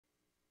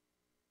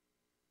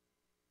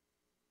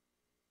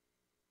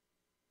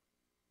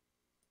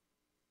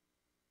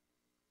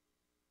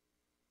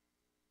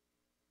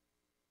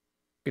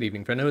Good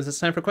evening, friendos. It's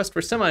time for Quest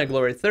for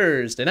Semi-Glory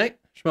Thursday night,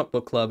 Shmup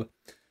Book Club.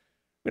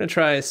 I'm going to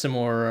try some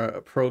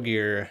more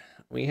Progear.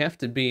 We have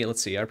to be,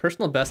 let's see, our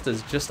personal best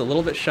is just a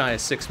little bit shy of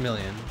 6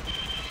 million.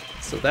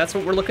 So that's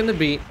what we're looking to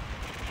beat.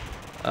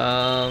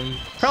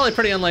 Probably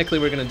pretty unlikely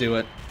we're going to do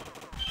it.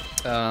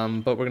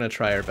 But we're going to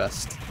try our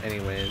best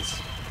anyways.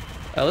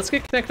 Let's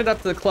get connected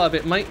up to the club.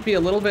 It might be a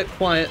little bit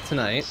quiet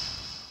tonight,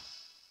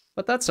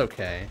 but that's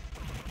okay.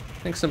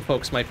 I think some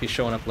folks might be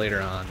showing up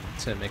later on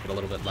to make it a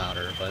little bit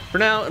louder, but for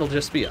now, it'll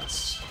just be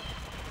us.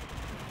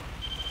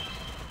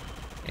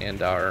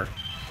 And our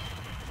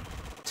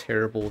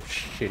terrible,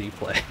 shitty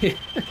play.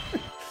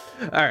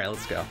 Alright,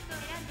 let's go.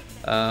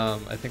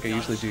 I think I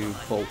usually do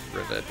Bolt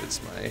Rivet.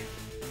 It's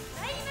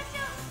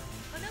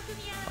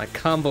my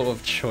combo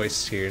of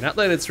choice here. Not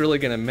that it's really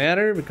gonna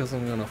matter, because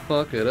I'm gonna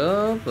fuck it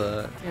up,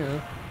 but, you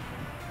know.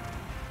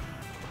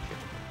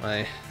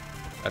 Okay,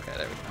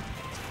 there we go.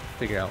 Let's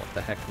figure out what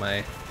the heck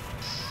my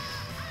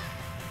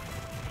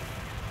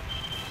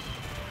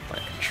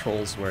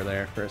controls were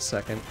there for a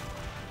second.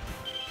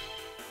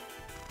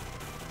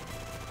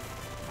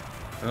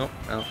 Oh,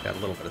 well, got a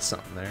little bit of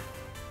something there.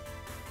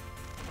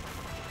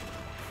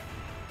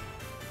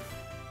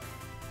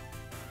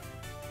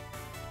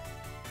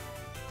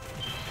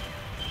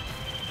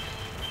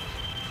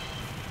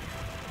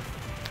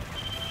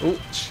 Oh,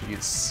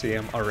 jeez, see,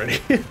 I'm already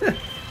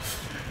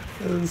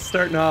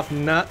starting off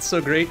not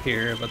so great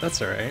here, but that's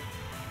alright.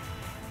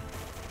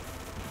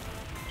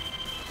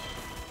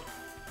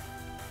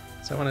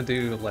 So I want to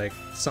do, like,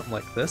 something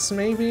like this,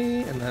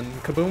 maybe? And then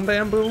kaboom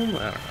bam boom?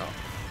 I don't know.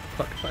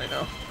 Fuck if I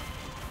know.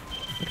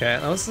 Okay,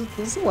 that was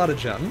a lot of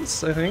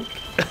gems, I think.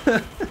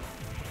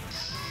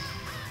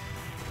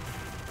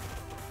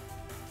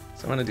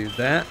 So I want to do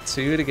that,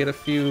 too, to get a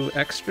few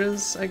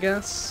extras, I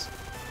guess.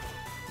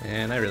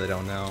 And I really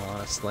don't know,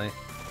 honestly.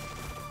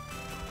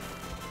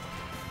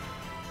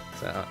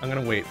 So I'm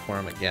gonna wait for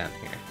him again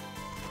here.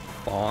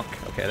 Bonk.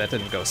 Okay, that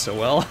didn't go so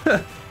well.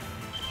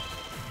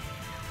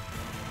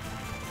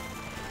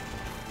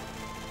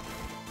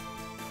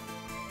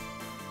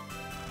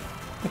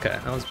 Okay,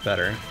 that was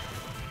better.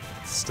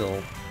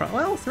 Still,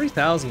 well,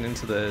 3,000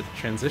 into the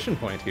transition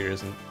point here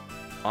isn't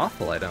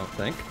awful, I don't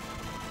think.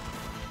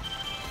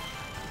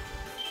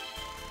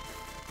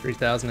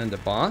 3,000 into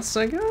boss,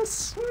 I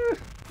guess?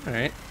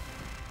 Alright.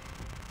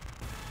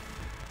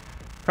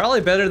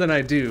 Probably better than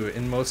I do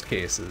in most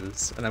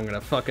cases, and I'm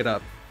gonna fuck it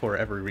up for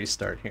every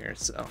restart here,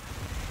 so,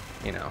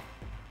 you know,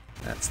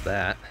 that's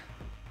that.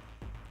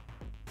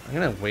 I'm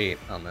gonna wait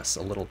on this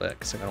a little bit,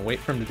 because I'm gonna wait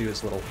for him to do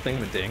his little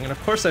thing-a-ding, and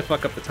of course I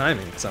fuck up the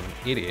timing, because I'm an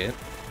idiot.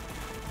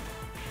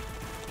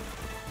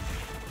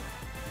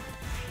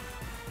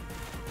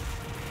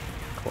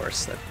 Of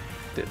course, that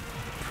did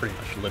pretty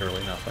much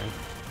literally nothing.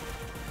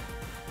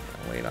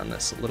 I'll wait on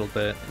this a little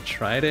bit and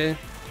try to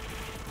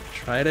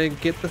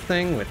get the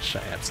thing, which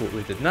I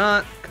absolutely did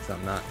not, because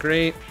I'm not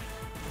great.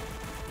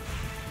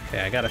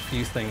 Okay, I got a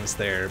few things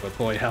there, but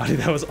boy howdy,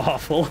 that was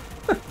awful.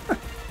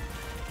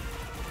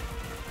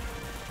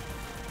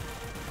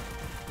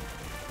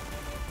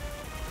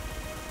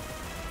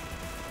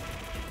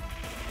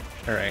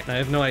 Alright, I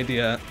have no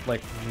idea,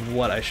 like,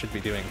 what I should be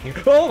doing here.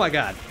 Oh my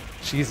god!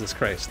 Jesus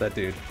Christ, that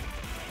dude.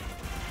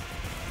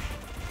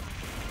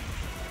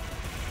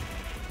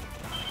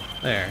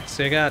 There,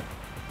 so I got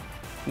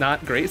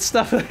not great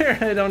stuff there.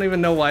 I don't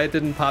even know why it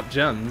didn't pop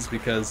gems,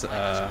 because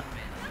I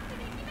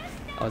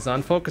was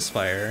on focus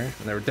fire,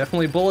 and there were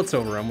definitely bullets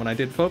over them when I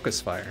did focus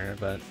fire,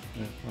 but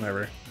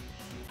whatever.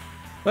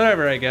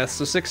 Whatever, I guess.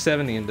 So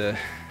 670 into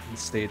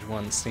stage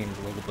 1 seems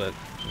a little bit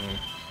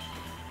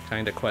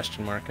kinda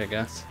question mark, I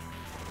guess.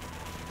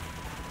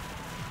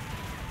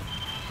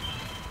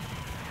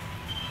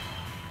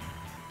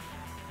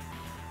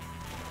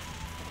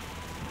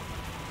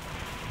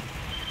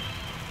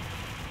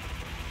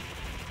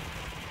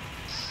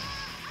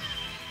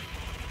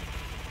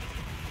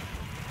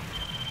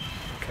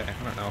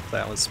 I don't know if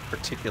that was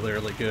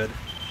particularly good.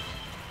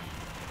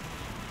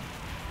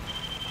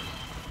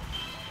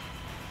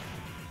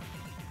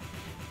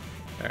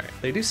 Alright,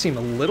 they do seem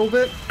a little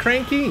bit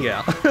cranky,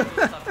 yeah.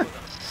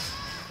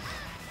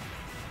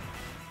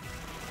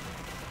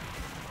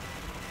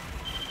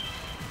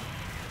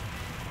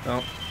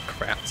 Oh,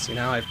 crap. See,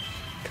 now I've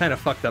kind of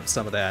fucked up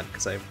some of that,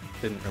 because I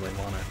didn't really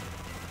want to.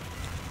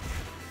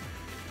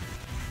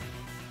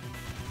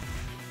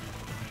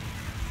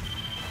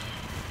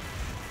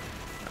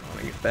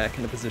 Get back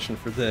into position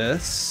for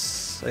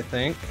this, I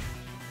think.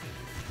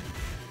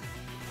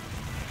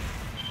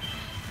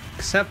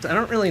 Except I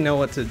don't really know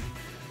what to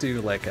do,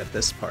 like, at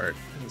this part.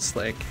 It's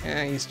like,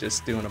 he's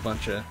just doing a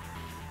bunch of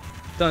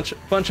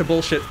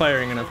bullshit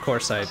firing, and of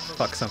course I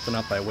fuck something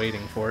up by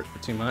waiting for it for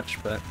too much,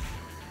 but...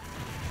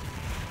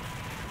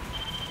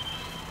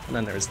 And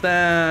then there's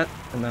that,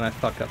 and then I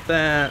fuck up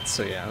that,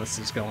 so yeah, this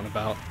is going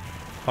about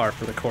par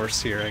for the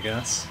course here, I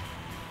guess.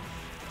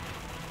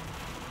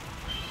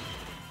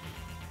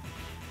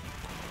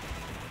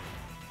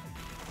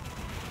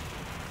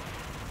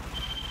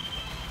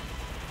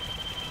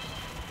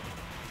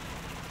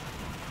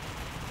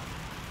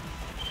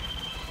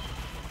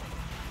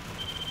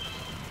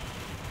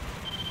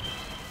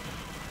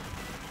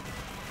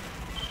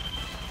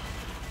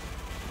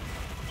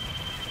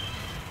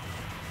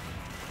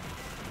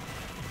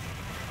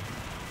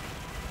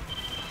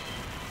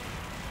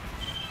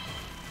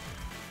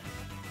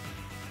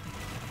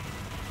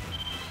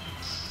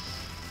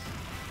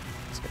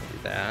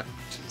 that,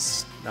 which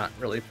is not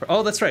really...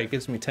 Oh, that's right, it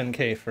gives me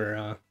 10k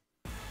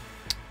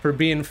for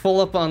being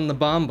full up on the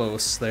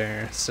bombos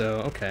there,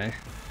 so okay.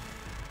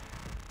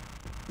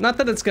 Not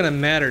that it's gonna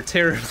matter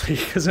terribly,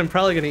 because I'm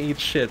probably gonna eat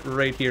shit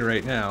right here,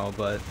 right now,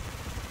 but...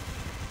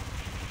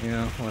 You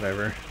know,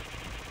 whatever.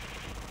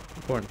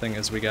 Important thing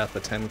is we got the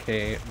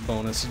 10k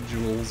bonus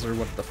jewels, or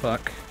what the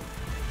fuck.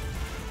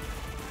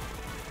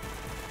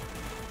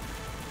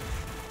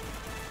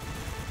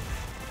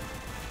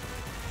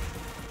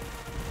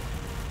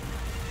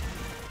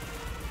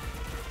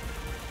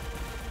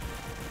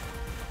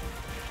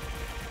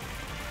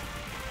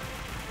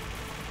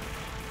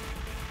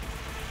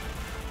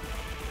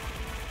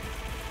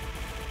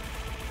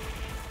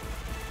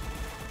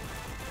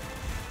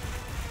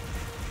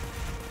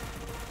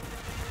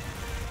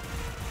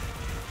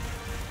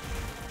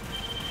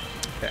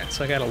 Okay,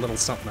 so I got a little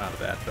something out of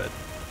that, but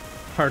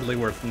hardly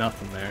worth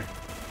nothing there.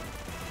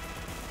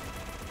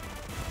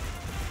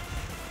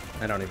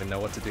 I don't even know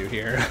what to do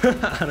here.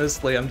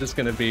 Honestly, I'm just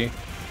gonna be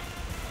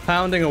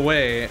pounding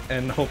away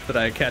and hope that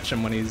I catch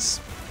him when he's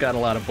got a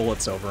lot of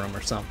bullets over him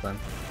or something.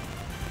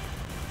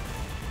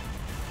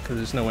 Because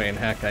there's no way in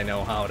heck I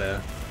know how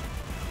to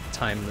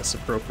time this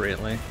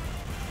appropriately.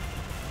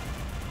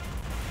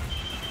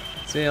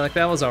 See, like,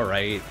 that was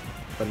alright,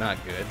 but not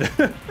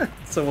good.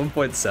 So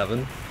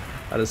 1.7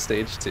 out of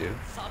stage 2.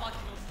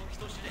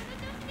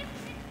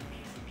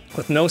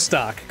 With no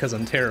stock, because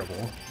I'm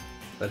terrible.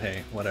 But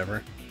hey,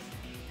 whatever.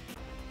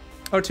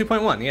 Oh,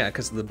 2.1, yeah,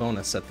 because of the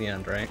bonus at the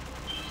end, right?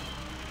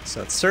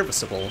 So it's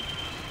serviceable.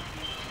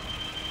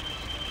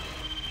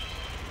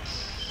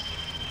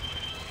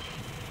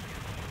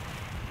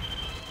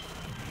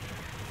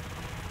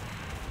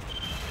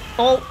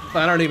 Oh,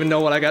 I don't even know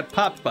what I got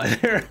popped by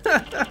there.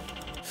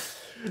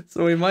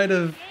 So we might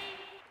have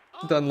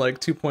done like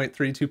 2.3,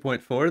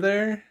 2.4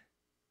 there.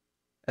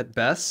 At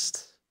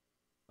best.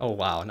 Oh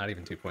wow, not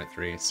even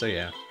 2.3. So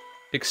yeah,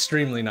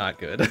 extremely not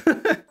good.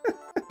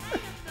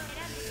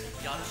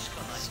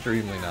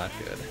 Extremely not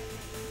good.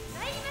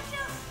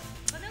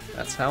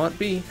 That's how it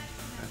be.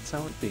 That's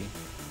how it be.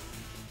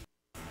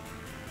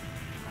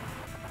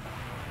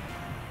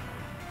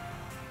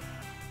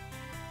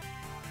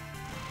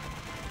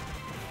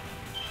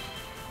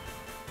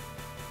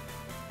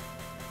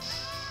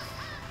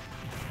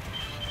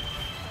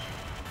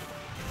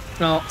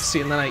 Oh, see,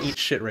 and then I eat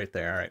shit right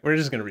there. Alright, we're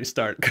just gonna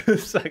restart,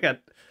 because I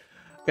got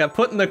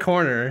put in the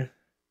corner.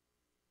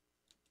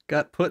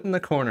 Got put in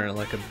the corner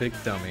like a big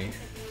dummy.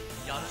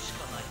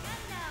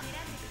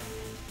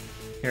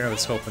 Here I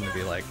was hoping to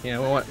be like, you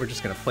know what, we're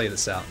just gonna play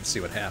this out and see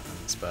what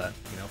happens, but,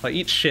 you know, if I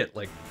eat shit,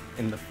 like,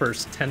 in the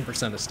first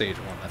 10% of stage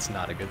 1, that's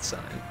not a good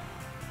sign.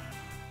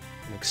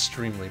 An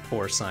extremely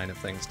poor sign of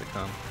things to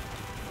come.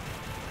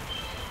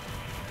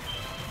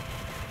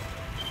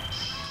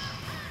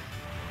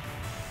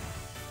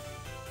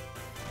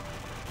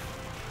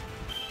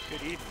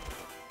 Good evening.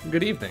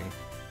 Good evening.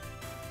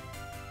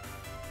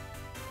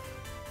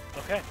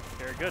 Okay,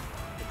 very good.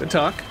 Good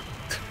talk.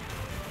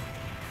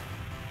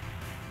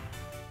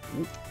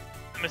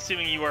 I'm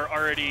assuming you are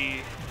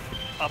already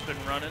up and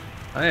running.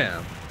 I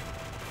am.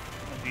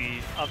 I'll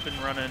be up and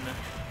running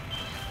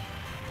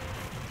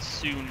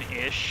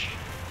soon-ish.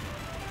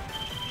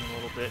 In a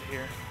little bit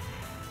here.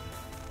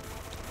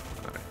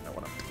 I don't know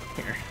what I'm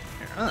doing here.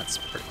 Oh, that's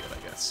pretty good, I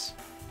guess.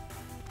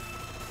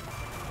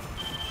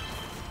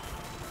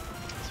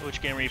 So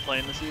which game are you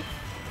playing this evening?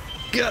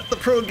 Got the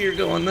Progear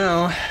going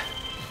now.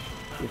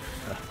 I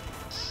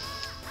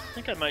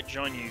think I might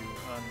join you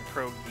on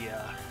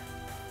Progear.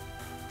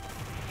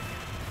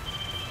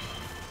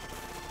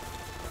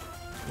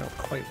 I don't know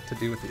quite what to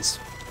do with these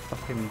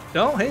fucking...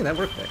 Oh, hey, that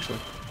worked, actually.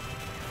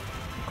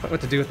 I don't quite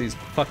what to do with these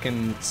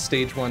fucking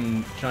stage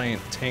 1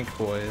 giant tank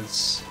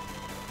boys.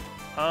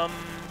 I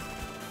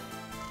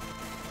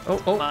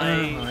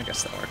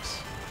guess that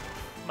works.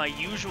 My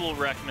usual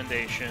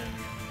recommendation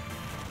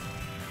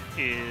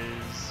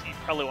is you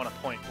probably want to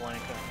point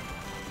blank them.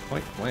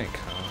 Point blank,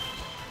 huh?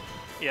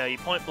 Yeah, you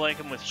point blank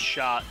them with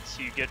shot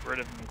so you get rid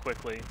of them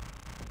quickly.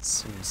 That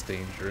seems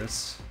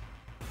dangerous.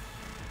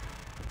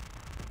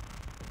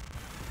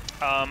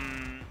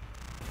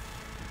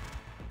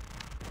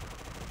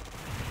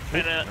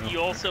 And you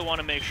also want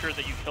to make sure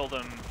that you kill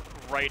them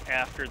right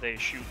after they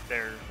shoot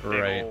their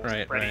big old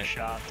ready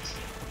shots.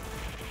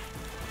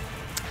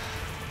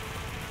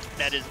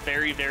 That is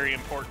very, very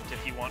important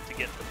if you want to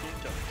get the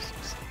puntos.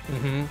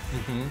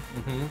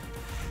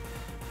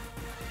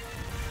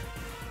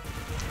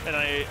 And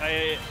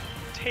I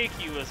take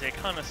you as a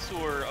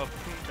connoisseur of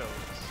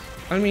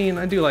puntos. I mean,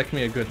 I do like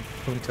me a good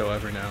punto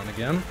every now and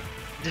again.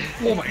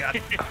 Oh my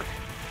god.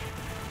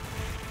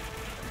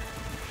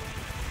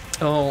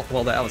 Oh,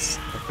 well, that was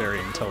a very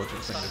intelligent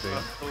thing to do.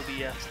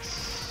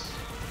 OBS.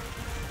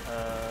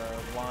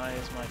 Why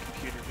is my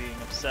computer being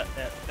upset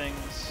at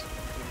things?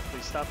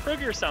 Please stop.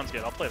 Progear sounds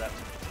good. I'll play that.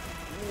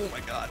 Oh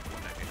my god,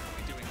 what are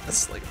we doing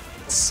this like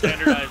this?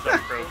 Standardized on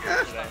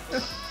Progear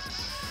today.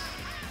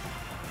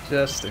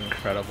 Just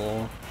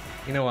incredible.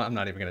 You know what? I'm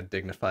not even gonna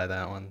dignify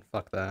that one.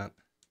 Fuck that.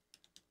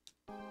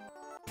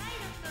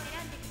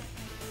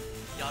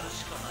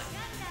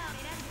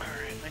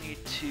 Alright, I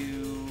need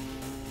to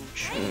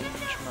change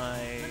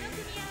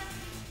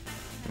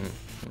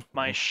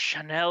my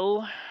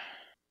Chanel.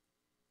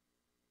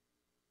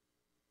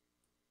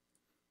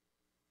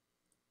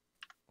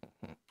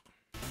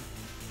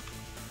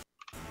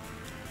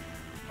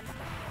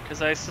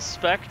 Because I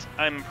suspect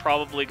I'm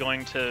probably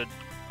going to,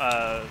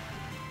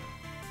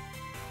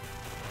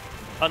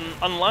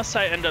 unless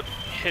I end up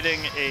hitting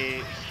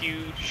a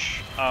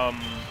huge,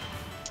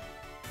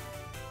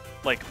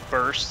 like,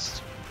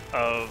 burst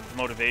of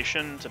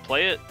motivation to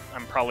play it,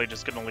 I'm probably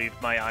just going to leave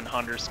my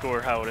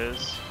underscore how it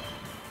is.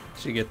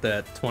 Did you get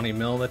that 20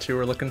 mil that you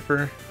were looking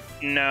for?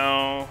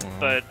 No,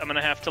 but I'm going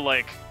to have to,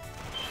 like,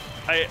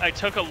 I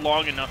took a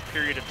long enough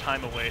period of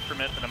time away from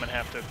it that I'm going to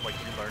have to, like,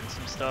 relearn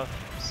some stuff.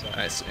 So.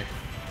 I see.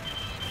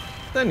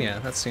 Then yeah,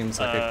 that seems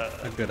like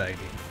a good idea.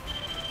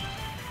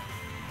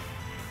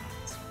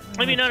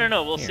 I mean,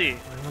 no, we'll see.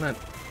 I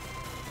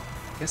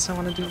guess I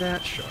want to do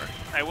that? Sure.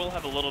 I will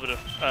have a little bit of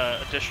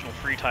additional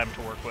free time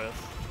to work with.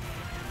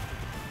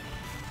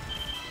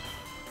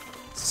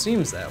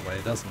 Seems that way,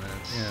 doesn't it?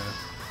 Yeah.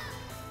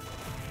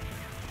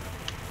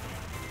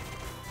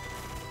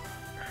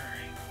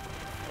 Alright,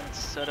 let's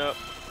set up,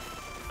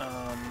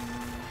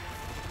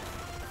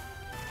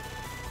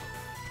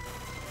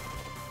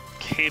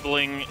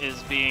 cabling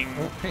is being...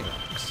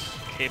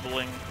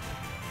 Cabling.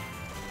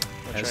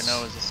 Which I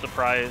know is a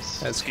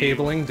surprise. As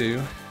cabling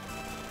do.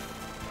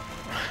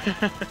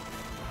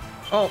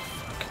 Oh,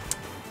 fuck.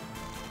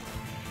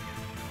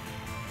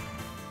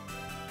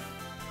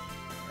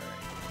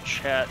 Alright,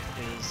 chat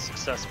is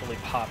successfully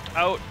popped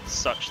out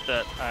such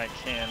that I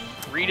can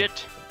read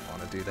it. I don't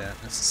want to do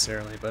that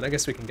necessarily, but I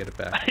guess we can get it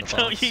back. I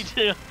don't, you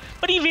do.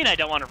 What do you mean I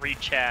don't want to read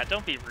chat?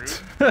 Don't be rude.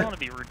 I don't want to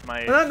be rude to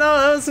my... No,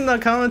 that wasn't a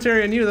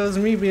commentary on you. That was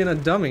me being a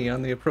dummy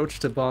on the approach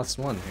to boss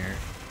 1 here.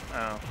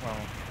 Oh, well.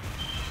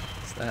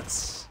 So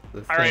that's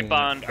the thing. Alright,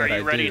 Bond, are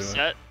you ready, do.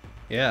 set?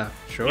 Yeah,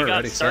 sure, we got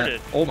ready,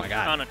 started. set. Oh my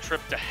god. On a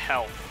trip to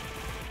hell.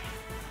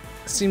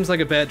 Seems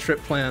like a bad trip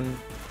plan.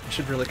 I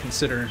should really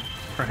consider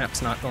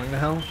perhaps not going to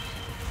hell.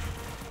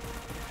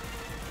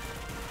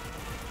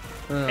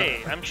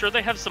 Hey, I'm sure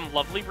they have some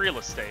lovely real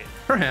estate.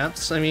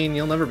 Perhaps. I mean,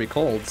 you'll never be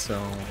cold,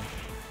 so...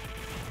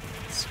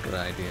 It's a good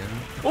idea.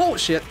 Oh,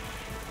 shit!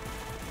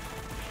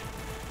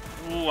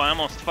 Ooh, I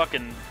almost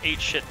fucking ate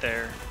shit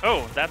there.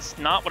 Oh, that's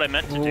not what I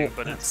meant to do,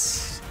 but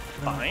it's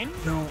fine?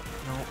 No.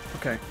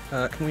 Okay.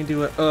 Can we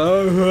do it?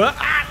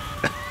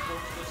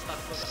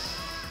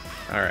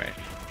 Alright.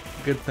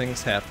 Good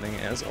things happening,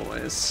 as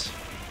always.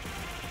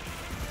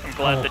 I'm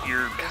glad that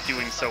you're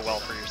doing so well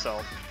for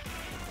yourself.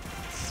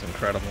 It's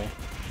incredible.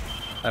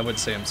 I would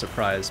say I'm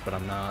surprised, but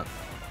I'm not.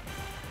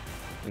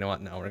 You know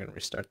what? No, we're gonna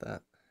restart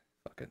that.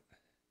 Fuck it.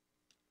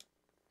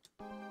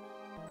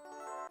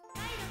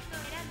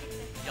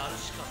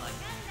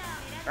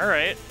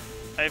 Alright.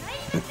 I have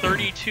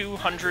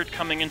 3,200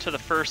 coming into the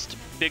first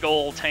big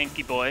ol'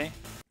 tanky boy.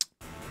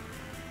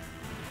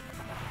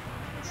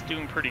 It's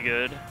doing pretty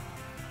good.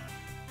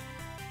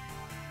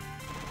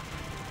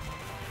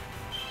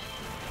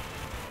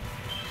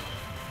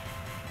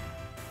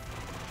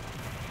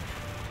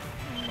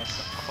 That's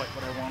not quite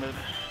what I wanted.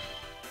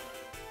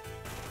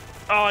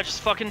 Oh, I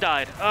just fucking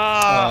died.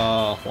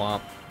 Oh,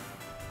 womp.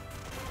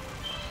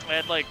 I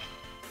had, like,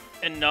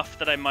 enough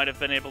that I might have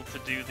been able to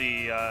do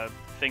the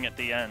thing at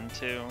the end,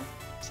 too.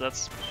 So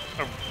that's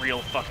a real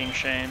fucking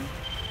shame.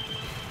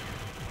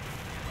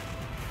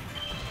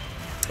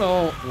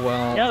 Oh,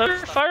 well. Yeah, they're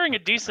firing a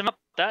decent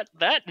amount.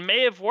 That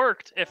may have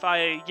worked if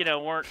I, you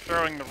know, weren't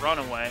throwing the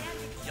runaway.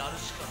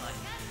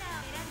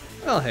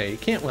 Well, hey, you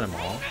can't win them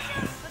all.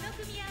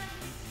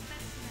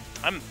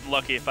 I'm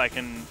lucky if I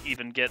can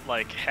even get,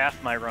 like,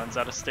 half my runs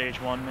out of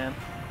stage 1, man.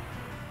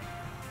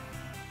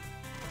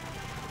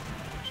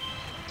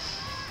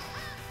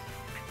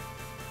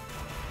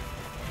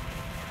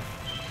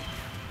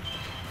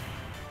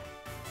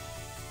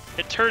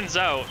 It turns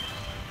out,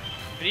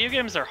 video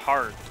games are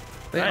hard.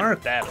 They are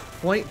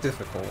quite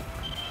difficult.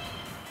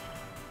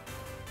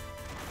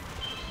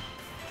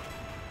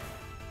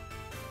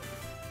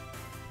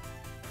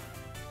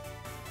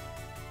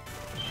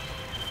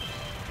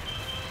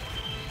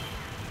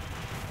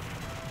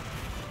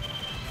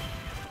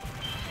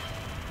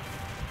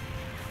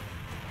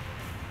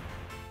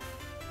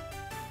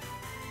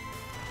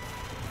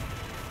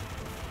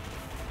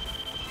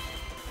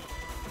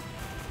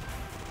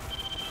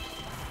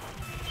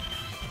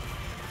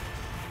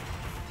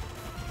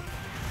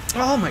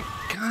 Oh my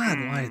god,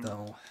 why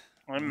though?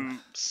 I'm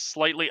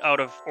slightly out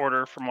of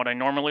order from what I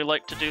normally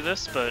like to do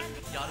this, but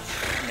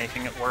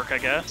making it work, I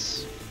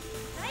guess.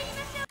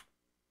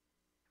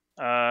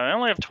 I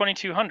only have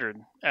 2,200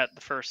 at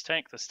the first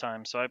tank this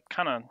time, so I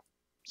kind of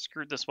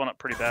screwed this one up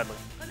pretty badly.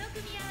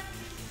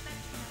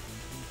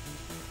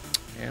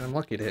 And I'm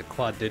lucky to hit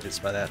quad digits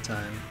by that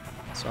time,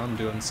 so I'm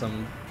doing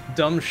some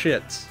dumb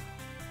shit.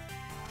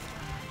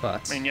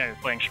 But I mean, yeah, you're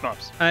playing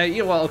shmups.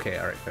 Yeah, well, okay,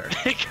 alright, fair.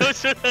 It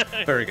goes with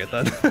Very good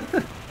then.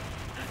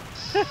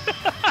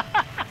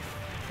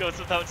 Goes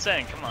without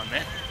saying, come on,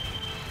 man.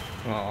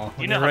 Oh,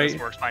 you know how this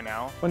works by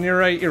now. When you're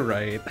right, you're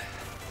right.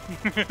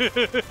 Are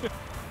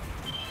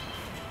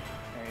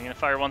you gonna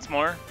fire once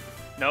more?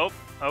 Nope.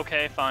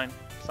 Okay, fine.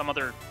 Some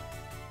other,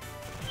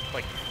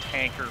 like,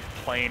 tank or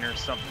plane or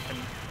something can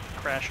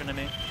crash into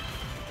me.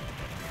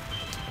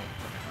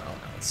 Oh,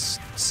 now it's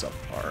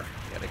subpar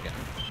yet again.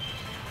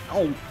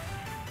 Oh!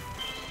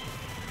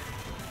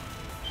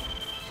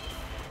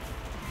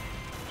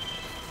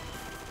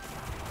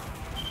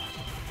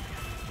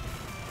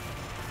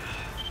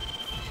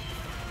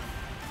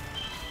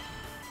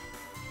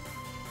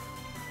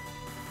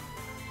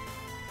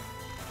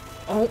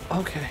 Oh,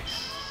 okay.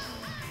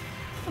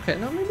 Okay,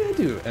 now maybe I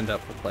do end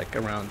up with like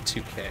around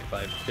 2k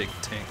by Big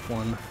Tank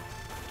 1.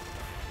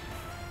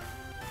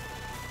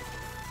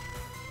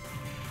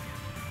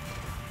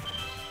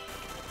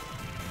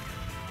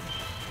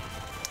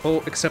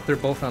 Oh, except they're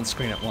both on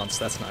screen at once.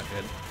 That's not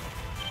good.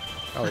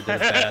 Probably did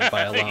bad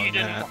by allowing You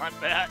didn't want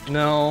that.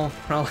 No,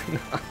 probably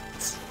not.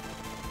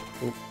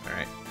 Oop,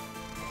 alright.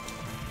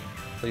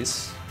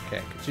 Please.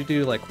 Okay, could you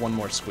do like one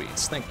more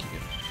squeeze? Thank you.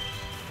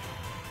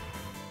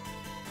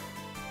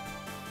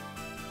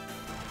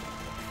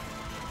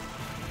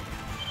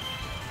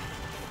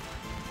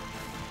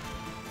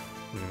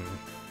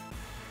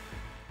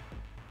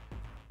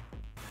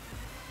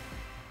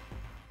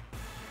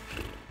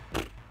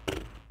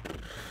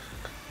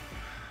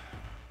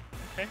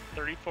 Okay,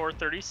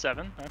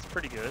 34-37. That's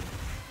pretty good.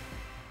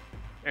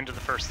 Into the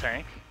first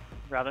tank,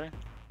 rather.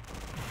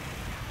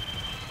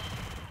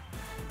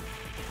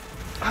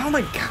 Oh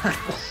my god!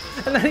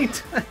 And then he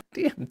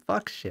damn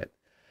fuck shit.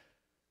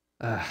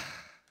 Oh,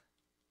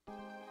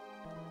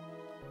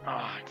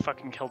 I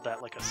fucking killed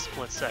that like a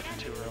split second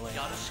too early.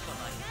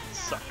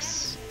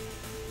 Sucks.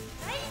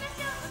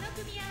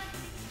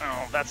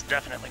 Oh, that's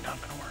definitely not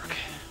gonna work.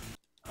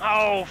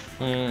 Oh!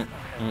 Okay.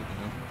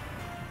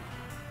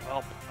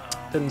 Well,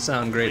 didn't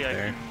sound great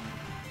there.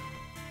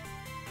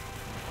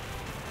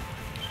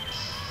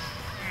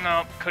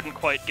 No, couldn't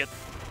quite get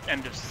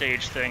end of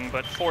stage thing,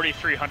 but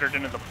 4,300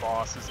 into the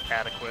boss is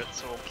adequate,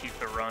 so we'll keep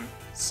the run.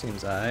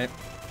 Seems alright.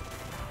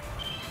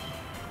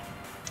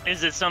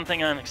 Is it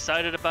something I'm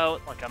excited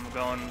about? Like I'm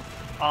going,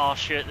 oh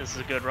shit, this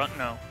is a good run?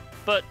 No.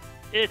 But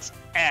it's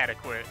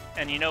adequate,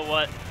 and you know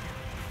what?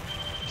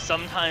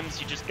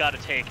 Sometimes you just gotta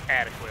take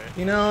adequate.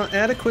 You know,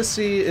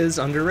 adequacy is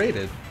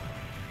underrated.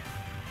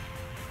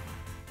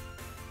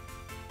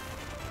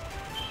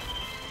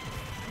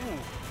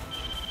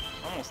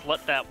 Almost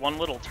let that one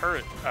little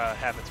turret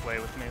have its way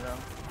with me, though.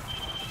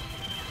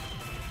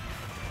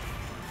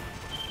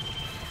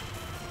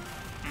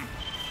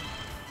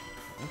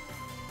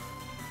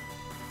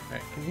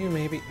 Alright, can you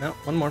maybe... No,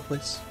 one more,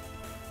 please.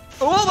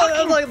 Oh,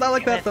 not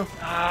like that, though.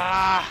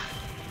 Ah!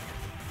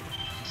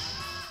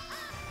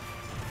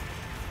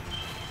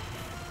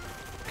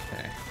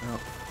 Okay, well...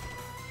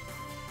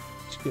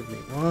 Just give me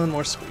one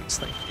more squeeze,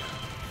 thank you.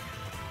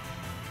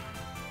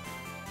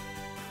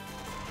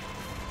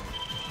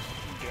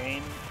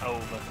 Game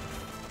over.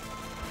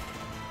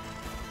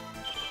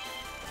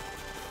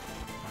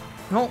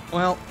 Oh,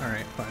 well,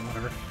 alright, fine,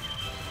 whatever.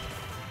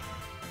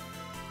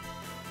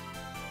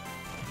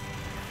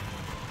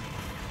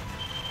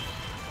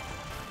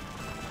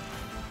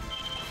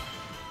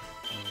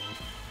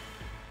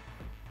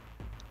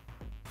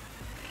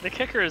 The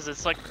kicker is,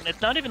 it's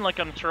not even like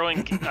I'm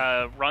throwing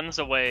runs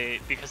away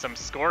because I'm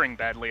scoring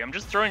badly. I'm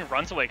just throwing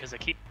runs away because I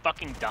keep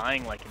fucking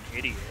dying like an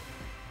idiot.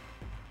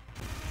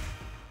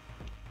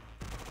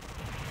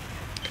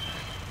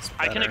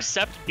 I can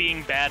accept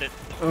being bad at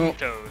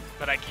puntos,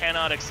 but I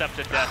cannot accept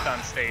a death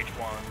on stage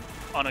 1.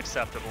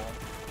 Unacceptable.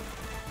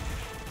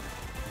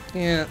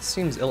 Yeah, it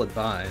seems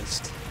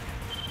ill-advised.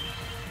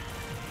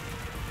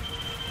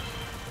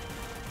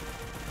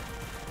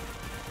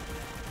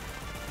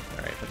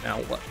 Alright, but now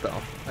what, though?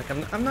 Like,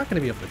 I'm not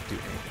gonna be able to do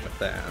anything with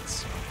that,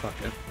 so fuck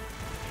it.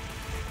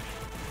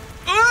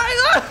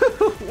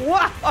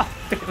 Wow!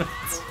 Damn it!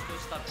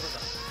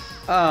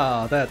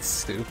 Oh, that's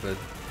stupid.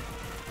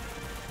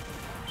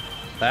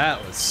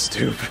 That was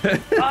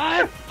stupid.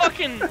 I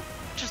fucking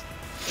just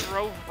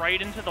drove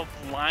right into the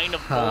line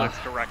of bullets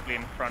directly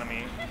in front of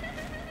me.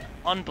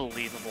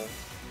 Unbelievable.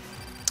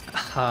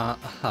 Ha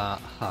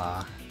ha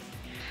ha.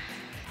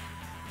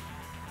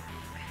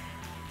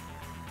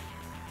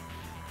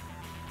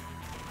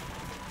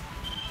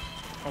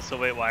 Also,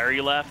 wait, why are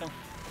you laughing?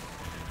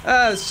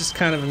 It's just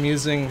kind of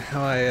amusing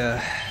how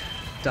I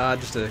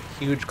dodged a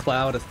huge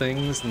cloud of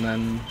things and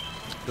then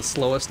the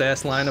slowest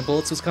ass line of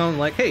bullets was coming.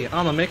 Like, hey, I'm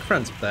gonna make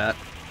friends with that.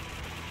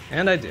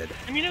 And I did.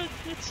 I mean, it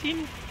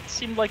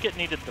seemed like it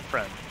needed the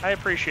friend. I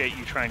appreciate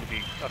you trying to be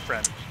a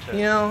friend. You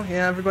know,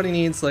 yeah, everybody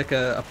needs like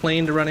a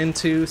plane to run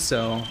into,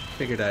 so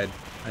figured I'd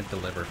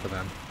deliver for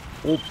them.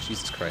 Oh,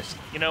 Jesus Christ.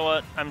 You know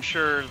what? I'm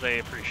sure they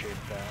appreciated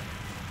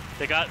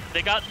that.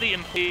 They got the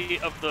Employee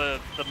of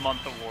the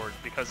Month award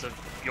because of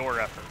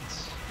your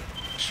efforts.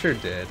 Sure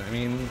did. I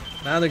mean,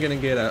 now they're gonna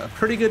get a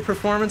pretty good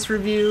performance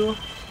review.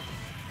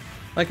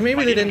 Like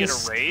maybe they didn't get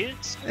a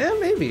raise? Yeah,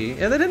 maybe.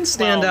 Yeah, they didn't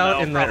stand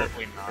out in the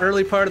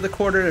early part of the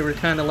quarter. They were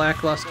kind of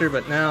lackluster,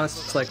 but now it's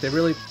just like they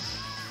really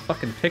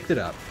fucking picked it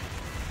up.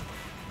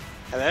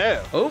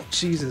 Hello. Oh,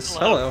 Jesus.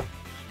 Hello.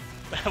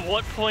 At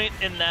what point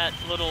in that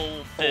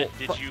little bit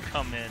did you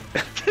come in?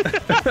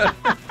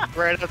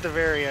 Right at the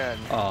very end.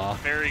 Aw.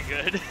 Very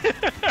good.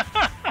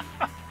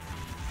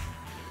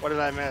 What did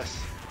I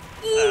miss?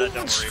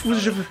 Don't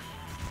worry about it.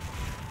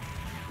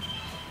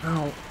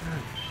 Oh, God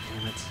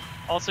damn it.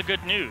 Also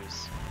good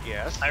news.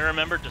 Yes. I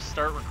remembered to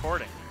start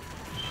recording.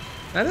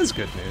 That is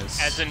good news.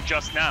 As in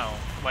just now,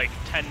 like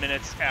 10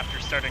 minutes after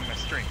starting the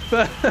stream.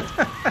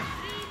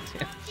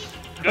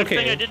 Good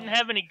thing I didn't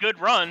have any good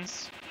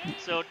runs,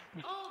 so...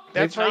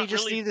 That's why you not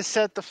just really- need to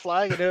set the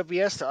flag in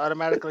OBS to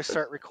automatically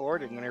start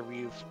recording whenever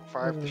you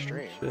fire up the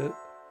stream. Shit.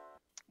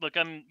 Look,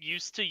 I'm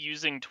used to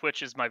using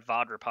Twitch as my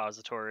VOD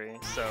repository,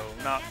 so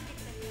not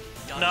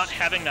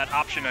having that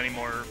option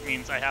anymore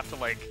means I have to,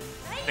 like,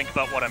 think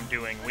about what I'm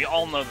doing. We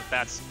all know that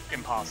that's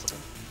impossible.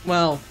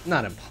 Well,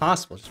 not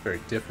impossible, just very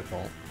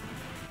difficult.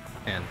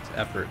 And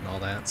effort and all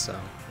that, so,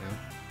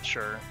 yeah.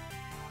 Sure.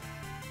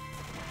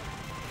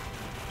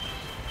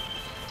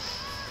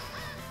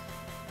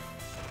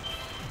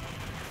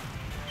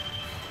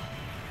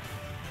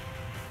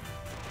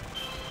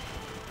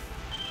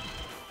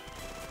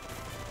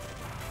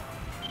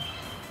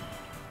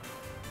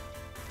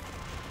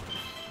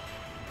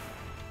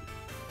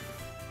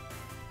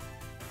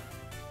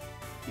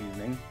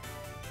 Evening.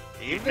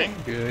 Evening.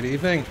 Good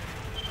evening.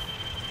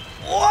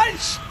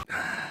 What?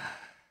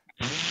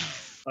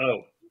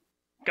 Oh.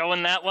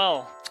 Going that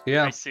well.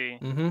 Yeah. I see.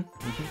 Mm-hmm.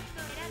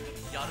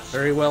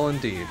 Very well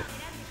indeed.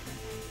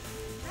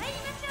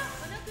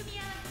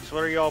 So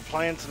what are y'all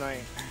playing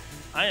tonight?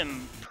 I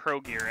am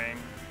pro-gearing.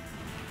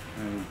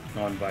 I'm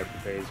on Viper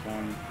Phase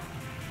 1.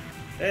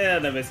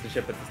 And I missed the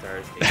ship at the start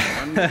of Stage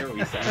 1. There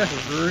we set.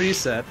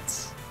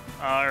 Resets.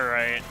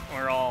 Alright,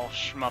 we're all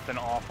schmupping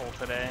awful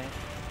today.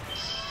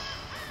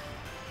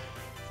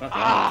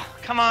 Ah!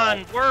 Come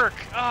on, work!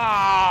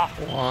 Ah!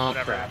 Womp.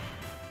 Whatever.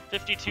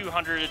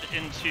 5,200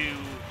 into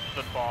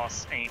the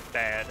boss ain't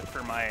bad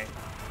for my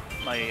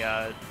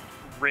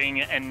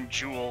ring and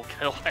jewel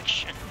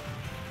collection.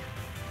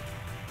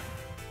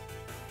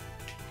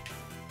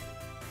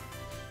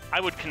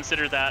 I would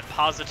consider that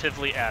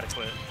positively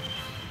adequate.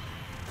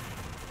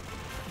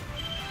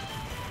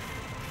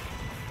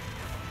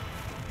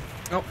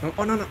 Oh,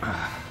 no.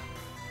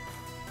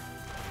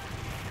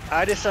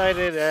 I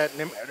decided that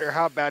no matter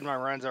how bad my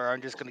runs are,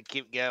 I'm just gonna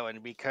keep going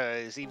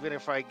because even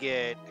if I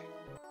get,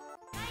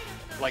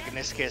 like in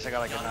this case, I got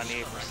like a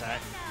 98%.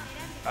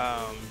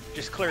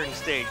 Just clearing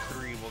stage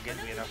 3 will get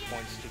me enough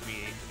points to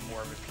be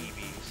more of a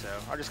PB. So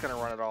I'm just gonna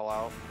run it all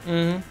out.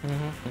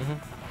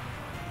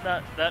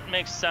 That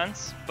makes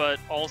sense, but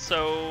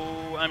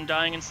also I'm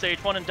dying in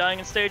stage 1, and dying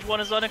in stage 1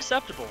 is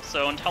unacceptable.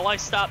 So until I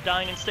stop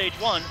dying in stage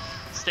 1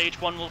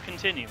 will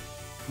continue.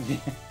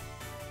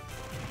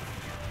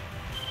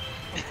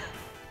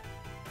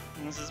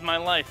 This is my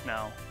life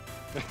now.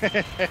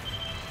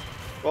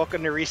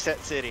 Welcome to Reset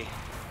City.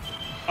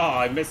 Oh,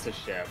 I missed a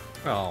ship.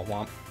 Oh,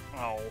 womp.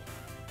 Oh.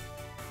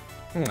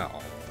 No.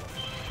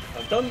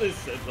 I've done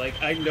this, like,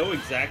 I know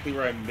exactly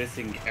where I'm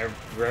missing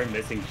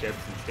ships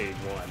in Stage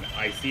 1.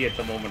 I see it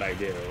the moment I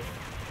do.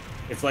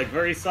 It's, like,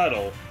 very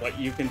subtle, but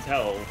you can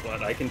tell,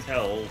 but I can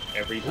tell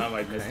every time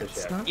I miss a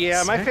It's ship. not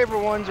Yeah, my sick.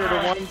 favorite ones are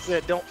the ones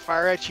that don't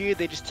fire at you.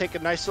 They just take a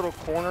nice little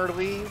corner to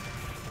leave.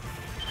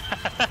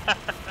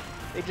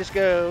 They just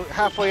go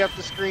halfway up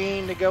the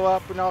screen to go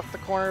up and off the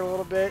corner a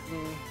little bit,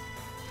 and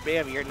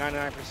bam, you're at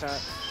 99%.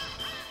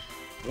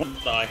 One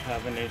that I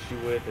have an issue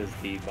with is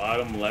the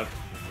bottom left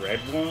red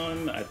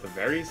one at the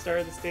very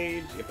start of the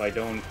stage. If I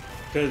don't,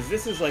 because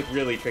this is like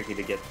really tricky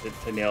to get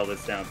to nail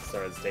this down at the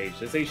start of the stage.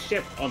 There's a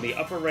ship on the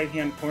upper right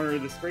hand corner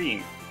of the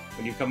screen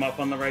when you come up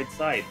on the right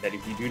side that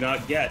if you do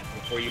not get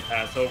before you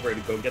pass over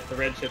to go get the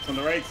red ships on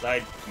the right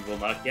side, you will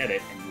not get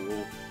it and you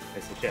will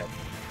miss a ship.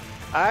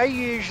 I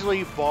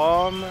usually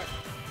bomb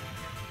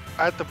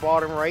at the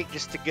bottom right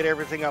just to get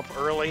everything up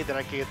early, then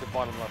I can get the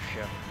bottom left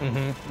ship.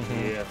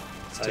 Yeah.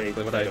 It's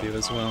typically what I do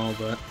as well,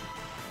 but...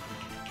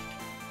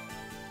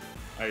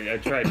 I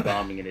tried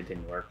bombing and it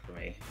didn't work for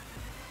me.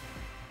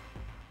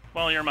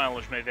 Well, your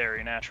mileage may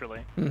vary,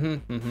 naturally.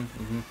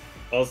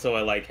 Also,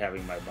 I like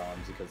having my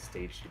bombs because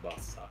stage 2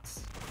 boss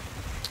sucks.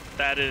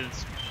 That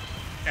is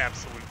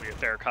absolutely a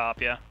fair cop,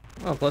 yeah.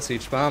 Well, plus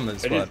each bomb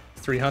is, It what, is-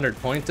 300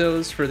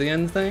 pointos for the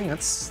end thing?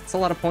 That's a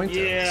lot of pointos.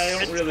 Yeah, I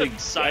don't It's really... a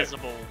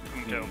sizable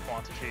Udo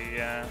quantity,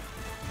 yeah.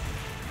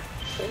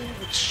 Holy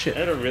I shit.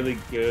 had a really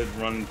good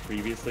run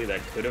previously that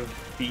could have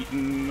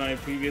beaten my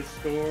previous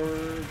score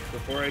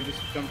before I just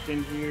jumped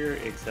in here,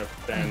 except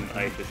then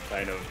I just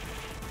kind of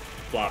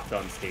flopped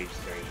on stage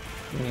 3.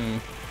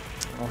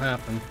 That'll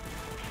happen.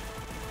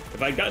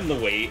 If I'd gotten the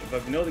weight, if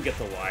I'd been able to get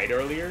the wide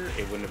earlier,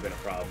 it wouldn't have been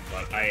a problem,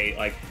 but I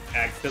like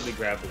accidentally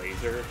grabbed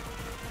laser,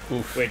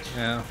 Oof. which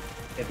Yeah.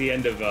 at the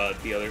end of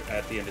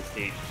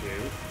stage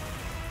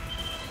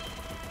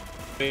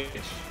 2,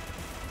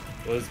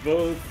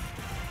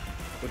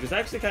 which was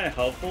actually kind of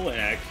helpful in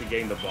actually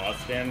getting the boss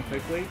stand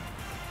quickly,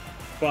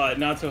 but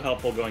not so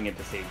helpful going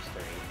into stage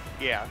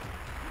 3. Yeah.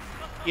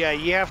 Yeah,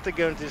 you have to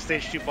go into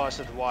stage 2 boss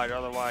with wide,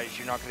 otherwise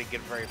you're not going to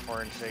get very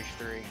far in stage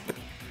 3.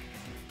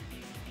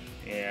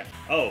 Yeah.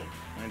 Oh,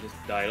 I just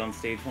died on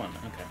stage 1.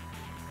 Okay.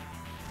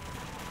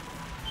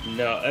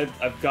 No,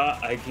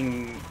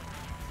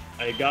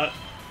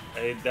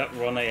 that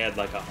run I had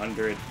like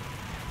 100%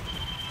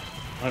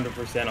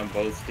 on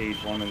both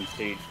stage 1 and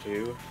stage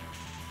 2.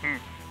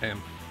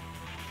 Damn.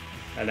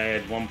 And I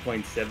had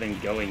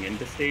 1.7 going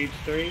into stage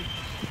 3.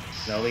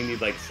 And I only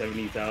need like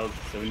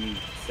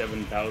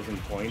 77,000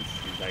 points,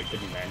 and I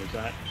couldn't manage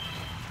that.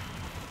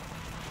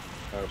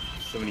 Or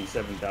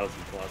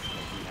 77,000 plus, and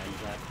I couldn't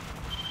manage that.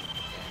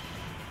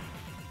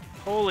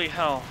 Holy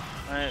hell!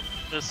 I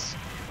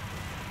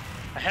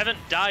haven't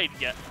died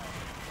yet.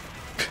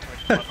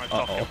 I let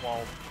myself get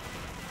walled.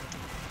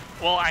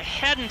 Well, I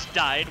hadn't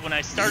died when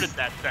I started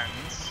that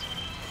sentence.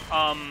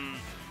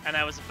 And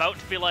I was about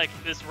to be like,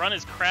 this run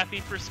is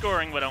crappy for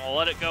scoring, but I'll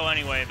let it go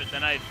anyway. But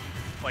then I,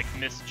 like,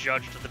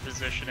 misjudged the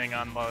positioning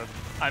on the,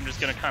 I'm just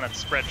gonna kind of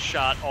spread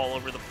shot all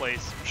over the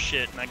place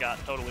shit, and I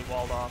got totally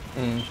walled off.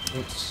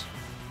 Oops.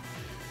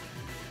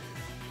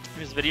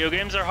 Because video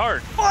games are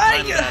hard.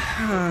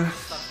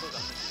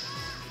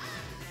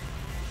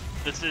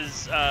 This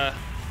is a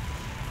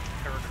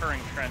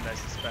recurring trend, I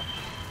suspect.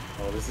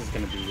 Oh, this is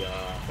gonna be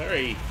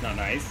very not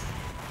nice.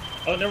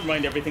 Oh, never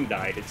mind. Everything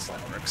died. It's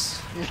fine.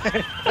 Works.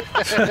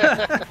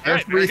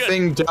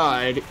 Everything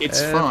died.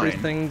 It's fine.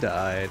 Everything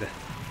died.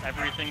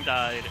 Everything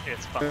died.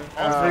 It's fine.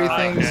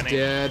 Everything's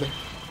dead.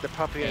 The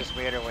puppy has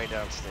made her way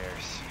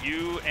downstairs.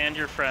 You and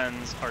your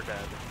friends are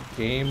dead.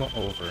 Game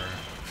over.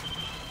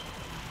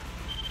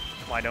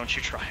 Why don't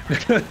you try?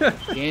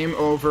 Game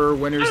over.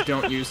 Winners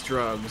don't use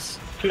drugs.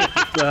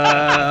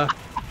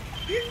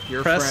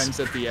 Your friends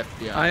at the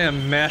FBI. I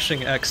am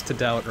mashing X to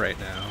doubt right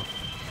now.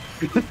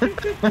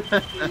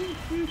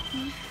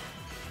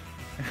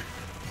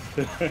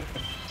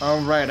 All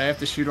right, I have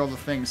to shoot all the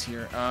things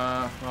here.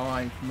 Well,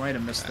 I might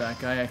have missed that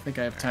guy. I think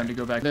I have time to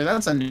go back there.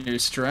 That's a new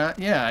strat.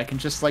 Yeah, I can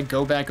just, like,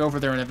 go back over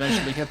there and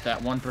eventually hit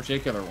that one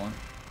particular one.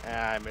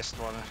 I missed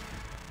one.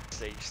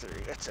 Stage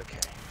 3. That's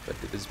okay.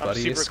 But did his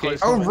buddy escape?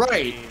 Oh,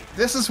 right!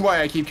 This is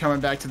why I keep coming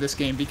back to this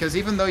game, because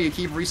even though you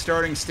keep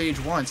restarting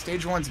Stage 1,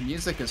 Stage 1's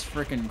music is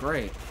freaking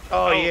great.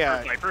 Oh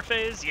yeah. Sniper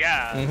phase?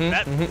 Yeah.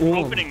 That Ooh.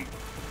 opening...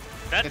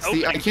 That It's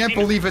opening I can't scene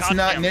believe is it's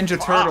not goddamn Ninja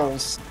bomb.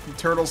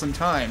 Turtles in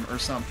Time or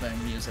something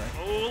music.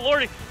 Oh,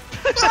 lordy.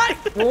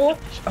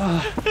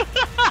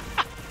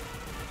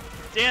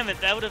 Damn it,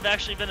 that would have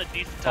actually been a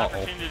decent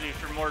opportunity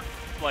for more,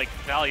 like,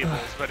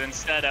 valuables, but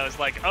instead I was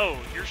like, oh,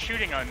 you're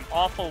shooting an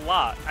awful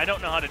lot. I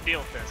don't know how to deal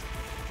with this.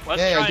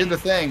 Let's Yeah, try I did and... the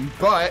thing,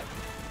 but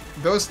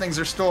those things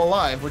are still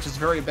alive, which is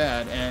very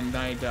bad, and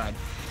I died.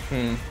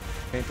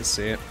 Hate to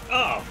see it.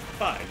 Oh,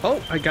 fine.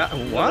 Oh, I got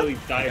what? Literally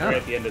died right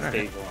at the end of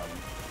stage 1.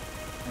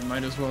 I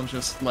might as well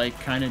just, like,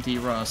 kind of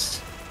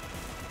de-rust.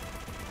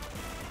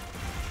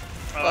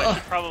 Oh, I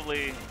should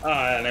probably...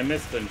 And I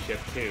missed Unship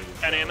too.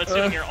 And I'm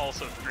assuming you're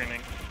also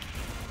streaming.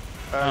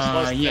 I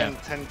was less yeah. than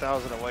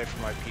 10,000 away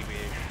from my PB.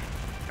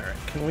 Alright,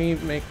 can we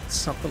make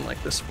something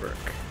like this work?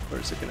 Or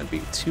is it going to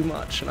be too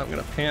much and I'm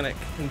going to panic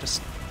and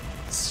just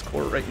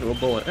score right into a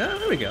bullet? Ah,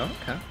 there we go.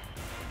 Okay.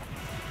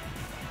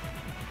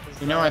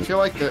 You know, I feel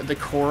like the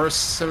chorus,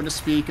 so to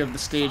speak, of the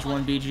Stage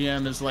 1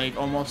 BGM is, like,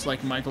 almost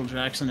like Michael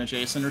Jackson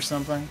adjacent or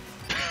something.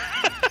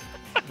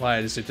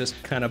 Why, does it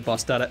just kind of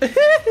bust out of...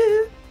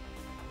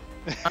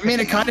 I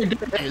mean, it kind of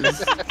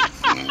does.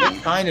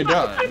 It kind of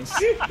does.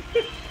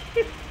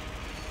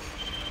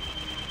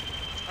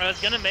 I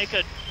was gonna make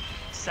a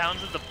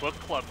Sounds of the Book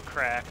Club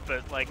crack,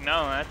 but, like,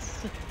 no,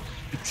 that's...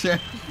 Oh,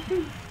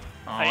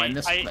 I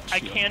missed that I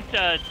shield.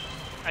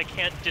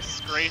 can't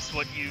disgrace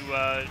what you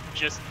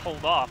just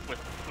pulled off with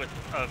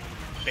a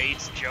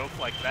base joke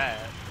like that.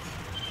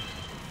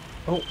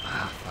 Oh,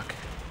 fuck.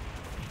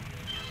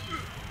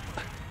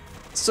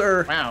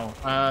 Sir! Wow,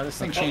 this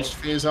thing changed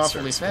phase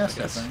awfully fast,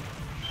 I think.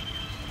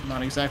 I'm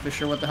not exactly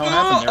sure what the hell Oh,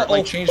 happened there. It,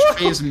 like, changed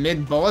phase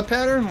mid-bullet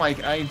pattern?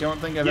 Like, I don't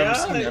think I've ever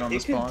seen that on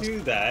this boss. Yeah, it can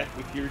do that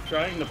if you're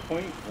trying to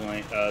point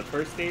blank,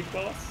 first stage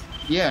boss.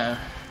 Yeah.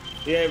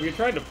 Yeah, if you're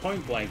trying to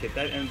point blank it,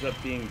 that ends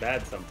up being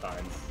bad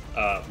sometimes.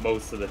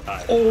 Most of the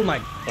time. Oh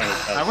my...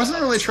 I wasn't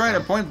really trying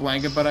to point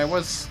blank it, but I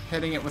was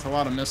hitting it with a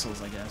lot of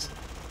missiles, I guess.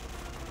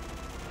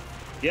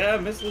 Yeah,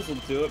 missiles will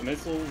do it.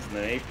 Missiles and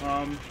then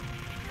napalm.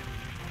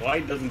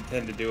 Wide doesn't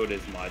tend to do it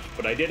as much,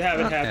 but I did have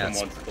it happen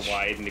once with the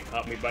wide, and it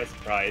caught me by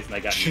surprise, and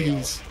I got nailed.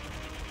 Jeez.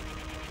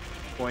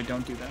 Boy,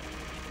 don't do that.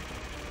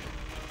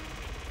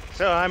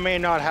 So I may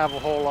not have a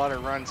whole lot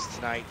of runs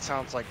tonight.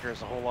 Sounds like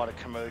there's a whole lot of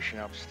commotion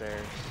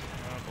upstairs.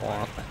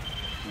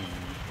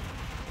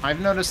 I've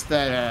noticed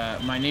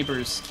that my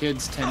neighbor's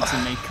kids tend to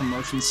make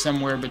commotion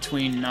somewhere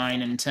between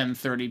 9 and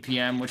 10:30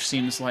 p.m., which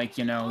seems like,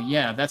 you know,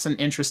 yeah, that's an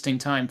interesting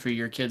time for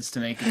your kids to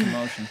make a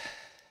commotion.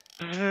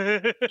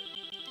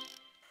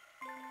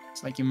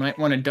 It's like you might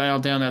want to dial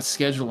down that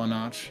schedule a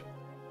notch.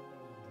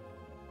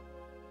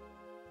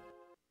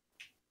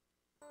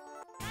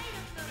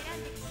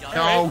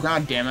 Oh,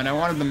 god damn it, I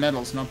wanted the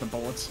medals, not the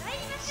bullets.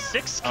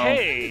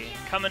 6K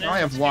coming in. Now I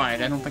have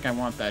wide, I don't think I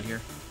want that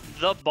here.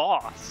 the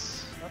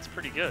boss. That's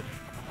pretty good.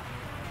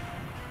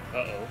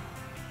 Uh-oh.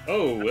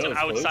 Oh, That's well, an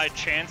outside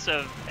chance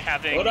of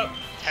having Hold up.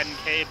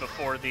 10k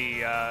before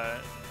the,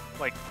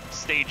 like,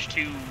 stage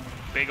 2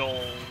 big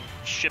ol'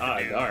 ship. Ah,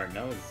 darn,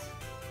 that was...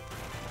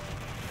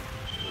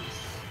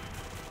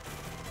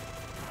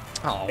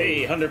 Oh.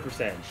 Hey, 100%.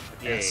 Yay.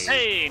 Yes.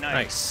 Hey, nice.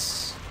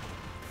 Nice.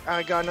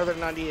 I got another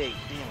 98.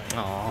 Damn it.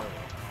 Aw.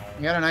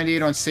 I got a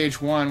 98 on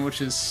stage 1,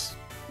 which is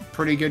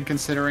pretty good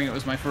considering it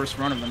was my first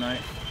run of the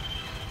night.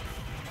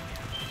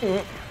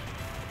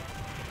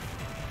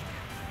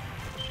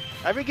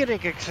 I've been getting a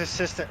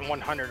consistent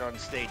 100 on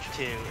stage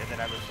 2, and then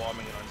I was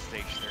bombing it on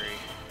stage 3.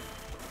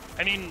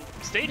 I mean,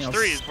 stage Yes.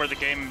 3 is where the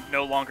game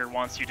no longer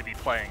wants you to be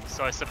playing,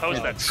 so I suppose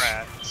Yeah. that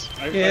tracks.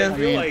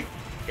 Yeah.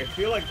 I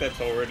feel like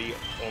that's already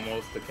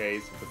almost the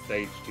case with the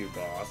stage 2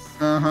 boss.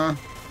 Uh-huh.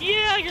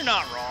 Yeah, you're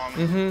not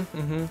wrong.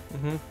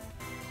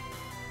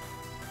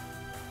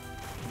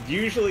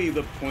 Usually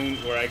the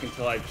point where I can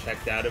tell I've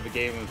checked out of a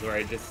game is where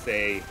I just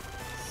say,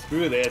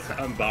 screw this,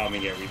 I'm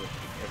bombing every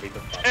the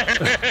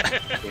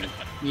fuck.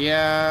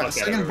 Yeah, Fuck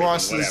second everything,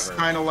 boss is whatever.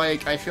 kind of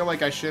like, I feel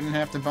like I shouldn't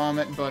have to bomb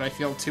it, but I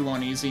feel too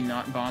uneasy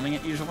not bombing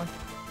it usually.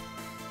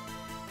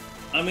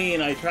 I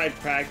mean, I tried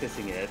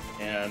practicing it,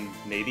 and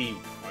maybe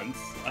once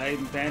I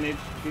managed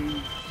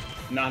to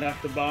not have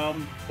to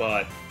bomb,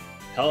 but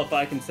hell if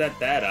I can set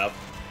that up.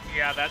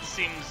 Yeah, that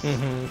seems...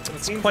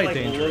 It's Seems quite like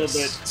a dangerous.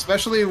 little bit-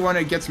 Especially when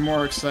it gets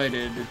more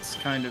excited, it's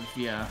kind of,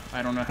 yeah,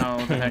 I don't know how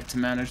the heck to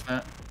manage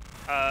that.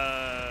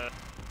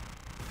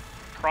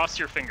 Cross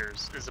your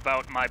fingers is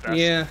about my best.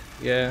 Yeah,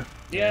 yeah.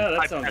 Yeah,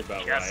 my that sounds best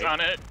about guess right.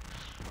 on it.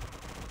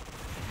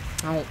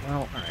 Oh,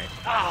 well, alright.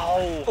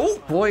 Ow! Oh,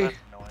 boy. That's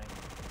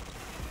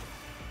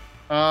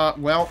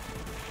annoying. Well,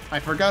 I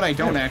forgot I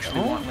don't There we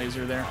actually go. want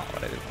laser there. Oh,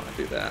 but I didn't want to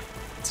do that.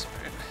 That's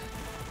alright.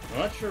 I'm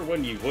not sure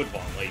when you would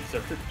want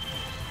laser.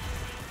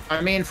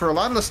 I mean, for a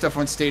lot of the stuff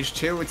on stage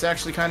 2, it's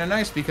actually kind of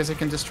nice because it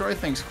can destroy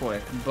things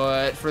quick.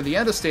 But for the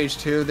end of stage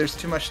 2, there's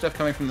too much stuff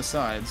coming from the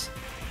sides.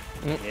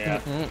 Yeah.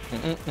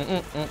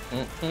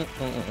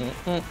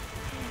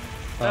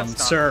 That's not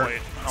sir.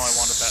 quite how I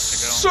wanted that to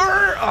go.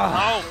 Sir!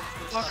 Oh,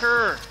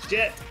 fucker!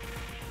 Shit!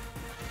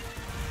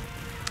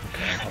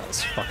 Okay, that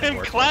was fucking I'm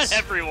worthless. glad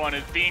everyone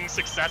is being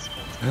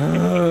successful.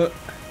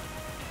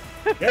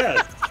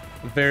 Yes!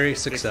 Very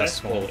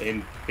successful.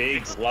 in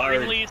big, large,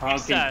 Extremely honking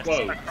success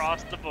quotes.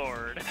 across the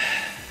board.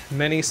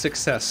 Many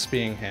success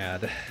being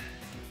had.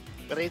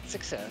 But it's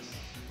success.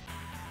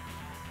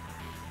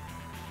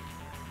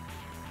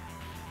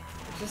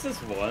 There's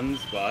just this one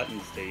spot in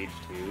stage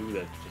 2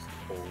 that just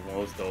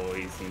almost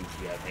always seems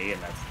to get me,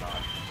 and that's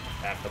not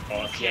at the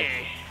boss yet.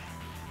 Okay.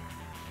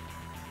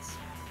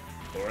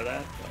 For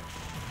that, but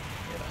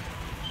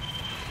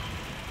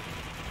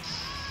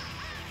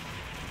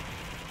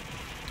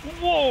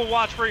Whoa,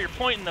 watch where you're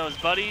pointing those,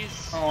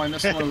 buddies. Oh, I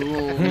missed one of the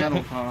little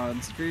metal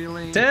pods.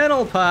 Really?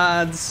 Dental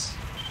pods!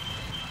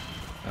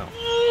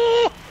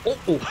 Oh.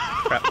 Oh,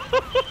 crap.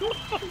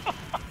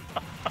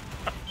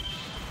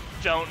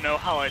 Don't know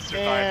how I And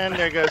survived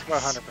there that. goes my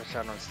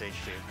 100% on stage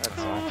 2. That's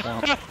all. Oh,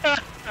 well.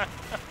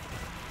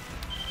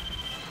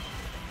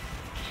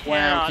 Wow,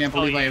 Yeah, can't I'll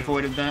believe I tell you.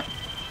 avoided that.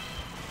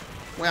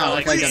 Wow, Oh,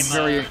 that guy got it's,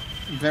 very,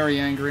 very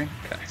angry.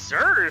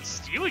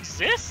 Zerst, you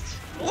exist?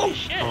 Holy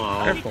shit.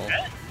 Hello. Careful.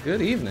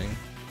 Good evening.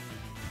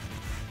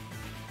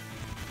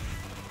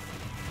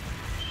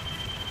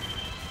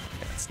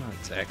 Yeah, it's not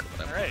exactly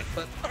what I Alright.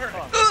 wanted,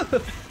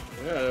 but alright.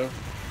 yeah.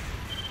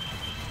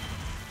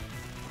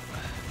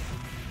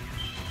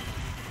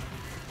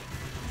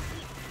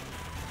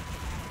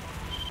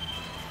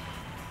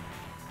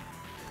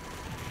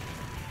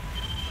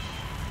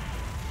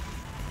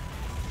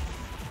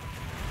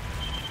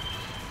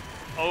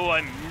 Oh,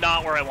 I'm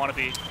not where I want to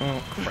be.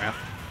 Oh, crap.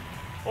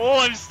 Oh,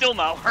 I'm still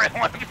not where I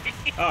want to be.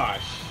 Ah,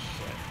 shit.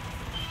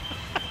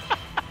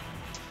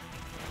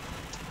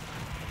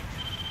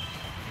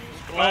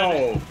 Glad,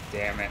 Oh,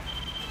 damn it.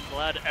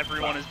 glad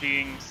everyone is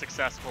being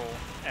successful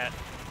at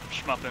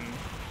Shmuppin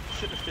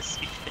this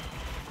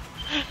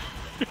evening.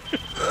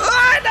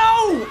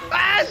 No!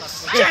 Ah,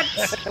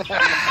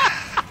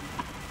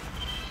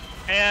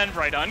 And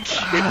right on.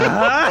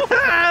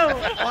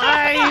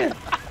 Why?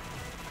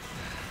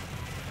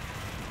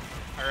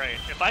 Alright,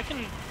 if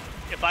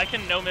I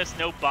can no miss,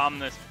 no bomb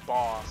this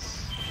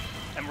boss,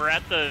 and we're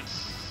at the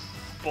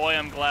boy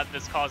I'm glad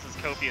this causes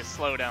copious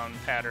slowdown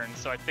pattern,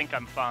 so I think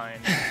I'm fine.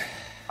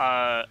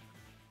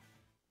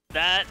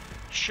 That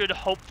should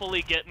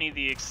hopefully get me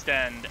the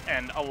extend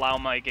and allow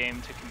my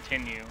game to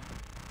continue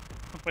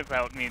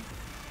without me,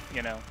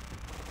 you know,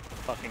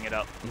 fucking it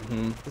up.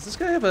 Mm-hmm. Does this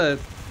guy have a...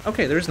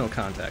 Okay, there's no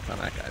contact on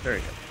that guy. Very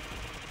good.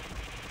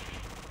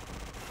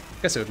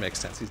 Guess it would make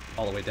sense. He's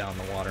all the way down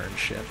in the water and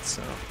shit,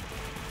 so...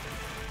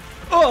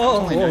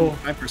 Only Oh!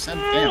 95%.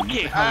 Damn, what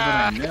Okay. the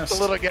hell did I It's miss?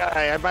 a little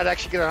guy. I might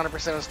actually get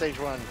 100% on stage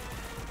 1.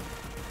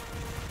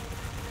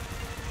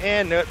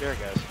 And nope, there it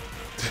goes.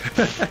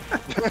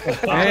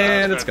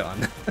 And it's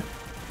gone.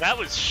 That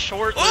was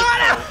short.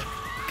 Oh,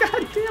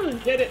 God damn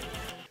it! Get it!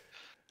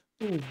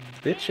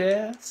 Bitch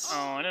ass.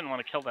 Oh, I didn't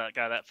want to kill that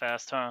guy that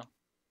fast, huh?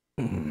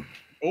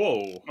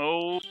 Oh.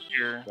 Oh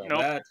dear. Well, Nope.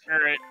 that-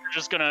 Alright, we're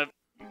just gonna...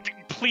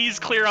 Please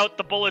clear out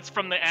the bullets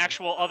from the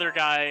actual other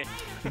guy.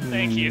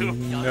 Thank you.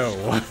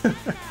 No.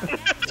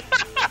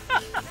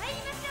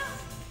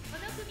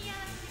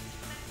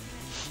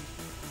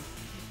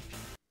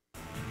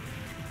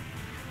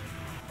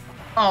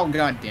 Oh,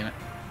 god damn it.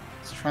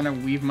 I was trying to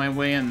weave my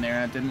way in there.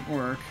 That didn't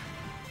work.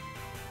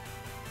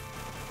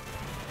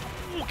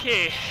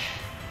 Okay.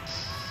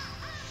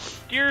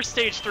 Dear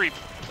Stage 3,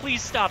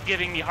 please stop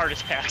giving me heart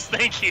attacks.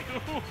 Thank you.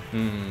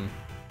 Hmm.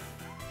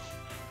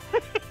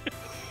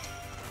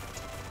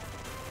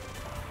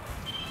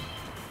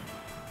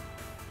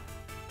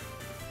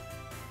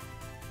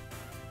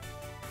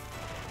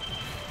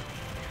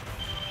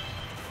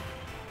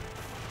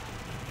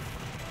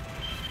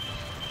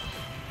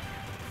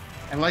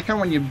 I like how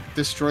when you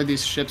destroy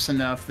these ships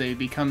enough, they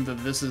become the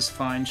 "this is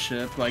fine"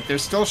 ship. Like, they're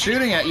still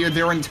shooting at you,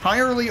 they're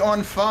entirely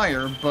on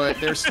fire, but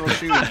they're still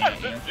shooting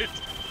at you.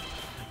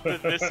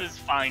 This is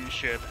fine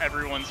ship.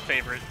 Everyone's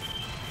favorite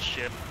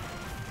ship.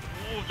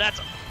 Ooh, that's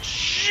a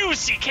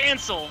juicy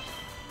cancel.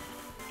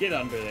 Get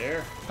under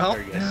there. Oh,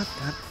 There you go.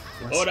 God,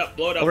 Blow it up,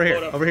 blow it up, Over here,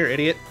 blow it up. over here,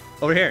 idiot.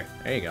 Over here.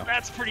 There you go.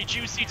 That's pretty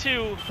juicy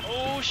too.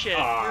 Oh shit.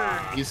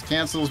 Ah. These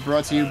cancels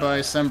brought to you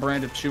by some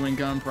brand of chewing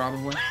gum,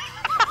 probably.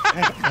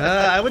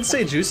 I would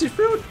say juicy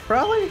fruit,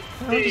 probably.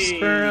 Just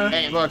for,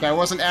 Hey, look, I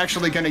wasn't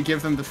actually going to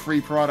give them the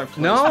free product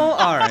No?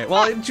 placement. Alright.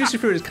 Well, juicy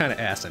fruit is kind of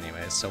ass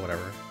anyways, so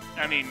whatever.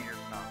 I mean, you're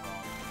not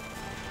wrong.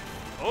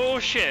 Oh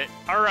shit.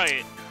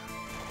 Alright.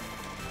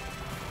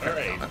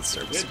 Alright. That's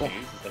Good serviceable.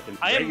 news is that it's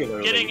I am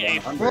regularly getting a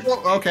 100.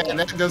 Well, okay,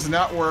 that does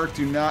not work.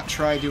 Do not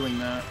try doing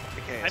that.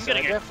 Okay, I'm so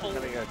getting I a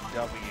definitely full got a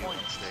W point.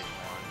 on stage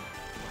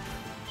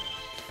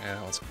Yeah,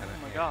 that was kind of.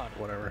 Oh my God.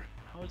 Whatever.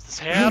 How is this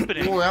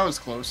happening? Well, that was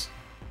close.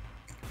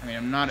 I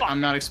mean,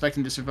 I'm not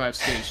expecting to survive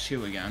stage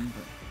 2 again,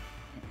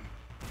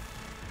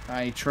 but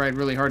I tried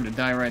really hard to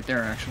die right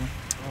there, actually.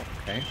 Oh,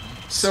 okay.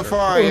 So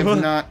far, I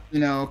have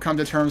not, come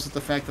to terms with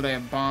the fact that I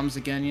have bombs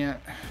again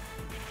yet.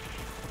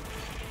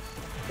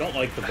 Don't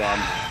like the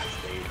bombs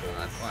in the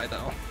stables. Why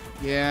though?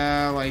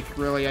 Yeah, like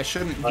really, I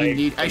shouldn't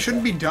Like, I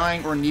shouldn't be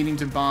dying or needing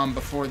to bomb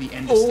before the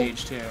end of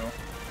stage 2.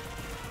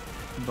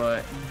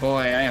 But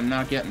boy, I am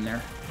not getting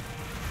there.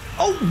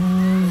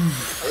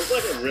 There's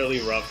like a really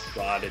rough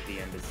spot at the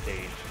end of stage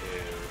 2,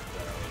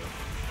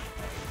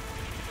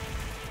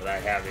 so that I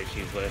have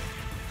issues with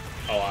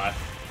a lot.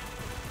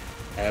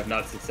 I have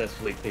not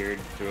successfully cleared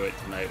through it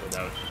tonight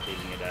without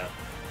taking it out.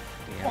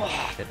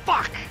 Yeah, shit.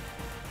 Fuck!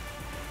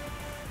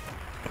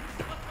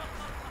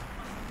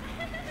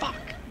 Fuck!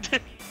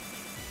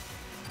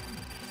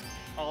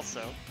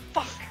 Also,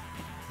 fuck!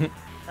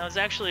 That was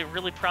actually a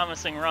really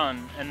promising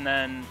run, and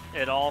then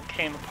it all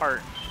came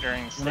apart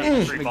during I stage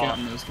 3 should have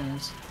gotten bomb. those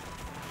guys.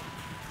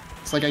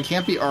 It's like I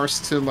can't be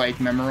arsed to like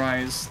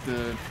memorize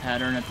the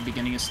pattern at the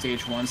beginning of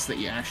stage 1 so that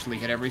you actually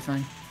hit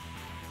everything.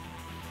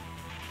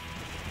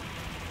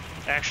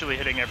 Actually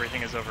hitting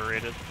everything is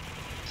overrated.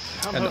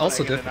 I'm And hoping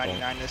also I get difficult. a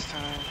 99 this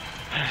time.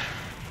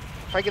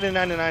 If I get a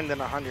 99, then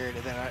 100,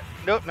 and then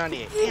nope,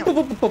 98. Damn.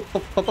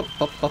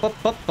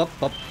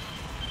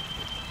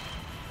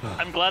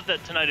 I'm glad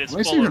that tonight is At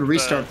least full you can of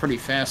restart pretty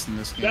fast in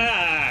this game.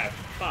 Ah,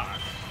 fuck.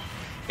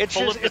 It's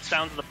full just of the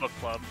sounds of the book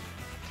club.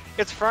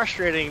 it's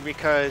frustrating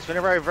because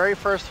whenever I very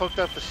first hooked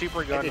up the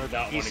super I gun did with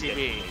not want to get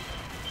PCB, late.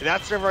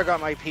 that's whenever I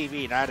got my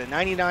PB, and I had a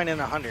 99 and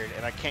 100,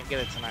 and I can't get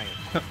it tonight.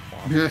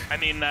 I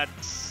mean, that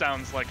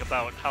sounds like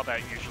about how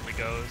that usually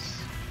goes.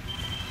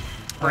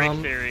 Break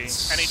theory.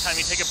 Anytime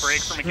you take a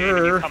break from a game and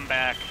you sure. come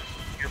back,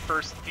 your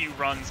first few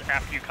runs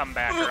after you come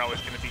back are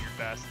always going to be your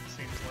best, it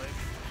seems like.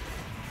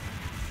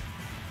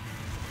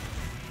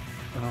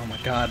 Oh my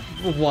god.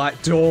 Why?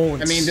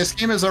 Don't. I mean, this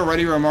game is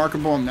already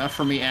remarkable enough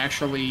for me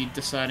actually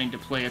deciding to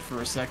play it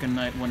for a second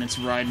night when it's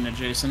Raiden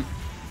adjacent.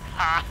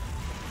 Ha!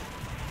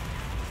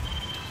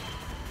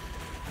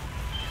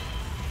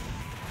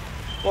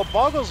 What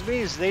boggles me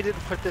is they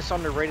didn't put this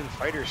on the Raiden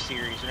Fighter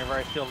series whenever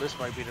I feel this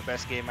might be the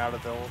best game out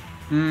of the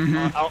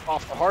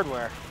off the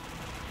hardware.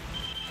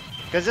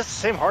 Because it's the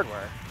same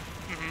hardware.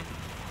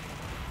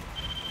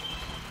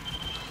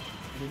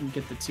 I didn't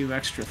get the 2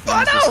 extra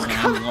things this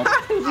time. Well,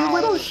 You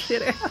little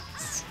shit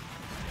ass.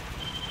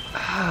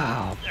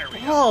 Ah, There we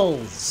go.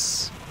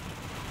 balls.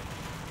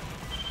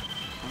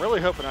 I'm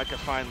really hoping I can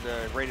find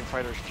the Raiden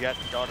Fighter's Jet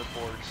and daughter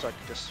board so I can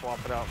just swap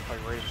it out and play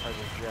Raiden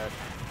Fighter's Jet.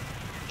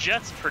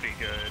 Jet's pretty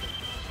good.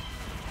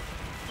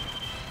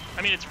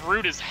 I mean, it's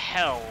rude as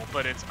hell,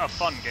 but it's a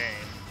fun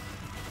game.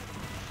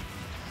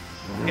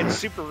 It's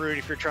super rude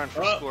if you're trying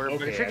for Oh, score, but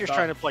okay, if you're I just thought-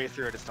 trying to play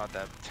through it, it's not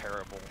that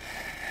terrible.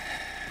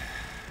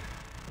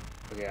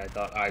 Okay, I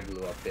thought I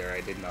blew up there.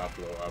 I did not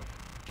blow up.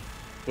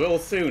 Will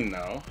soon,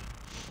 though.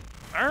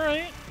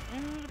 Alright.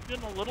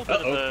 Getting a little bit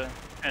Uh-oh. of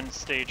the end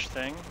stage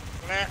thing.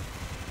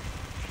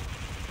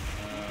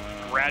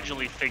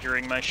 Gradually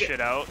figuring my shit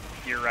out,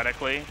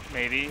 theoretically,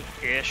 maybe,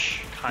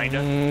 ish,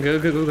 kinda. Go,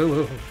 go, go,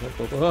 go,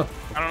 go, go.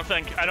 I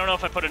don't know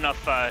if I put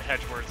enough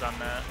hedge words on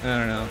that. I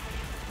don't know.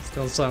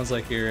 Still sounds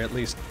like you're at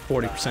least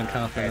 40% I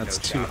confident had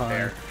that's no too shot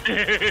high.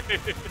 there.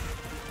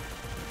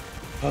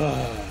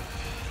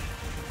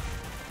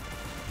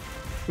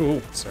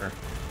 Ooh, sir.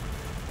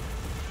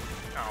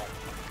 Ow.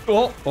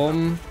 Oh,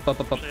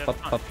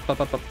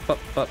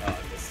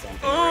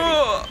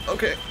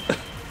 okay.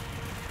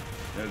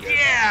 No good.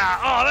 Yeah!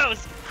 Oh, that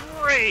was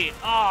great!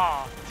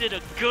 Oh, did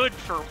a good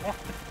for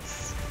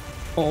once.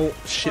 Oh,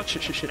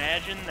 shit.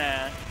 Imagine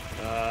that.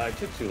 I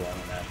took too long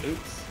on that.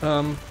 Oops.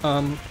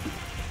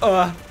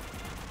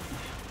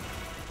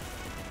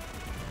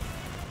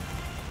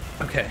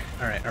 Okay,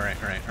 alright,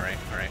 okay.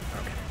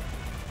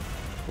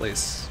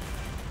 Please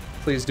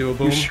do a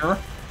boom. You sure?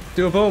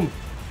 Do a boom!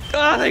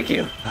 Ah, thank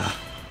you! Ah,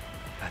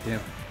 goddamn.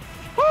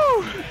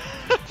 Woo!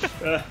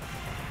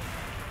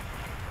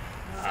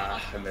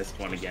 I missed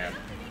one again.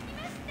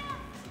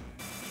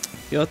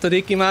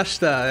 Yotorikimashita,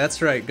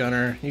 that's right,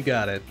 Gunner. You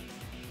got it.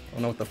 I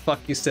don't know what the fuck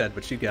you said,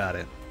 but you got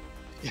it.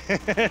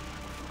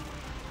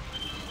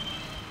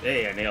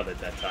 Hey, I nailed it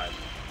that time.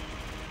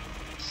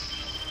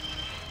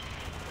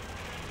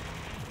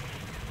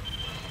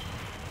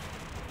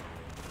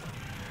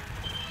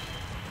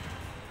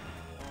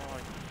 Oh, I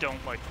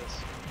don't like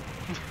this.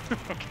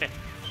 Okay.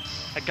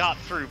 I got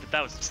through, but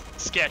that was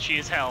sketchy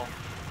as hell.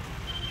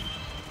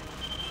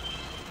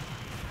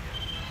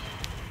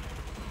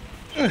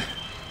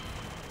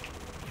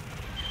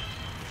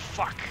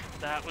 Fuck.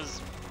 That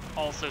was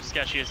also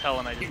sketchy as hell,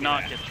 and I did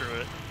not get through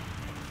it.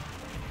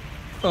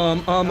 A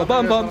bum.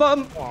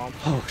 Womp.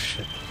 Oh,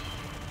 shit.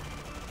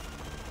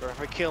 Or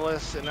if I kill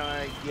us and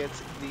I get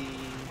the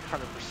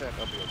 100%,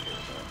 I'll be okay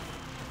with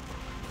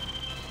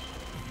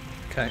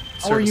that. Okay.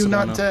 How are you serviceable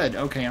not enough. dead?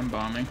 Okay, I'm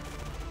bombing.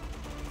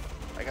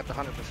 I got the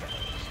 100%.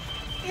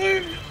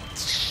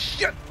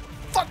 Shit!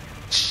 Fuck!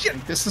 Shit!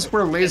 Like, this is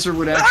where laser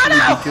would actually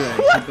be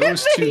good. For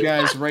those two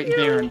guys right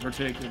there in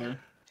particular.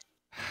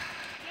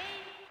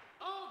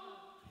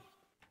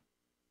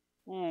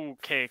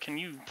 Okay, can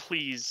you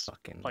please,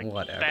 Fucking like,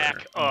 whatever.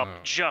 back up Oh,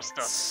 just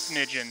a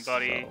smidgen,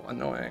 buddy? So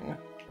annoying.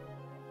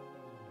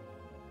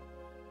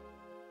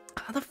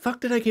 How the fuck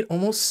did I get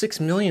almost 6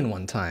 million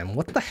one time?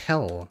 What the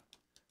hell?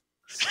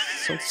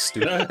 So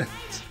stupid.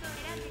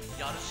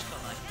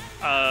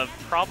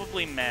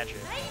 Probably magic.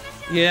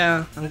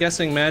 Yeah, I'm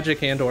guessing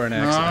magic and or an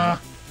accident.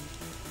 Ah,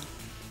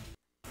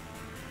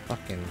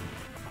 Fucking.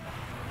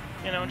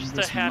 You know, just a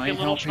This happy might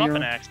little help schmupping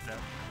here. accident.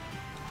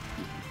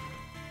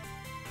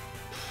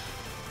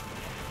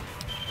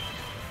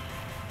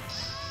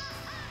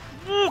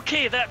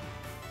 Okay, that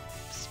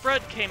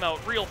spread came out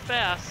real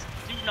fast.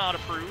 Do not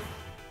approve.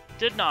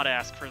 Did not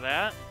ask for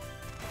that.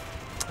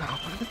 Oh,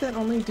 why did that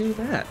only do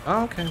that?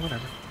 Oh, okay,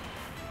 whatever.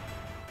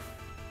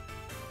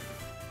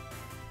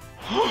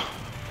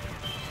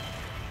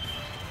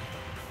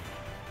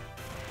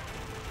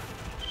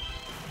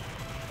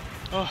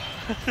 Oh,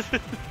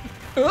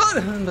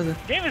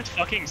 game is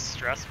fucking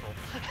stressful.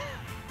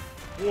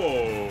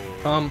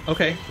 Whoa.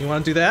 Okay, you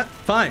want to do that?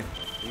 Fine.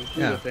 You do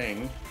Yeah. the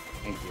thing.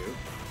 Thank you.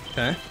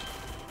 Okay.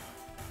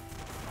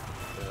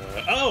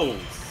 Oh,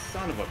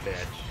 son of a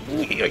bitch.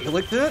 Yeah, you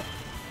like that?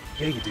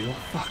 Yeah, you do.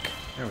 Fuck.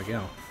 There we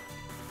go.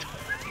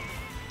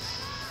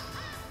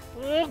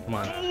 Come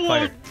on.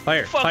 Fire.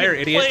 Fire. Fucking Fire,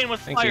 idiot. playing with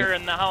Thank fire you.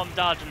 and how I'm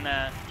dodging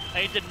that.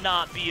 I need to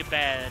not be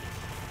bad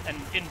and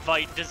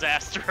invite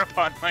disaster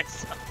upon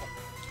myself.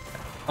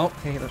 Oh,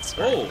 hey, that's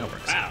Oh, right. That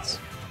works. wow.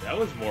 That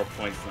was more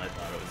points than I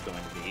thought it was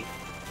going to be.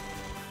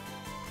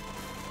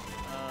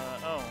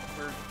 Oh,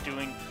 we're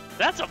doing...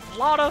 That's a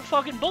lot of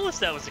fucking bullets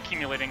that was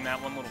accumulating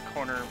that one little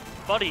corner.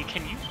 Buddy,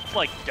 can you,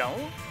 like,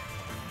 don't?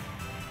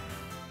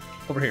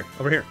 Over here.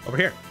 Over here. Over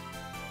here.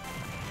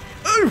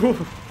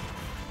 Come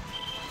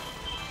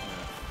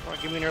on,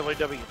 give me an early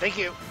W. Thank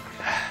you.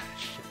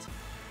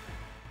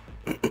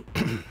 Shit.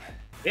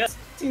 Yeah, it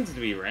seems to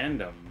be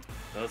random,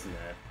 doesn't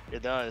it?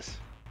 It does.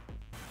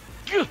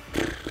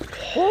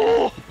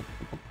 Oh!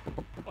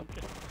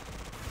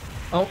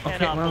 Oh, okay,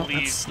 Cannot well,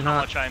 believe that's how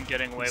not much I'm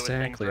getting away with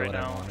things exactly right what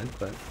I now. wanted,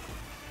 but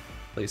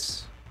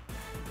please.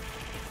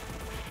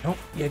 No,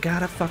 you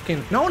gotta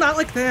fucking... No, not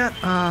like that!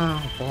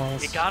 Oh,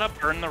 balls. You gotta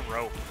burn the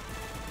rope.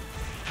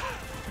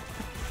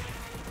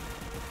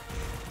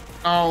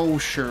 oh,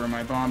 sure,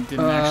 my bomb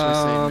didn't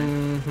actually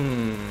save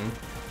me.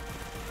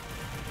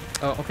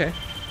 Oh, okay.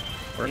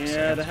 Works.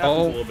 Yeah, that happens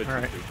oh, a little bit too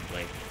alright.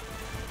 frequently.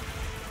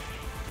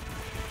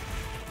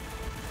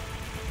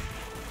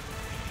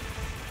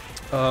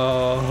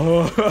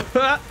 Oh.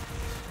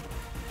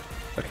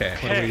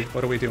 Okay,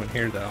 what are we doing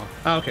here, though?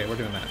 Oh, okay, we're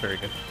doing that. Very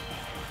good.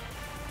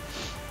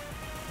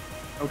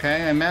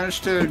 Okay, I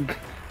managed to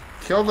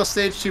kill the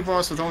stage 2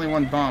 boss with only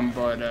one bomb,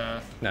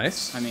 but,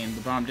 Nice. I mean,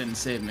 the bomb didn't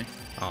save me.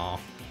 Aw.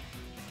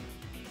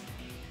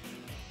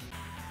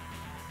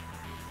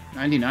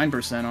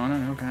 99% on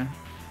it, okay.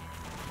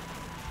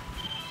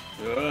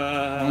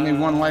 Only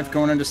one life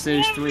going into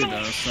stage 3,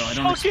 though, so I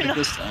don't expect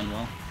this to end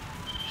well.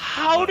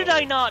 How did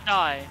I not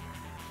die?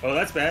 Oh,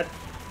 that's bad.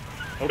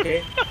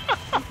 Okay,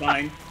 I'm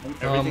fine.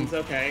 Everything's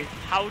okay.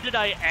 How did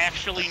I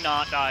actually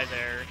not die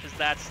there? Because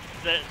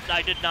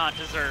I did not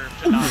deserve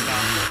to not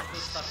die.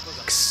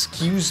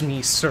 Excuse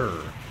me,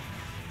 sir.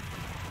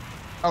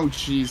 Oh,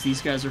 jeez,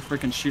 these guys are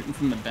freaking shooting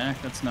from the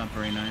back. That's not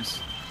very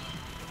nice.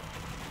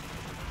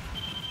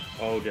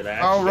 Oh, did I?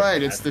 Oh, actually right,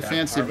 get it's past the that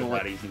fancy part without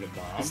bullet. using a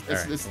bomb? It's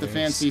Alright, the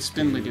fancy let's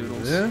spindly do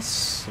doodles.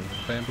 This.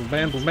 Bam, boom,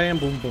 bam, boom, bam,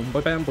 boom, boom,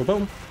 ba, bam, boom,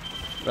 boom.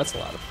 That's a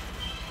lot of.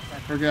 I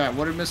forgot.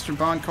 What did Mr.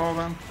 Bond call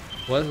them?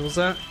 What was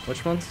that?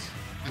 Which ones?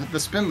 The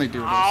spindly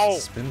doodles. Ow!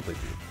 Spindly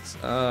dudes.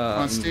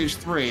 On stage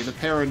 3, the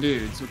pair of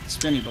dudes with the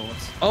spinny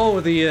bullets. Oh,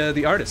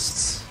 the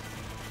artists.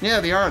 Yeah,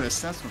 the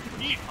artist. That's what.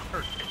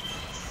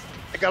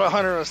 I got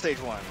 100 on stage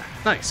 1.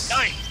 Nice.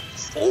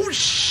 Nice. Oh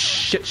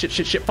shit!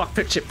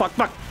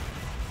 Fuck!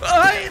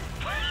 I...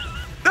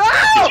 No!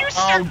 Did you Oh,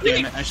 start damn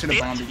getting it, I should have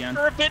bombed again.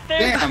 for a bit there?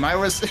 Damn, I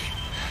was.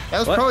 That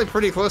was What? probably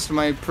pretty close to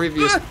my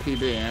previous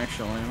PB,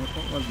 actually.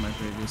 What was my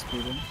previous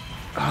PB?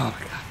 Oh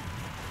my god.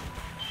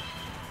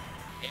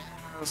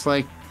 I was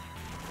like,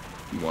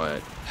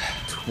 what,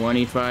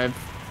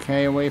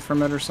 25k away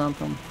from it or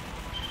something?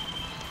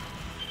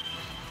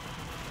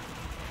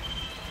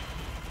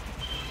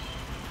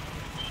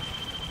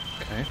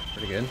 Okay,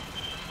 pretty good.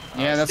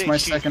 Yeah, that's Stage my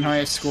two's second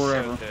highest score so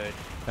ever. good.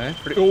 Okay,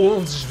 pretty.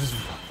 Oh,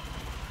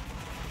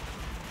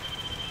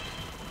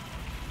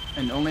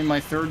 And only my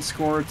third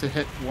score to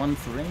hit 1-3?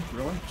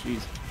 Really?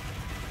 Jeez.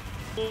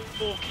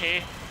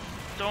 Okay.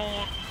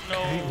 Don't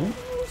know Okay.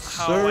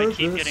 how I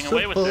keep getting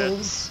away with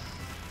this.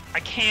 I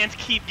can't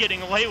keep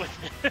getting away with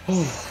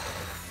this.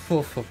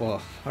 Oh,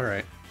 all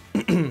right.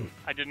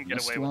 I didn't get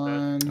Missed away with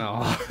it. one.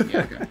 Oh. Yeah,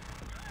 okay.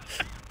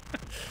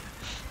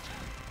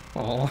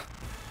 Oh.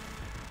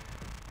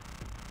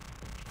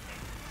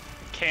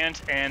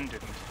 Can't and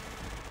didn't.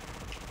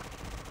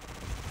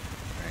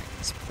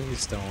 Alright, so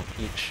please don't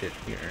eat shit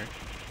here.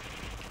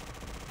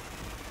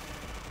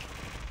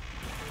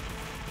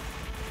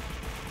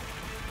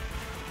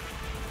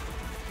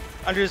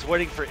 I'm just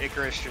waiting for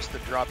Icarus just to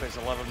drop his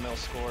 11 mil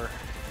score.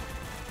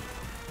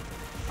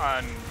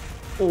 On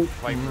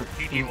Viper.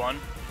 BD1.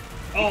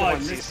 Oh, I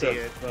once you missed see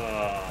it. it.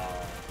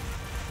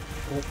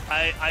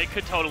 I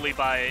could totally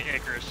buy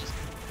Icarus.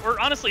 Or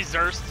honestly,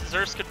 Zerst.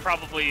 Zerst could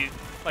probably,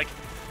 like...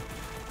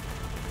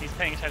 He's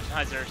paying attention.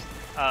 Hi, Zerst.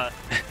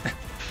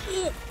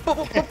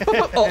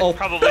 Uh-oh.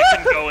 Probably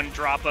can go and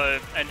drop an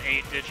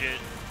 8-digit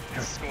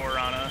score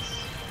on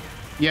us.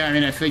 Yeah, I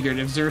mean, I figured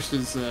if Zerst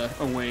is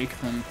awake,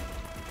 then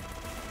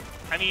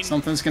I mean,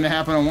 something's gonna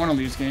happen on one of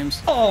these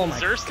games. Oh my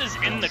Zerst is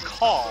in the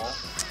call,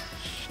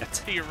 shit.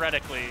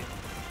 theoretically.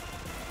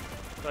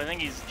 So I think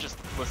he's just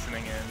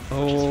listening in,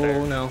 which is Oh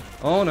fair. no.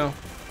 Oh no.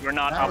 We're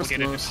not That was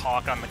obligated close. to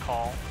talk on the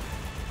call.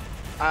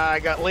 I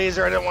got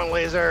laser. I didn't want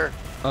laser.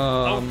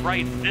 Oh,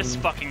 right, this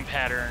fucking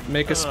pattern.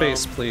 Make a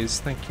space, please.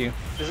 Thank you.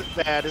 This is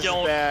bad. This is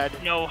Don't bad.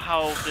 know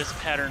how this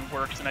pattern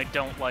works, and I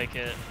don't like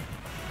it.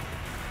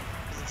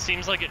 'Cause it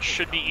seems like it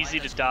should be easy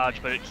to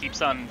dodge, but it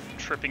keeps on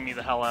tripping me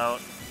the hell out.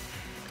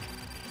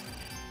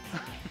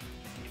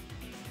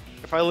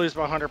 If I lose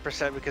my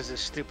 100% because of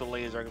this stupid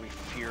laser, I'm gonna be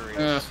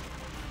furious.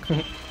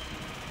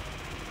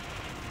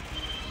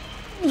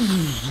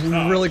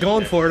 We're really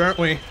going for it, aren't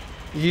we?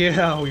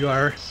 Yeah, we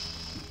are.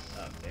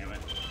 Oh, damn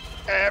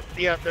it.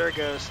 Yeah, there it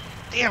goes.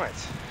 Damn it.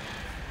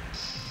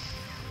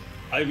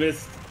 I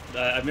missed,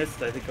 I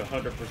think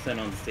 100%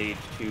 on stage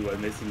 2.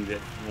 I'm missing that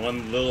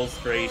one little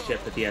stray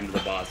ship at the end of the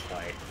boss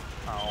fight.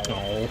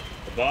 Oh.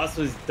 The boss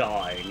was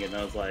dying, and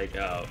I was like,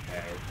 oh,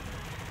 okay.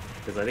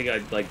 Because I think I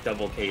like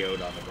double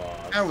KO'd on the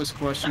boss. That was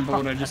questionable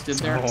what I just did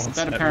there. Oh, that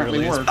that apparently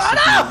really is- works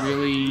if you're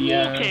really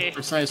Okay.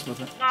 precise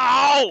with it.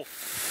 Ow!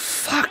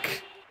 Fuck.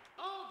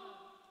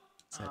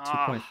 Is that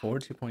Ah. 2.4,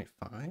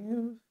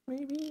 2.5,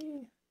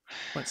 maybe?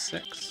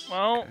 0.6?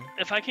 Well, Okay.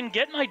 if I can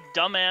get my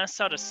dumbass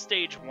out of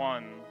stage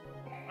 1,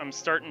 I'm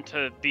starting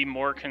to be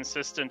more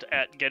consistent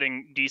at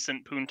getting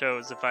decent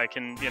puntos if I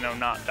can, you know,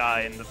 not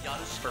die in the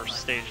first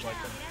stage like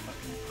a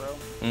fucking pro.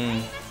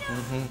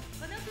 Mm-hmm.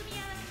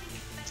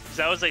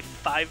 That was a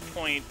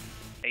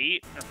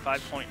 5.8 or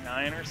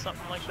 5.9 or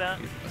something like that,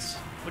 Jesus.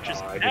 which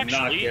is I did actually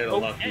not get a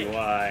lucky okay.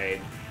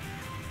 wide.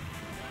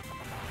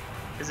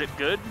 Is it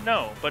good?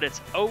 No, but it's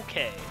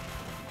okay.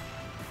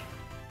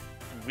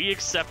 We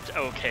accept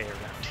okay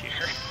around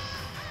here.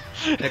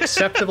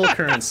 Acceptable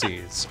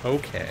currencies.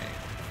 Okay.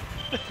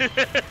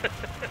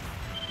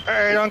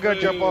 Alright, I'm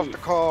gonna jump off the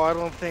call. I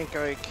don't think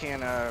I can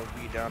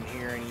be down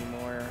here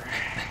anymore.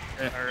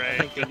 I Alright,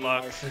 think they good need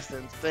luck. my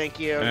assistance. Thank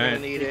you. I'm Alright. gonna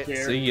need it.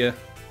 See ya.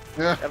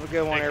 Yeah. Have a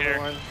good one, Take care.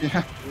 everyone.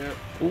 Yeah.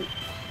 Ooh.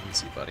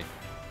 Easy, buddy.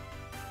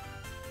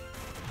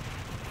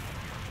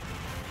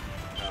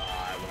 Oh,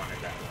 I wanted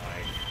that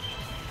wide.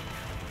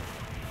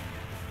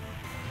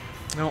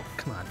 No,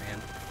 come on, man.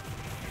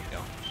 There you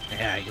go.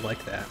 Yeah, you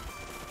like that.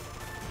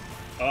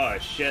 Oh,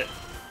 shit.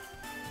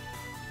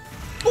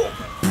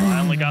 I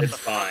only got It's the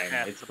fine.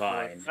 half It's support.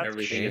 fine. That's a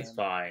Everything shame. is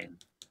fine.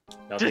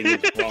 Nothing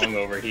is wrong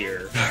over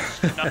here.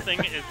 Nothing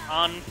is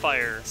on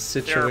fire.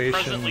 Situation. There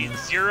are presently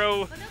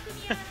zero.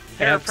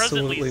 There are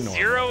presently Absolutely normal.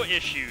 0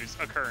 issues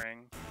occurring.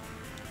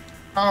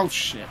 Oh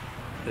shit.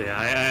 Yeah,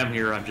 I am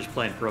here. I'm just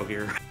playing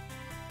Progear.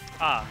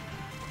 Ah,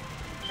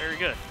 very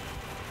good.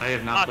 I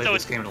have not played so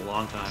this it's- game in a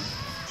long time.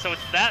 So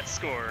it's that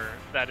score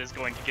that is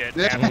going to get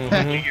Yeah.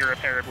 absolutely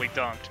irreparably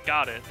dunked.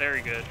 Got it.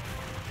 Very good.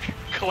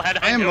 glad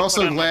I am know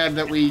also what I'm- glad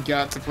that we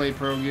got to play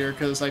Progear,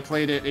 because I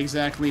played it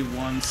exactly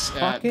once at the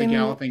Fucking-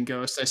 Galloping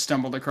Ghost. I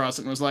stumbled across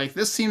it and was like,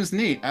 this seems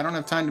neat. I don't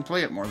have time to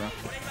play it more, though.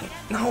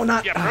 No,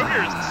 not. Yeah,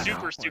 Progear no, is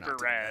super, we're super not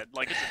doing rad.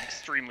 Like, it's an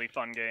extremely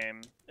fun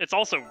game. It's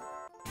also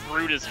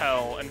rude as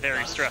hell and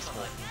very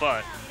stressful,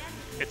 but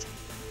it's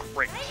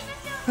great.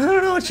 that. I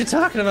don't know what you're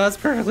talking about. It's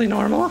perfectly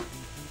normal.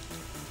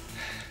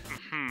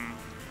 Hmm.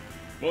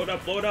 Blow it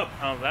up, blow it up.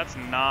 Oh, that's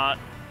not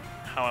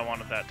how I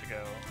wanted that to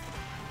go.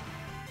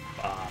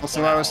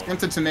 Also, I was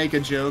tempted to make a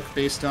joke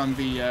based on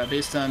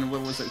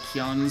what was it,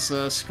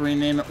 Hyun's screen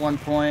name at one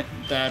point,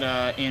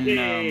 that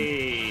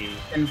Yay!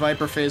 in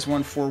Viper Phase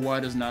 1, 4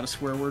 wide is not a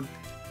swear word.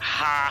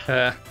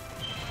 Ha!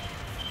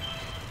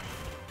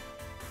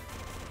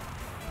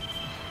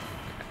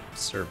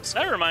 Service.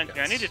 That reminds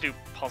me, I need to do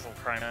Puzzle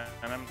Crime, and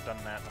I haven't done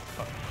that in a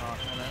fucking hot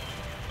minute.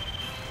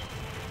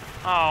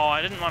 Oh,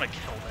 I didn't want to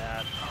kill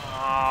that.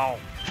 Oh.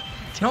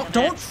 No, damn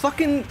don't it.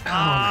 fucking. Oh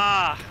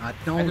Ah. my god,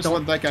 I don't, just don't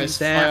let that guy do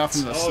fly that. off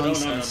into the Oh, no,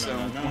 sunset, no, so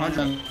no, no, no,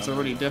 100's no,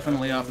 already no,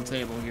 definitely no, off the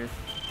table here.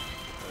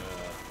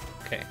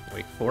 Okay,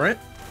 wait for it.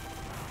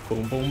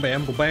 Boom, boom,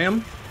 bam, boom,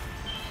 bam.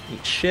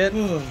 Eat shit.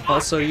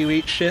 Also, you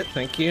eat shit.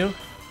 Thank you.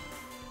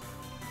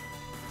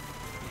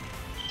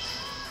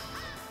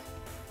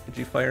 Could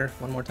you fire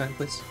one more time,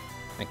 please?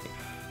 Thank you.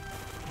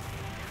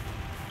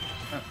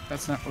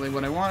 That's not really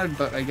what I wanted,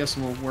 but I guess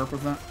we'll work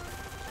with that.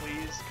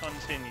 Please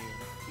continue.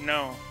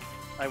 No,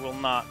 I will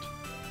not.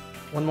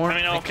 One more. I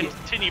mean, I'll Thank you.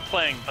 continue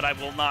playing, but I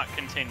will not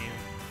continue.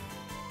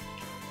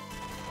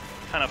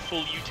 Kind of fool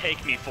you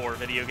take me for,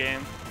 video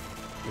game.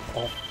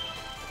 Oh.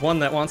 One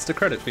that wants to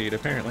credit feed,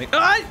 apparently.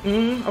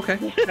 Okay,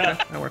 okay,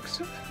 that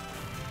works.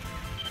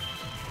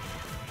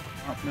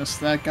 Oh, missed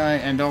that guy,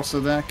 and also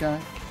that guy.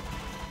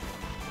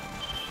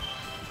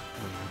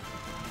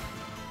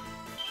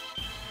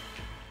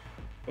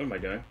 What am I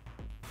doing?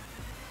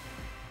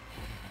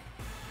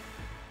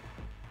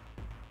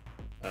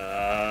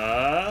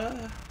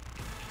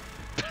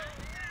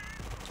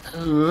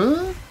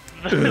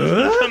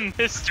 The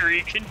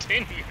mystery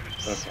continues.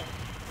 Okay.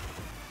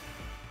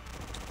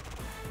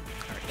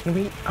 Alright, can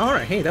we...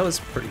 Alright, hey, that was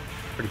pretty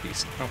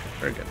decent. Okay,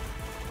 very good.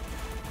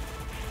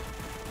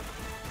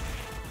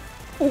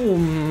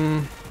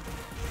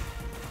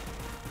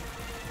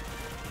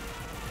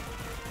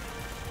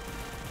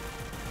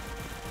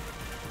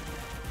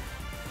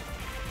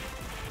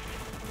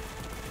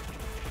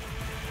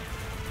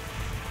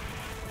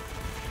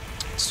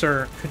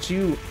 Sir, could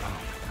you...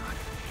 Oh my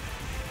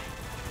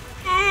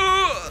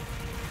god.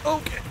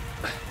 Okay.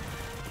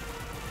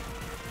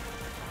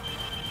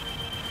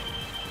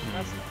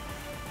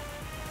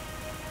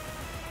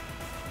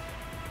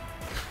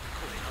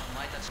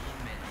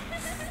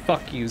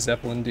 Fuck you,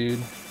 Zeppelin dude.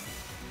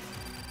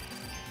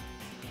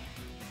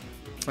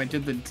 I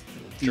did the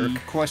Jerk.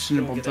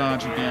 questionable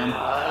dodge again.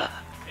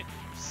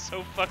 It's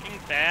so fucking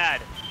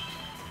bad.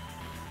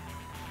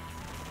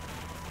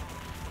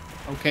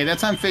 Okay, that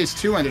time Phase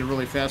 2 ended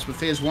really fast, but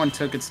Phase 1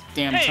 took its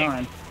damn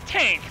time.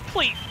 Tank,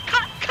 please,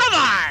 come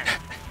on!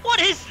 What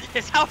is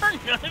this? How are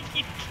none of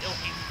you killing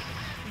me?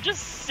 I'm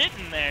just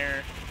sitting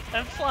there.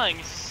 I'm flying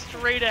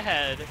straight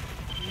ahead,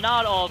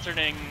 not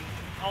altering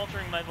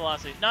my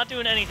velocity, not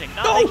doing anything,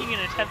 not making an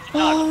attempt to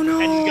knock,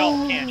 and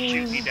y'all can't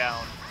shoot me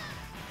down.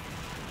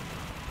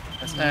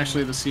 That's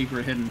actually the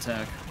secret hidden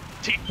tech.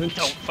 Don't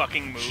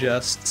fucking move.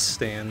 Just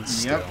stand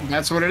still. Yep,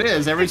 that's what it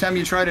is. Every time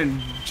you try to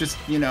just,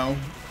 you know,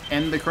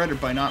 end the credit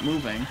by not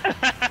moving,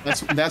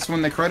 that's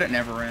when the credit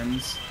never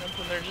ends. That's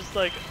when they're just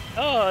like,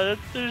 oh,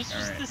 there's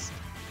just Alright.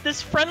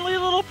 this friendly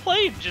little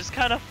plane just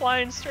kind of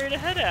flying straight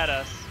ahead at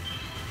us.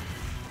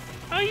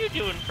 How you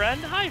doing,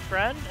 friend? Hi,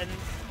 friend. And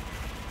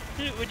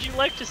would you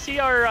like to see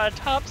our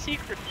top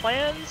secret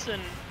plans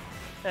and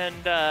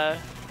I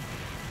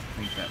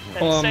think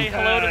that will. say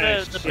hello to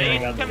the shit,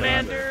 base I got the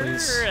commander?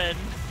 please. And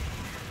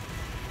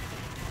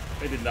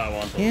I did not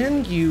want to.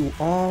 Can you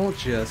all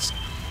just...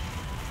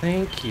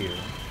 Thank you.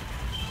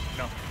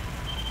 no.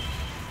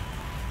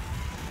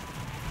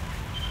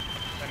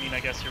 I mean, I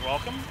guess you're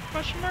welcome?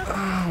 Question mark.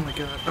 Oh my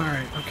god.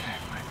 Alright, okay,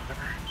 fine,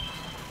 whatever.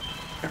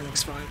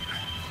 Everything's fine.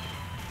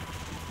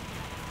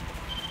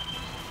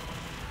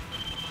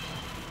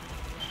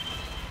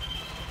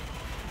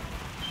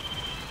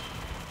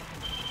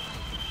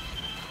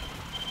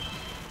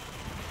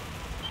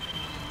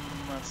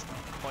 That's not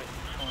quite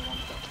how I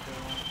wanted that to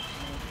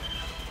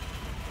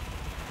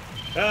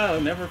go. Oh,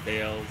 never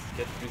fails.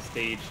 Get through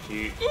stage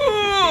 2. Get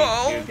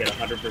through stage 2,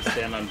 get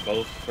 100% on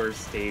both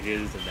first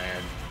stages, and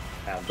then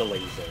have the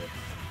laser.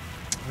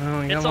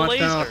 Oh, you It's gotta a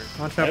watch out.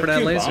 laser. Watch I out for have that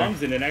 2 laser.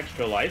 bombs and an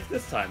extra life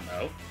this time,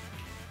 though.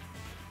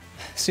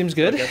 Seems I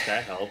good. guess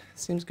that helped.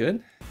 Seems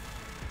good.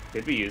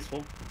 Could be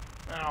useful.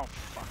 Oh,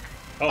 fuck.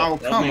 Oh, that'll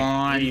come make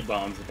on. 3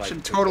 bombs if I Should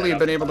pick totally that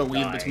have been up able to on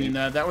weave 9. between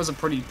that. That was a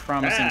pretty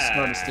promising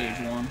start of stage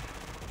 1.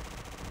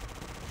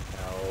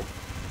 Help.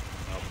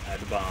 Nope, had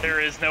the bomb. There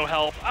is no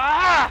help.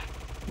 Ah!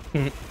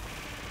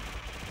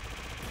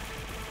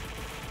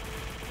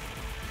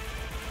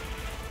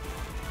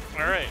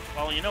 Alright,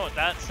 well, you know what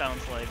that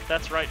sounds like.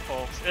 That's right,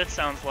 folks. It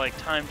sounds like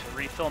time to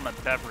refill my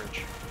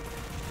beverage.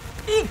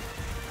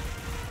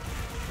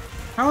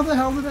 How the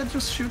hell did that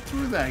just shoot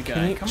through that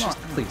guy? Come on,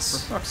 please.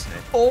 for fuck's sake.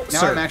 Oh, now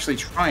sir. I'm actually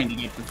trying to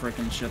get the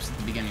frickin' ships at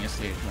the beginning of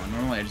stage 1.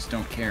 Normally I just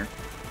don't care.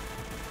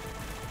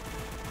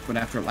 But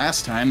after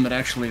last time, that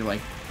actually, like,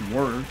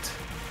 worked.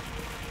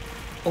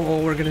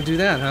 Oh, we're gonna do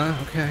that, huh?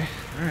 Okay.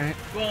 Alright.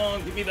 Come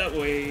on, give me that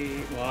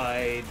way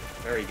wide.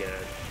 Very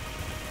good.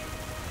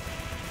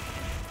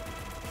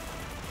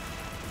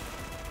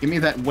 Give me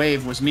that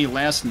wave was me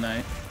last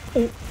night.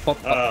 Oh,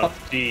 Oh,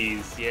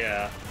 jeez,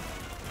 yeah.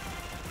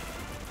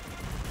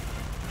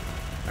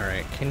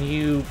 Alright, can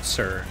you...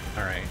 Sir.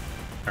 Alright.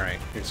 Alright,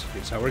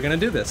 here's how we're gonna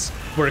do this.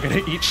 We're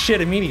gonna eat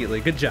shit immediately.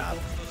 Good job.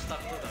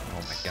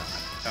 Oh my god.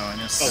 Oh, I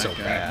missed So that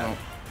guy.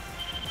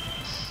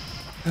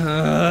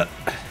 bad.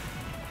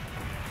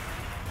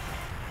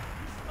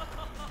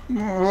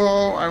 Well,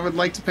 oh, I would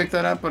like to pick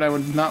that up, but I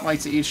would not like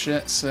to eat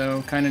shit,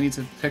 so kind of need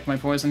to pick my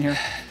poison here.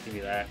 Give me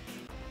that.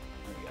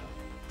 There we go.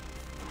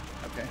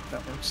 Okay,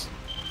 that works.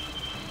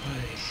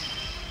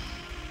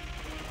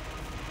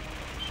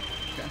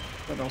 Okay,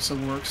 that also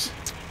works.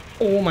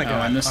 Oh my Oh,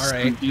 god. and this is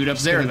Alright. some dude up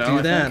Just there, gonna though, do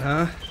I that, think.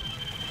 huh?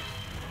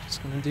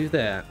 Just gonna do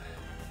that.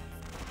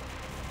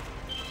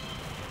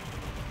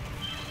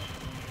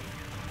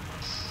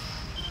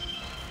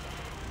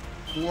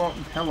 Well,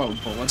 hello,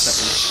 bullet. That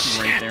was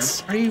right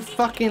there. Are you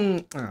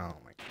fucking... Oh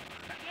my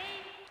god.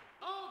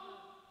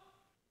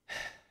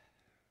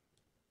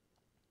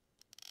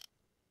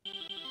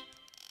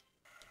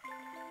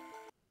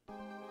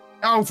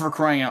 Oh, for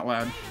crying out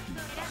loud.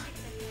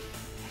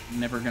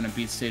 Never gonna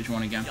beat stage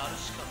 1 again.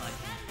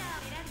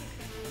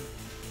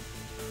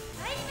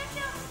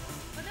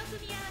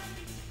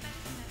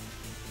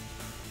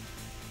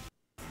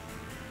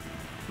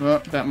 Well,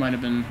 that might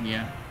have been,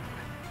 yeah.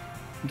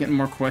 Getting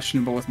more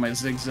questionable with my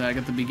zigzag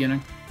at the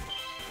beginning.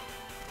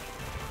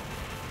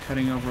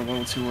 Cutting over a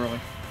little too early.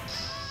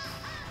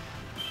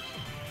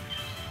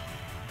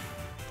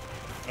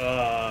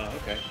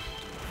 Okay.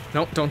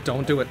 Nope, don't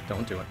do it.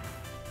 Don't do it.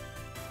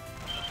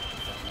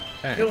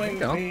 Okay, Killing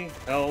there you me.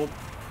 Help. go.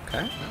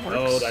 Okay, that works.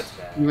 Oh, that's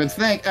bad. You would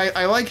think,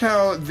 I like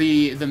how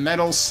the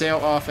metals sail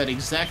off at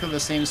exactly the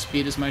same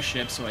speed as my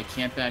ship, so I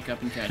can't back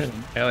up and catch them.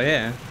 Hell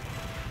yeah.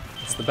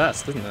 It's the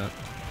best, isn't it?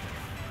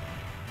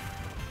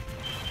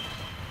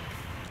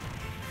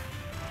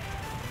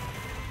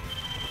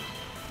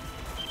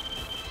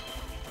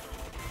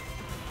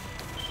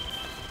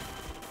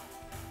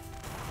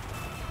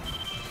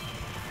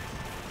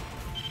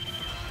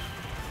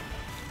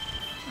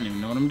 I don't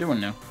even know what I'm doing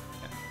now.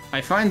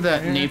 I find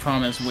that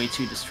napalm is way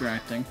too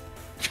distracting.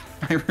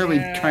 I really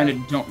kind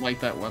of don't like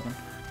that weapon.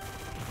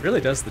 It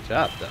really does the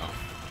job, though.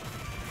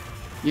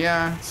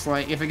 Yeah, it's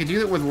like, if I could do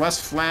that with less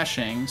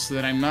flashing, so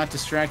that I'm not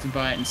distracted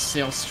by it and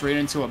sail straight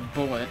into a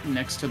bullet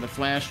next to the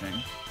flashing.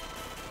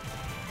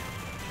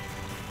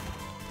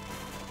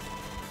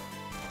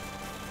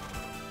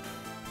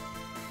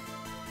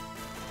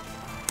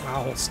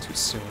 Oh, it's too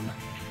soon.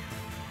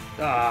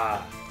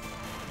 Ah.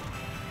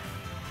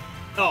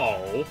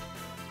 Oh.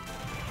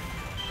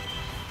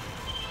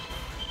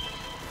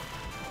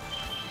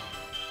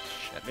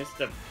 Shit.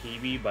 Missed a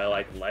PB by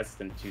like less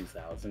than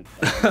 2,000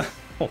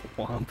 Oh,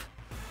 womp.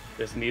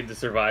 Just need to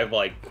survive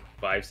like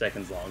 5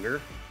 seconds longer.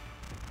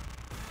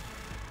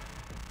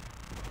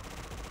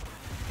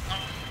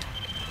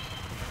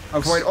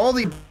 Avoid all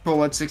the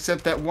bullets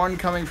except that one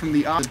coming from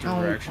the opposite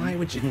direction. Oh, why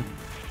would you...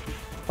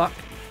 Fuck.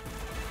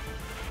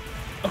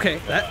 Okay,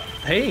 that...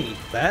 Hey,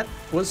 that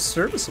was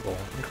serviceable.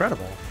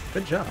 Incredible.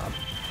 Good job.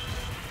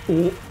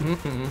 Oh,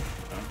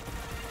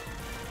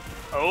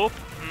 Oh,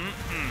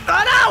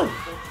 Oh, no!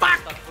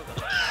 Fuck!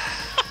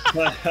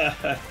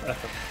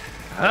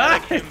 I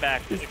came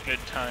back at a good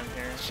time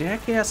here.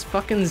 Jackass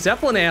fucking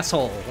Zeppelin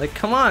asshole. Like,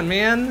 come on,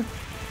 man.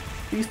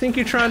 Who you think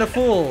you're trying to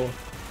fool?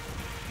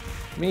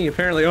 Me,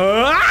 apparently.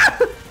 Ah!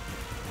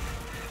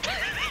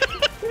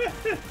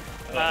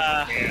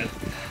 Man.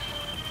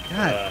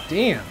 God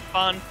damn.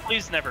 Fun,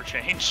 please never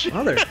change.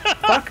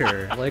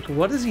 Motherfucker. Like,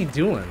 what is he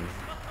doing?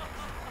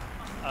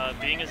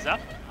 Being a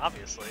Zeppelin,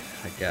 obviously.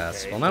 I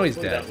guess. Okay, Well, now he's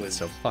hopefully dead, that was-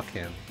 so fuck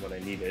him. What I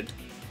needed.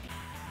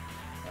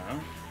 Huh?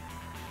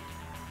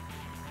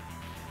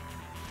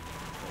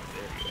 Oh,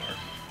 there you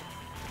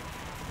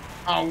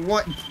are. Oh,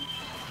 what?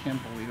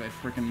 Can't believe I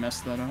freaking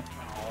messed that up.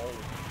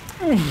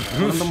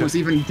 One of them was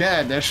even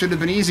dead. That should have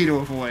been easy to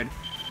avoid.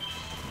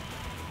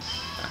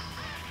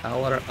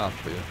 I'll let her up,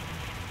 boo.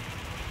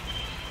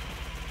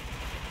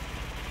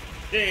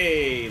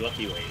 Hey,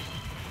 lucky wave.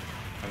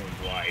 I mean,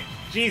 why?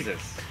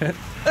 Jesus. Oh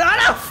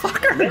no,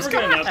 fucker! Never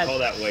gonna not call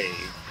that wave.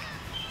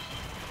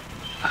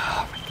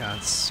 Oh my god,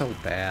 it's so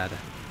bad.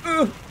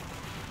 Oh,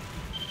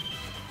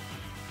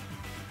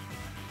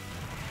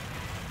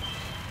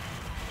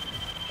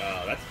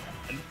 that's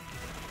bad.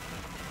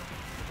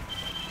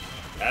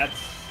 That's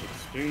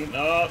extreme.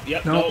 Oh,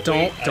 yep. No, No, don't-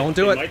 wait, don't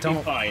do it, Might don't.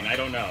 be fine. I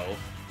don't know.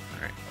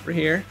 Alright, over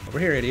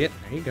here, idiot.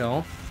 There you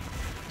go.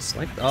 Just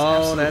like,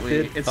 oh, that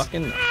absolutely- did it's-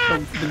 fucking...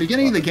 The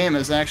beginning of the game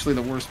is actually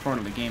the worst part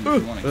of the game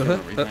if you want to kill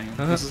everything.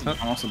 This is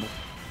impossible.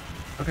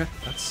 Okay,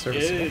 that's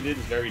serviceable. It is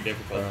very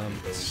difficult.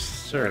 because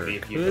Sir, maybe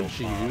if could don't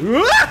you?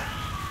 bomb.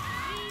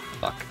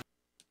 Fuck.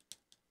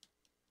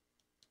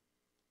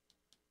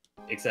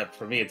 Except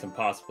for me, it's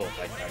impossible if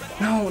I try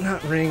to bomb. No,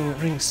 not ring.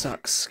 Ring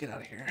sucks. Get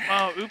out of here.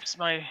 Oh, oops,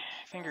 my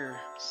finger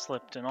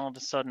slipped, and all of a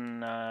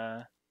sudden,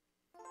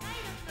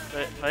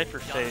 Viper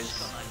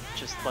phase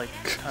just like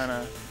kind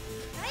of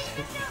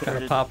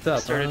Popped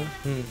up. started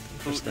Huh?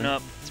 booting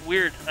up. It's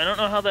weird. I don't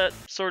know how that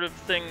sort of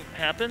thing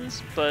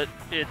happens, but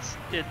it's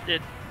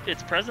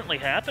presently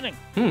happening.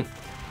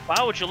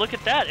 Wow, would you look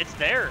at that? It's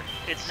there.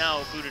 It's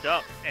now booted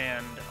up,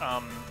 and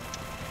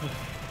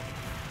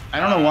I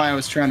don't know why I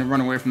was trying to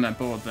run away from that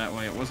bullet that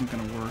way. It wasn't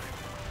going to work.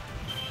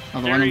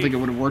 Although I don't think it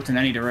would have worked in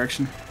any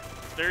direction.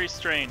 It's very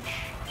strange.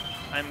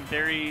 I'm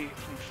very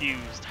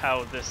confused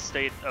how this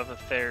state of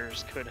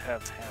affairs could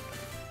have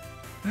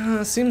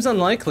happened. Seems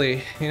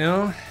unlikely, you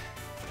know?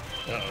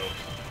 Uh-oh.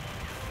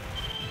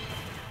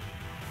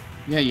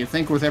 Yeah, you'd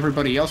think with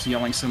everybody else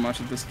yelling so much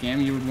at this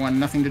game, you would want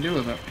nothing to do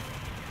with it.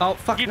 Oh,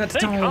 fuck, You'd that's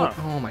think, don't.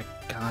 huh? Oh my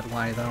god,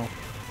 why though?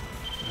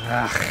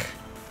 Ugh.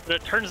 But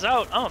it turns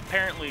out I'm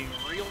apparently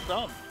real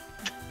dumb.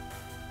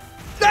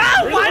 Ah,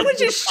 Really why wasn't would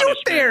you a shoot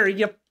punishment. there,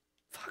 you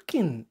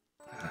fucking...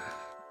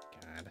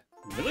 God.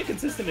 Really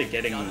consistent at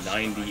getting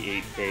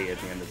 98k at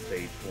the end of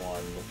stage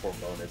 1 before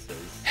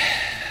bonuses.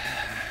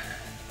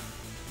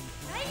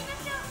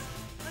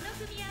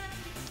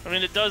 I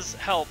mean, it does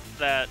help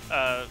that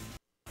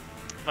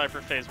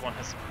Viper Phase 1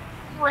 has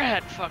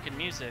rad fucking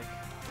music.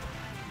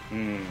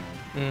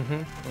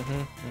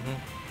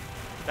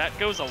 That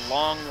goes a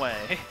long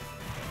way.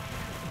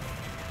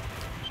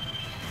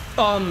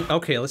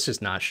 Okay, let's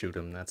just not shoot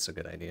him. That's a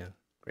good idea.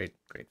 Great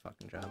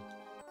fucking job.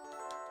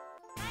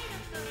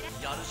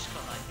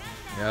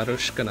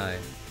 Yarushikanai.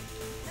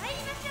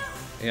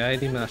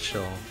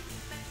 Yairimashou.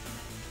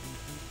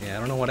 Yeah, I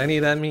don't know what any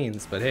of that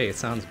means, but hey, it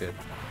sounds good.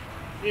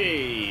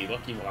 Yay,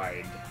 lucky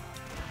wide.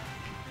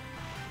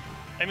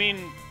 I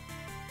mean,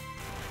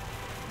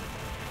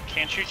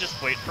 can't you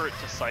just wait for it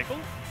to cycle?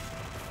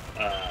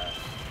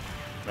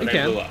 Then You I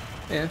can. blew up.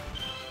 Yeah.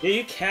 Yeah,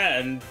 you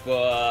can,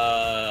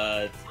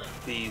 but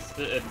in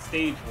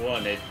stage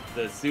 1,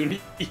 the sooner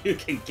you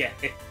can get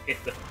it,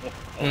 the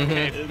more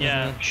it is.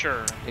 Yeah,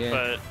 sure. Yeah.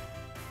 But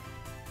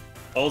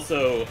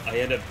Also, I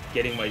end up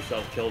getting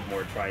myself killed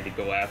more trying to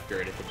go after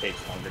it if it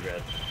takes longer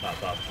to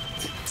pop up.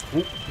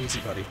 Ooh, easy,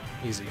 buddy.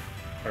 Easy.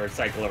 Or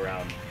cycle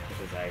around,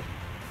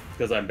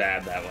 because I'm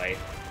bad that way.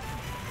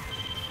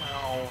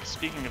 well,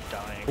 speaking of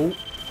dying, Oh.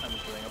 I'm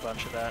doing a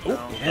bunch of that Oh,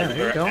 now. yeah, If there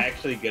you you're go.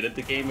 actually good at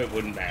the game, it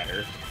wouldn't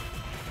matter.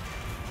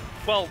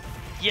 Well,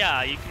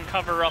 yeah, you can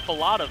cover up a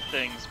lot of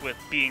things with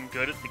being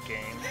good at the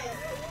game.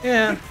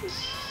 Yeah.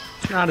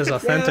 It's not as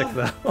authentic,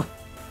 though.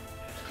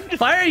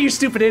 Fire, you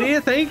stupid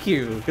idiot! Thank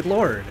you! Good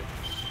lord.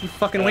 You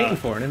fucking waiting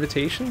for? An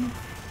invitation?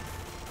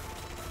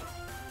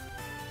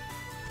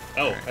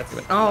 Oh, that's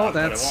Oh, not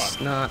that's what I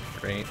want. not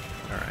great.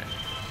 Alright.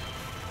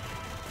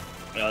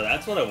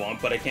 That's what I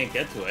want, but I can't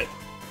get to it.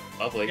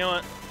 Lovely. You know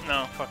what?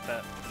 No, fuck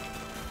that.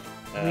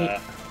 Uh,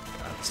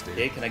 God, this dude.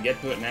 okay, can I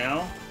get to it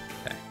now?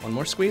 Okay, one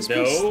more squeeze,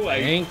 please. No,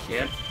 I Thank you.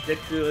 can't get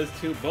through those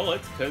 2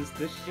 bullets because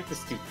this ship is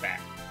too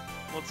fat.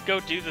 Let's go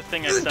do the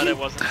thing I said I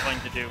wasn't going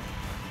to do.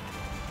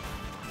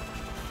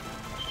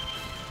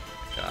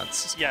 God,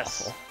 this is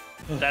Yes.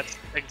 awful. That's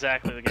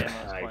exactly the game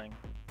I was I- playing.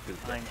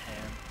 Nine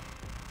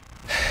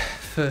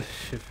hand.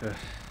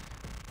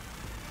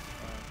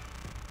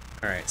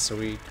 Alright, so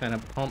we kind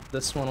of pump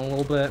this one a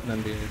little bit and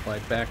then we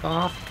like back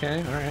off. Okay,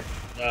 alright.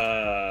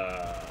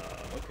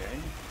 Okay.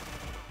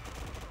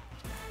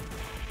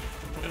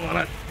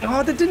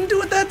 Oh, that didn't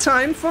do it that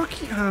time.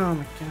 Fuck you. Oh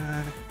my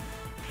god.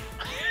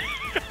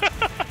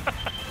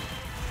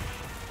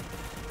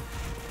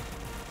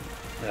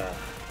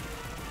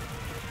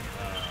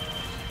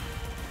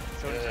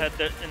 So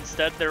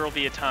instead there will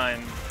be a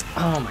time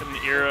Oh my. in the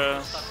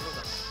era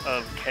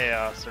of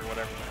chaos or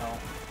whatever the hell.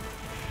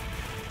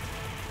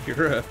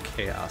 You're a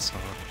chaos, huh?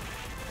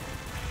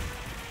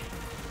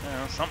 You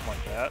know, something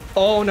like that.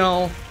 Oh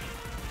no.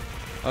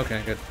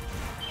 Okay, good.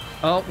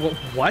 Oh, well,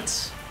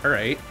 what?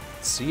 Alright.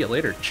 See you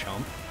later,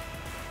 chump.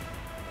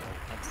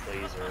 That's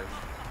laser.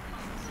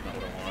 That's not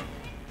what I want.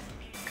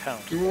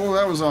 Count. Oh,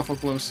 that was awful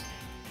close.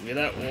 Give me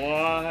that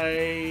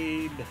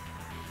wide.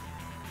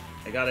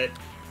 I got it.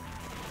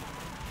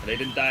 And I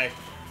didn't die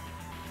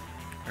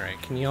Alright,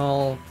 can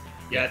y'all...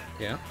 yet.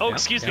 Yeah. Oh, yeah,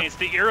 excuse yeah. me, it's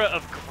the era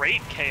of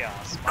great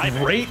chaos. My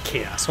bad. Great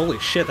chaos. Holy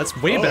shit, that's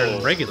way better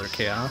than Oh. regular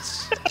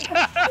chaos.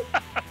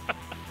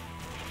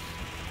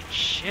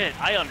 Shit,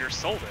 I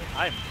undersold it.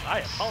 I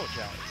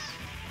apologize.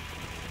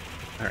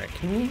 Alright,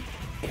 can we...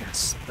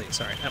 Yes,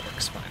 please. Alright, that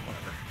works fine.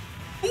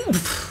 Whatever.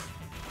 Oof.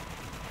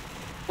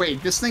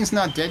 Wait, this thing's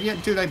not dead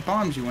yet? Dude, I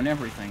bombed you and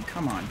everything.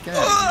 Come on, get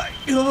out of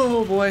here.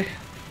 Oh boy.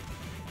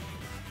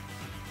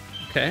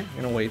 Okay, I'm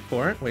gonna wait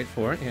for it. Wait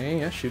for it.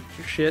 Yeah. Shoot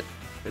your shit.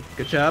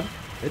 Good job.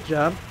 Good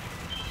job.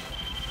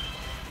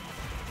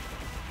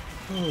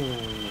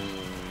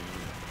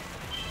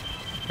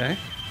 Okay.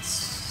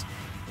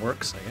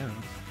 Works, I guess.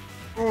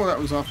 Oh, that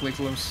was awfully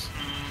close.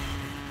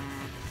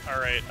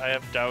 Alright, I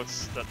have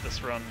doubts that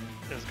this run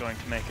is going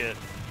to make it,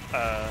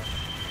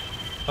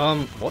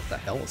 What the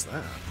hell is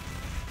that?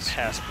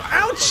 past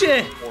Ouch!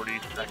 like 40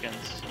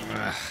 seconds.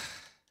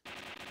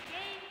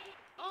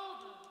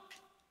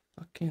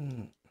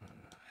 Fucking...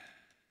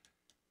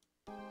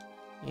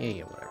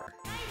 Yeah, whatever.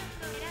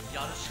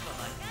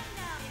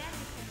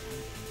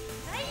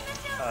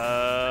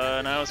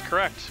 And I was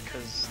correct,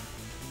 because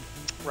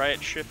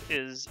Riot Ship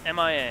is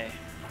MIA.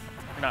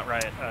 Not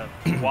Riot,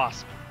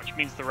 Wasp, which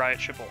means the Riot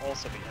Ship will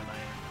also be MIA.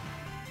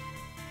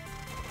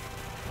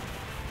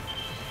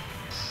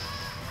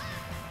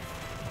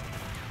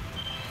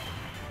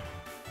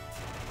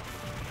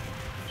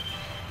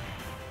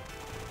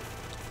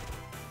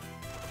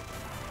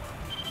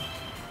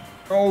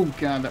 Oh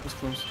god, that was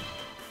close.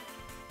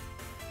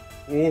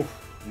 Ooh,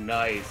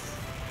 nice.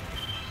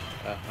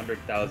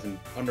 101,000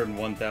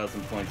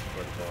 points for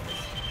the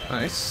bonus.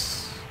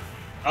 Nice.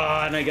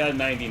 Ah, and I got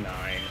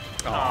 99.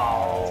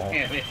 Oh,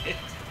 Damn it.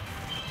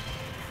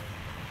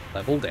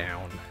 level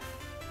down.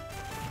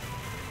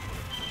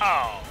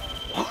 Oh!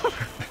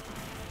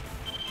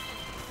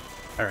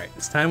 Alright,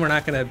 this time we're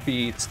not gonna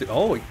be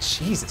oh,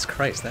 Jesus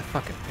Christ, that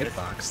fucking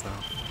hitbox, though.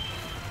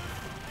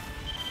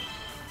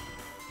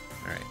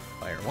 Alright,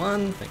 fire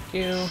one, thank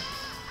you.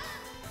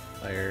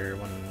 Fire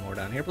one more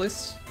down here,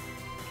 please.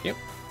 Thank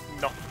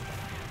No.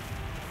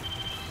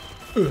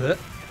 you.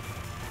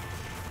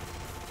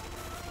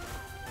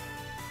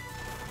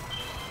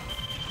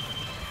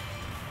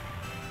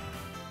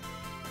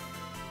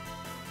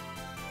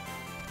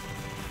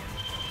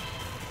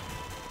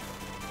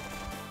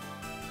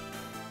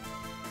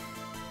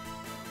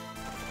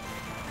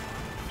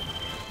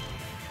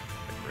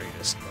 The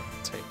greatest, but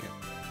I'll take it.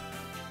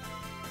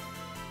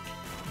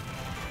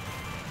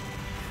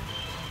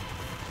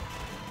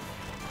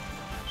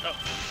 Oh,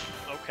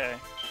 okay.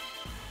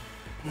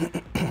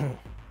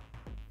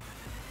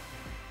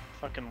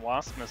 Fucking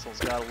Wasp missiles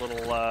got a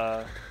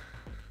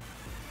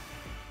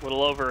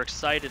little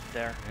overexcited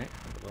there. Alright,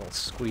 a little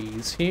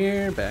squeeze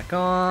here, back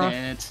off.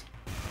 It.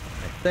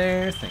 Right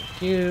there,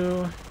 thank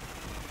you.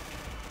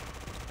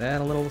 That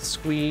a little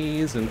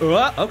squeeze and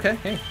okay,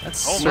 hey,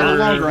 that's Oh, A little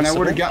longer, and I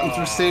would have serviceable. gotten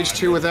through stage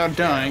 2 without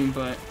dying,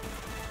 but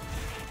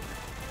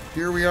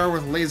here we are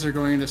with laser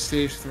going into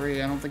stage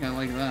 3. I don't think I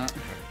like that.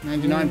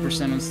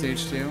 99% on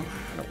stage 2.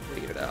 I'll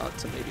wait it out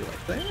to maybe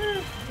like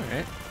there.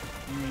 Alright.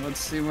 Let's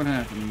see what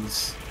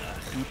happens.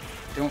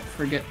 Don't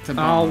forget to Oh,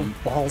 bomb.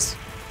 balls.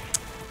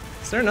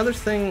 Is there another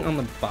thing on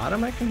the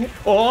bottom I can hit?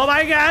 Oh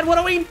my god, what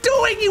are we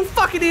doing, you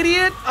fucking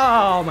idiot?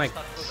 Oh my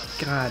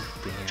god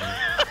damn.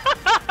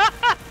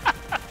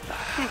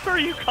 Who are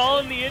you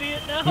calling the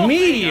idiot now?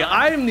 Me! Hang on.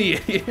 I'm the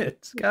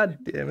idiot. God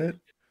damn it.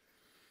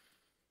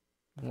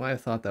 Why I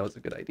thought that was a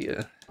good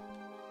idea.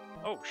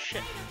 Oh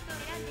shit.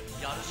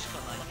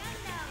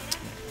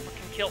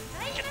 Fucking kill.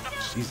 Get the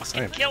Jesus, I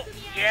fucking am kill.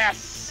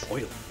 Yes!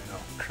 boiling now.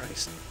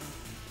 Christ.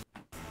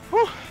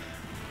 Whew.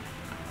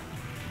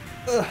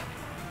 Ugh.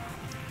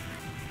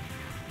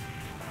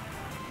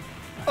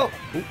 Oh,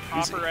 ooh, easy.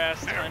 Hopper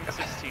ass times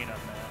 16 on that.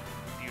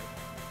 Beautiful.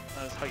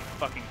 That is how you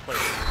fucking play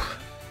it.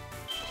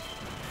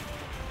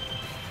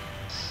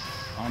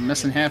 I'm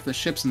missing half the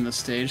ships in this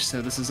stage,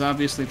 so this is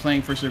obviously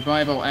playing for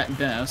survival at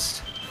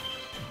best.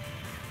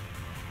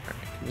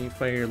 Alright, can you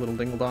fire your little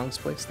dingle-dongs,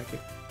 please? Thank you.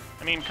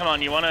 I mean, come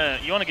on, you wanna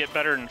get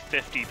better than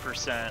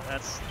 50%.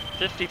 That's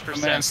 50%.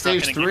 I'm at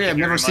stage 3, I've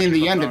never seen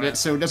the end of it,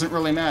 so it doesn't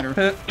really matter.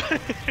 Fair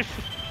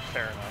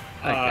enough.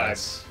 I I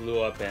guess.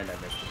 blew up and I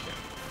missed the jump.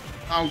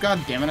 Oh god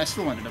damn it, I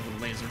still ended up with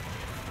a laser.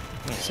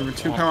 So we're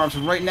two power-ups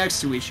right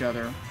next to each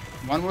other.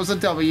 One was a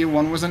W,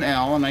 one was an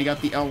L, and I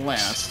got the L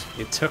last.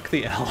 You took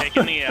the L.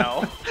 Taking the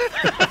L.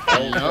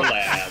 Hold the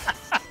last.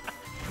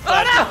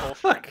 Oh no!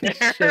 Fucking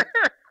shit.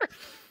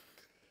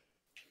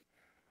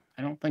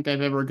 I don't think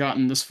I've ever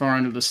gotten this far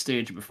into the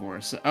stage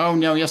before. So, oh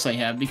no, yes I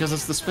have, because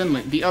it's the spin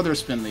lead, the other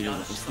spin leader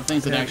levels, the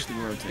things that actually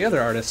rotate. The other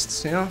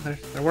artists, you know,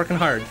 they're working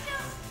hard.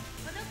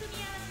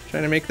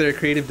 Trying to make their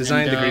creative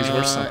design And, degrees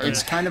worth something.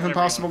 It's kind of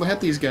impossible to hit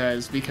these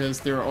guys because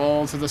they're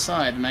all to the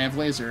side, and I have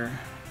laser.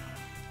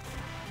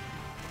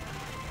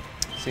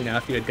 See, now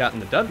if you had gotten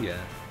the W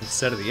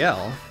instead of the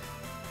L.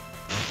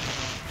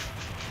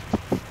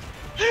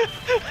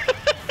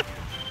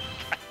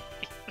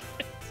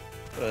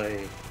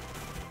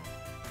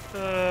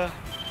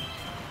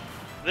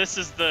 This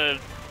is the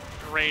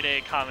grade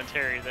A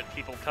commentary that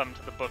people come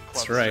to the book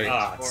club That's right.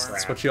 streams for.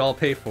 That's what you all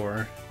pay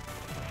for.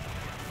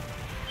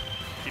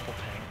 People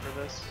paying for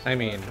this? I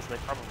mean, Because they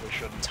probably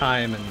shouldn't.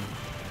 time and,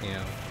 you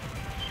know.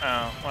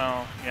 Oh,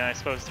 well, yeah, I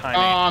suppose time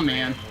Aw, ain't free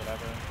man. or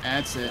whatever.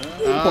 That's it.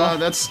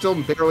 That's still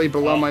barely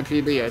below my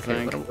PB, I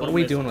Okay, think. what are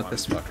we doing with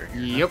this fucker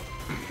here? Yep.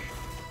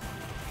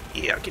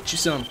 Yeah, get you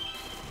some.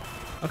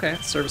 Okay,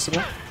 it's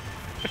serviceable.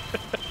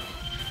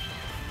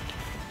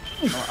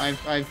 Well,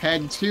 I've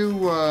had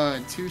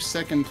two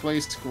second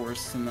place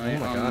scores tonight Oh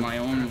my on God. my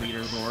own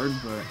leaderboard,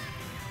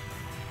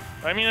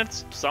 but I mean,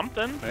 it's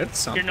something. It's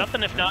something. You're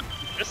nothing if not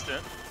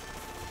consistent.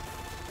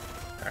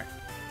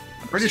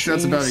 I'm pretty sure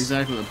that's about Seems-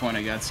 exactly the point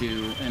I got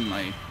to in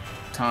my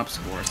top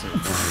score so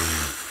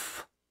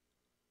far.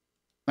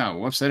 Oh,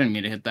 whoops, I didn't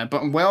mean to hit that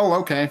button. Well,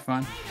 okay,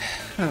 fine.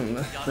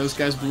 Those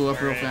guys blew up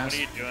real Alright, fast.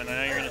 what are you doing? I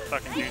know you're gonna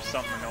fucking do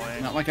something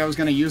annoying. Not like I was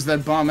gonna use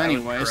that bomb That was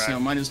anyway, so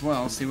correct. might as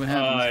well see what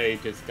happens. I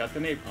just got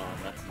the napalm.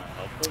 That's not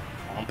helpful.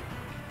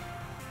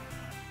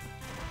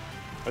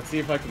 Let's see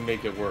if I can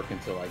make it work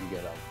until I can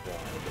get up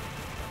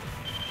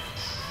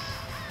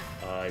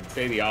wide. I'd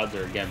say the odds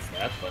are against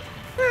that, but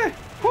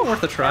Well,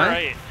 worth a try.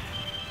 Alright.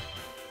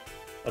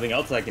 nothing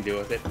else I can do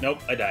with it. Nope,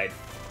 I died.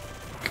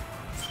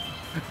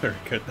 Very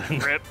good then.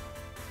 Rip.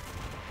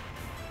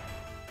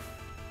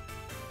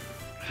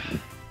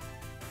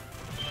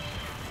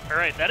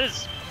 Alright, that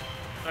is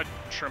a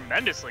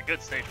tremendously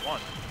good stage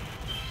 1.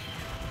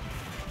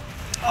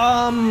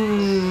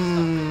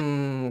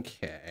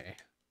 Okay.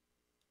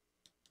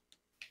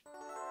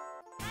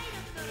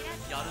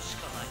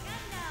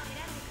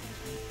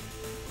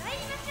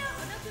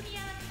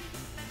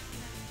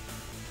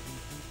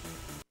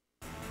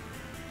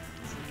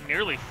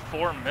 Nearly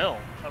 4 mil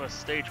out of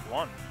stage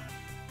 1.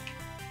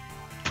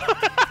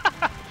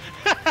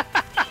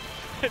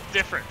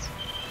 Difference.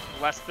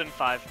 Less than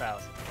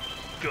 5,000.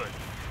 Good.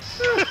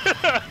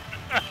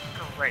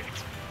 Great.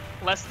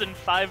 Less than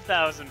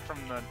 5,000 from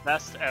the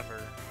best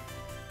ever.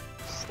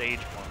 Stage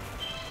 1.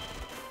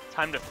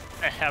 Time to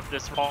have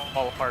this fall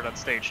apart on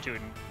stage 2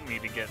 and me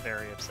to get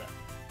very upset.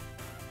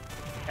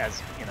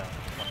 As, you know.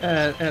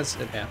 As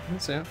it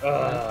happens, yeah.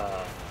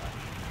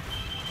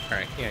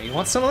 Alright, yeah, you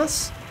want some of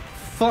this?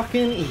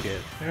 Fucking eat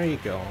it. There you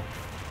go.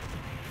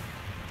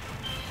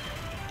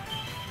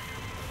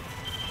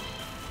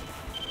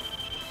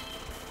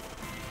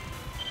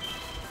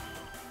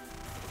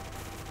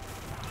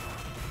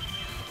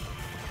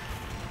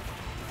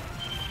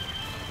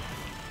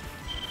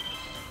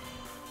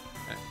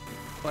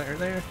 Fire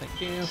there,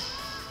 thank you.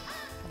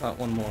 How about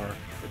one more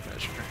good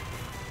measure?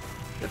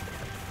 Good.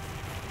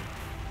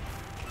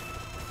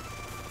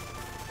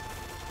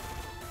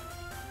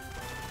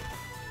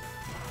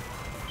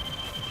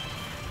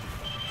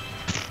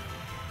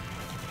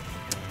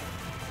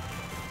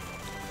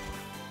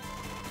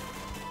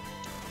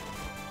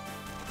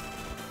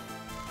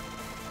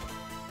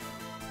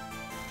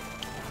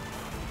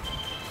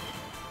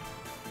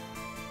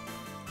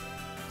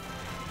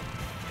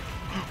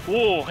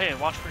 Whoa, hey,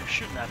 watch where you're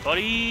shooting that,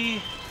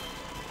 buddy.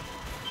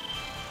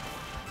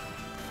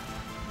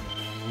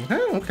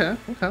 Okay.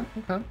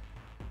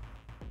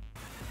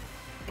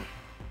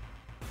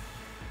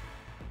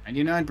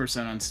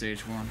 99% on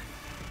stage 1.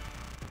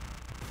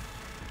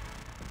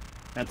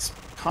 That's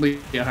probably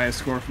the highest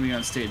score for me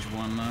on stage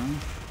 1, though.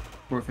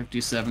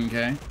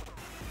 457k.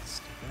 Let's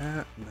do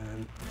that, and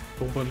then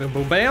boom, boom, boom,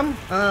 boom, bam.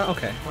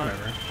 Okay,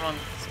 whatever. Come on,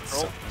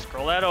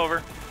 scroll that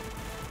over.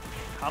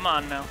 Come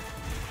on now.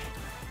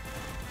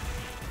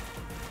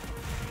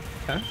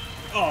 Okay.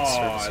 Oh,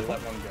 I Serviceable.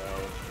 let one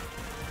go.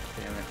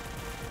 Damn it.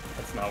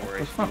 That's not where I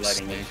For should be fuck's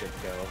letting sake. Egypt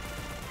go.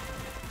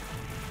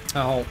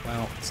 Oh,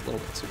 well, it's a little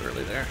bit too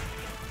early there.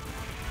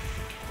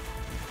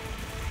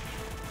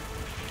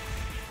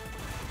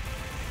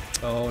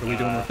 Oh, what are we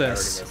doing with I already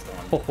this? missed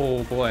one.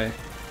 Oh boy.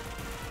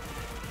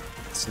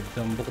 That's some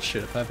dumb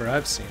bullshit if ever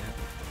I've seen it.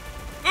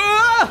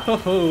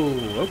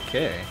 Oh,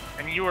 okay.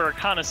 And you are a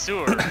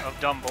connoisseur of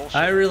dumb bullshit.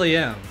 I really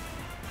am.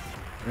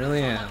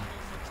 Really am.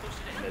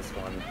 This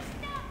one.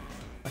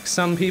 Like,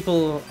 some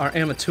people are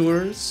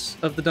amateurs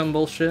of the dumb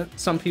bullshit.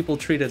 Some people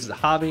treat it as a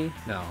hobby.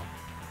 No.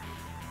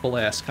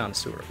 Full-ass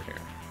connoisseur over here.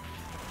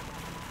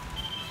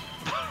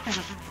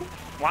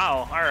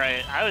 Wow,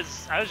 alright. I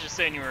was just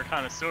saying you were a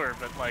connoisseur,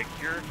 but like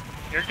you're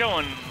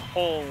going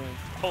whole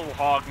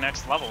hog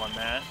next level on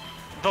that.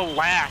 The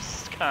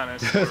last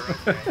connoisseur,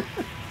 okay.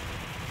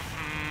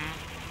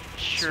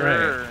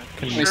 Sure. right.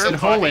 I Sure, said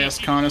whole buddy. ass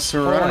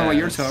connoisseur. I don't know what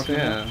you're Full-ass, talking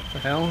yeah. about. The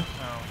hell?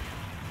 Oh.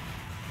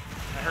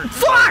 I heard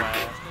Fuck!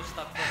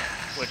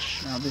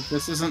 Which No,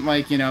 this isn't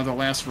like, you know, the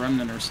last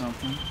remnant or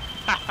something.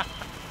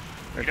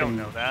 There You don't can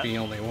know that. be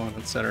only one,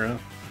 etc.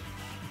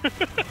 you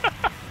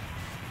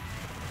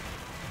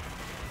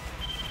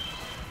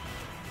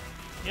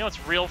know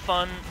it's real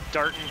fun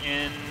darting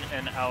in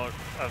and out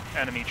of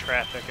enemy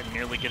traffic and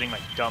nearly getting my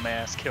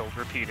dumbass killed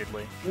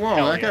repeatedly. Whoa,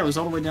 Hell that guy yeah. was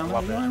all the way down there.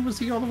 Love Why that. was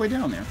he all the way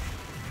down there?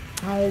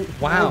 Oh,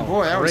 wow. Oh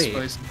boy, that was great.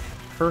 spicy.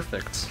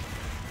 Perfect.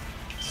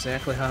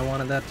 Exactly how I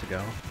wanted that to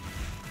go.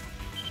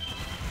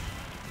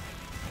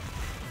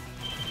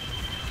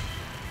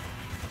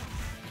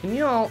 Can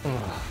you all...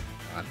 Oh,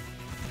 God.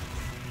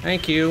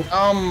 Thank you.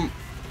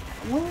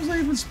 What was I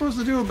even supposed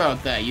to do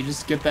about that? You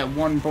just get that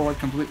one bullet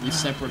completely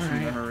separate from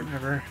the Alright, herd.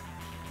 whatever.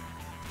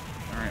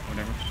 Alright,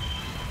 whatever.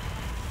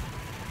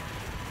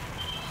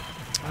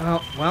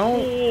 Oh, well,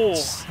 Oh.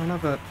 son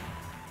of a...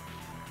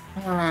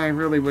 I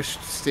really wish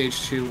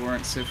stage 2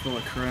 weren't so full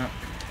of crap.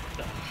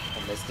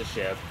 I missed a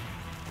ship.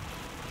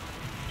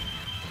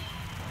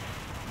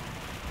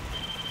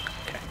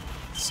 Okay.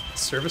 It's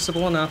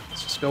serviceable enough.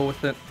 Let's just go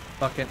with it.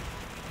 Fuck it.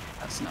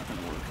 That's not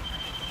gonna work.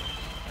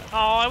 Oh,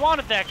 I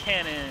wanted that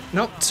cannon.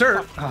 Nope,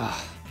 sir.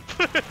 Ah.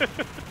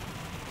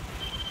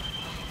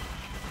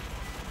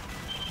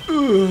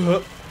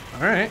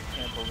 Alright.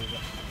 Can't believe it.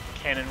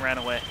 Cannon ran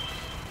away.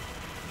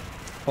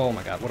 Oh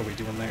my god, what are we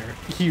doing there?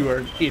 You are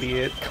an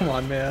idiot. Come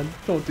on, man.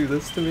 Don't do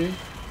this to me.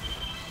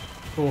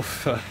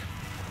 Oof.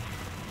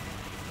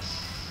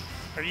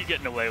 Are you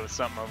getting away with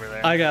something over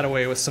there? I got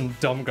away with some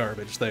dumb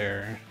garbage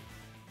there.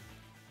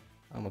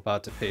 I'm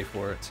about to pay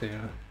for it, too.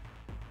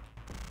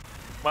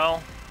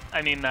 Well,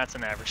 I mean, that's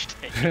an average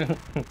take.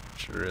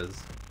 Sure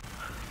is.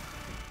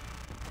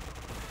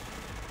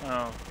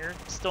 Oh, you're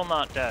still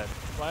not dead.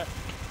 What?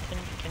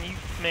 Can you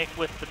make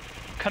with the...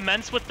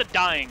 Commence with the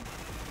dying.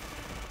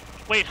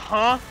 Wait,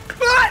 huh?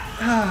 What?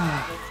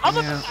 How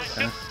the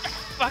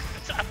fuck?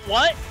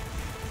 What?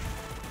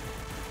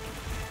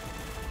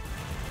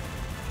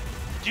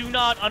 Do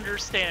not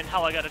understand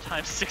how I got a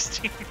times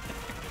 16.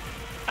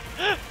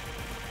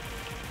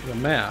 The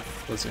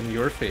math was in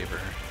your favor.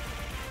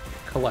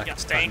 Collect Yeah,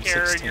 times bank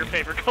error 16. in your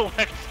favor.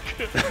 Collect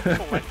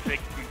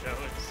victim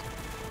nodes.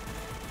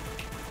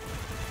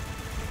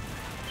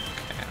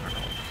 Okay, I don't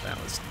know.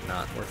 That was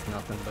not worth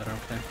nothing, but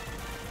okay.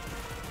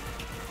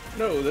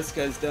 No, this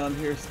guy's down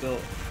here still.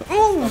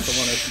 Oh, Not the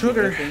one I should be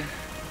sugar. lifting.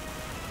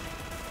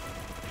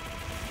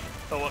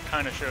 So what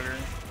kind of sugar?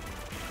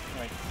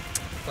 Like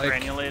Like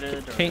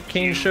granulated? or cane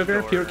cubed sugar,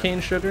 or pure cane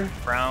sugar.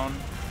 Brown.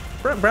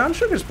 Brown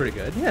sugar's pretty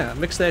good. Yeah,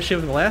 mix that shit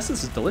with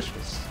molasses is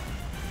delicious.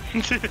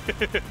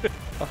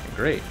 Fucking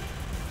great.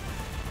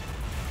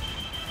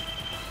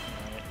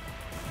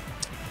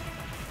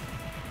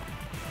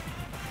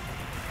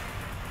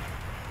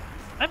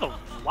 I have a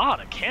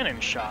lot of cannon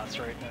shots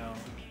right now.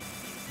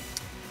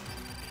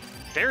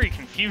 Very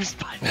confused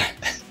by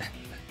this.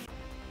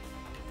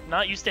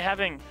 Not used to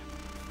having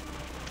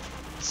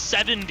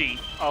 70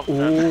 of them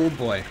Oh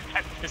boy.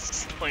 at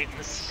this point in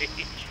the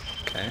stage.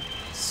 Okay.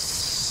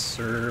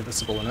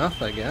 Serviceable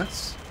enough, I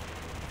guess.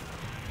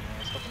 I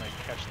was hoping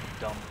I'd catch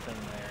the dumb thing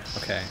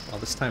there. Okay, well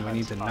this time we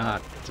need to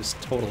not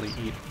just totally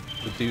eat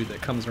the dude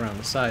that comes around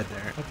the side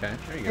there. Okay,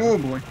 there you go. Oh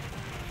boy.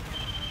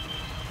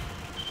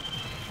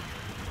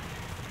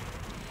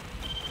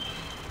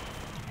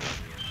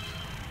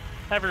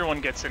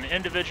 Everyone gets an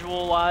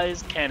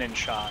individualized cannon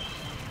shot.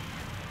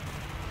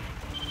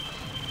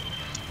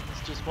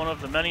 It's just one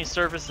of the many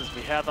services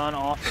we have on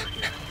offer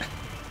here.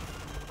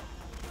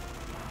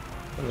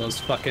 One of those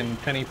fucking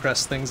penny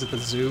press things at the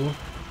zoo.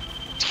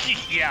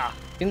 Yeah,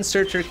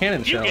 Insert your cannon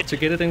You shell get- to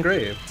get it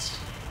engraved.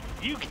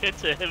 you get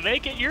to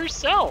make it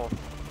yourself.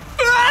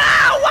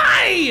 Ah,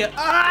 why?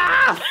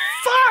 Ah,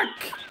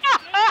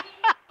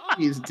 fuck!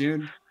 Jeez,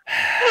 dude.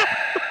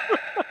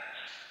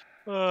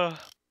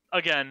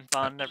 Again,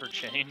 Bond never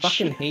changed.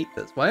 Fucking hate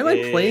this. Why am I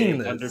playing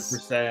this?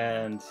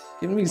 100%.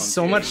 Giving me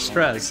so much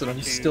stress that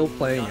I'm still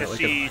playing it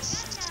like a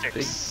 56.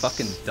 big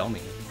fucking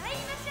dummy.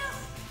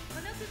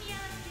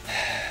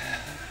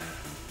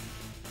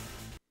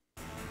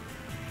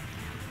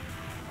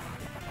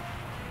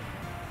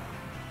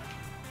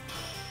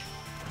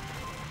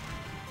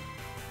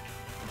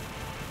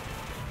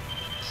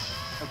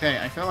 Okay,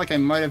 I felt like I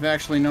might have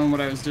actually known what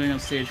I was doing on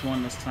stage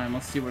 1 this time.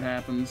 Let's see what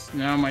happens.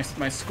 Now my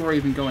score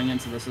even going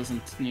into this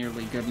isn't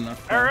nearly good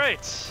enough.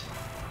 Alright.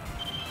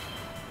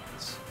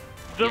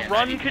 The Yeah,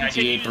 run 90,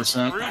 continues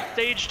 98%. through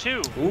stage 2.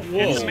 Ooh,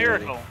 It's a whoa.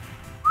 miracle.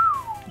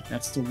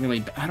 That's still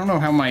really... I don't know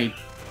how my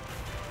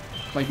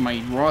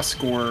raw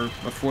score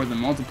before the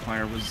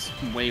multiplier was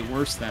way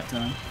worse that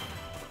time.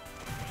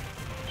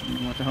 I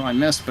don't know what the hell I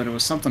missed, but it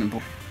was something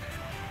important.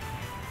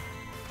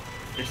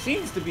 There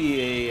seems to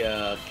be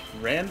a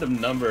random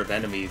number of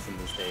enemies in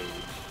the stage.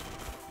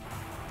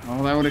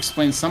 Well, that would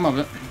explain some of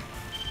it.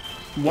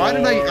 Why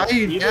did Or I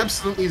either-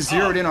 absolutely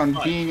zeroed in on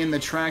fuck. being in the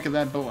track of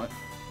that bullet.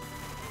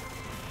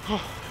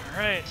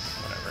 Alright.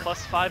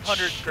 Plus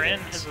 500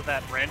 grand because of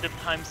that random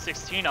times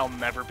 16 I'll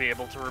never be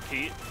able to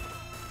repeat.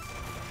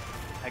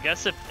 I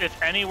guess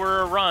if any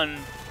were a run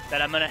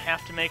that I'm gonna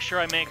have to make sure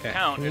I make Okay,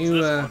 count, can it's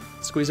you this one.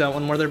 squeeze out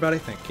one more there, buddy?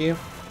 Thank you.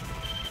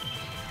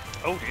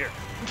 Oh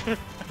dear.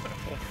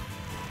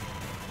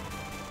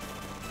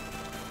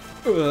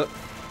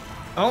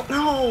 Oh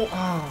no!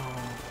 Oh.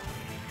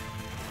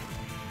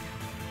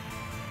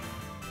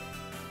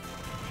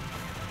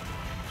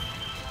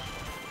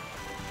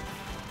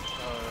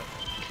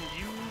 Can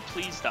you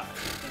please die?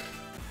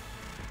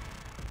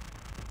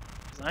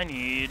 'Cause I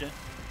need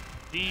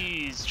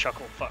these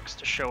chuckle fucks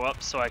to show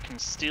up so I can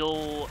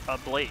steal a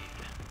blade.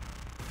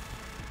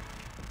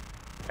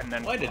 And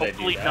then Why did I do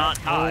hopefully that?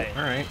 not die. Oh,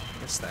 alright,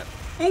 missed that.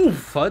 Oh,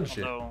 fudge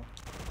it. Although,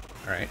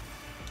 Alright.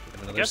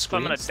 I guess if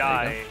I'm gonna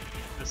die,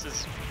 this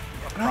is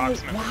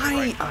approximately why? the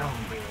right time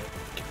Oh. to do it.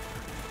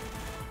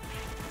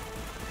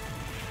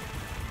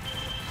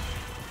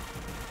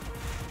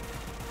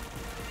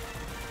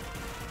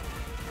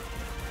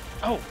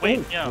 Oh, wait,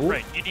 Oh, yeah, oh.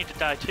 right, you need to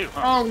die too,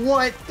 huh? Oh,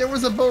 what? There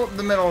was a bullet in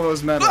the middle of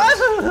those medals.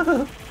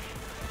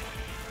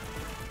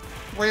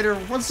 Waiter,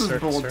 what's this Sir,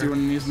 bullet sir, doing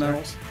in these sir.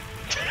 medals?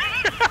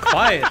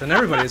 Quiet, then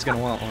everybody's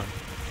gonna want one.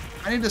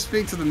 I need to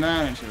speak to the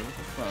manager.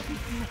 What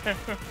the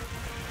fuck?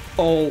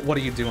 Oh, what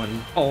are you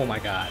doing? Oh my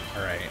god.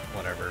 Alright,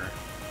 whatever.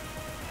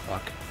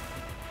 Fuck.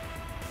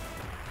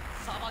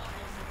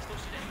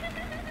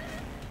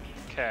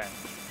 Okay.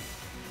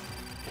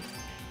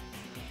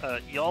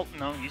 Y'all,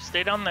 no, you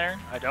stay down there.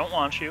 I don't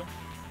want you.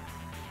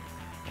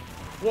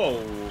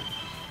 Whoa.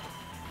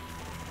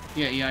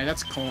 Yeah,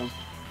 that's cold.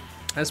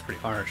 That's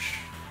pretty harsh.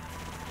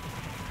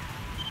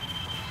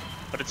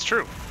 But it's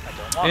true. I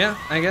don't want Yeah,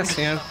 I guess,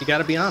 yeah. You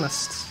gotta be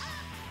honest.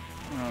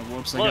 Oh,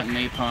 whoops, Look, I got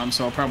napalm,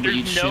 so I'll probably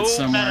eat There's shit no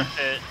somewhere.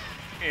 benefit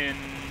in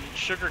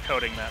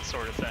sugarcoating that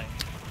sort of thing.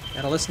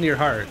 Gotta listen to your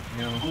heart,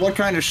 you know. What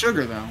kind of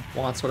sugar, though?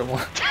 Wants what it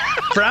wants.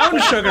 Brown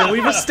sugar,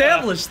 we've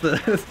established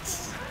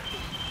this.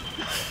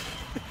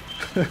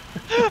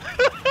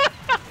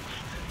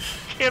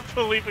 Can't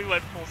believe we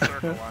went full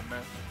circle on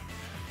this.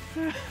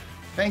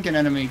 I think an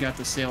enemy got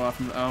the sail off.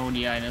 Oh,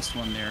 yeah, I missed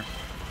one there.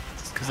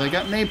 Because I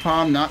got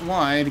napalm, not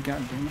wide.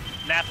 God damn it.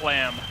 Nap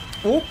lamb.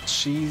 Oh,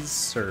 jeez,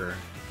 sir.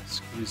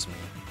 Excuse me.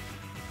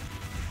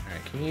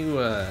 Alright, can you,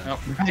 Oh,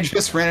 I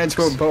just ran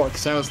into a boat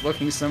because I was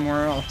looking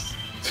somewhere else.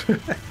 Hey,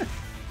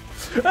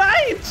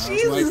 I was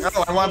Jesus! like,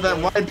 oh, I want that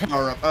wide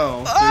power up.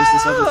 Oh, there's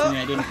this other thing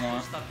I didn't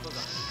want.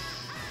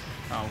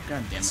 Oh,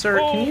 god damn it. Sir,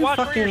 Oh, can you watch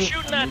where fucking... you're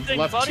shooting that thing,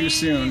 Left buddy. too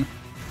soon.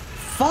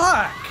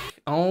 Fuck!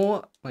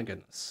 Oh, my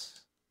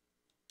goodness.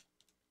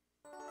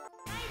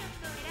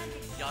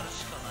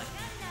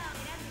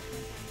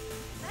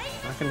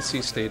 I'm not gonna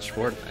see stage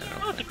 4 tonight, I Oh,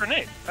 don't it's a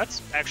grenade.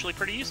 That's actually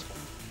pretty useful.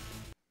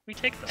 We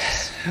take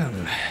those.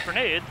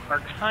 Grenades are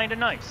kind of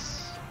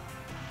nice.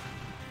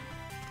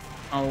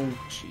 Oh,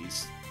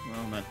 jeez.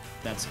 Well,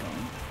 that's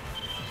gone.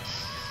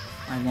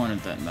 I wanted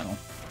that medal.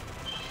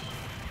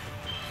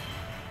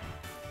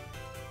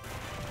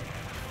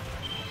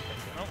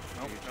 Nope.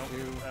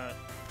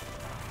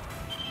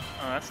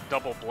 Oh, that's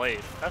double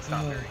blade. That's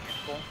not very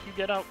useful. You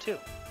get out too.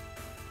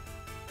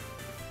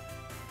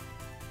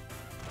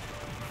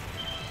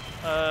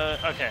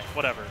 Okay,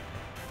 whatever.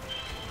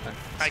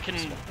 I can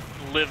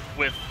live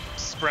with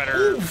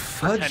Spreader Ooh,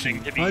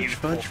 pretending to be fudge,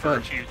 useful fudge, for a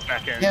fudge. few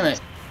seconds. Damn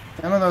it.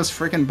 Some of those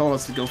freaking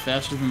bullets that go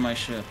faster than my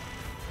ship.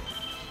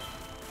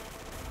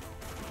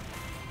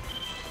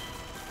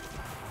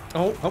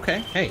 Oh, okay.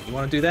 Hey, you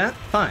wanna do that?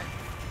 Fine.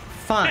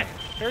 Fine.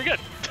 Yeah, very good.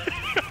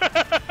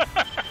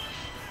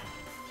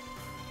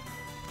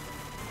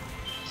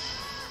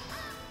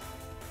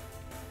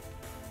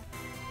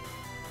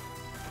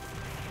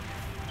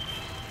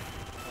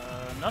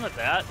 None of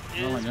that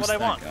is Oh, I missed what I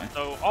that want, guy.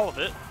 so all of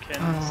it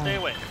can stay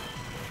away.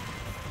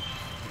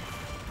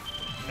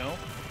 No.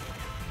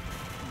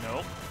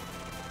 Nope.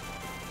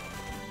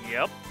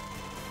 Yep.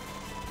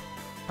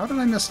 How did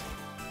I miss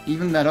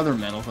even that other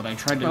medal that I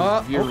tried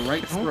to veer okay,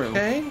 right through?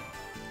 Okay.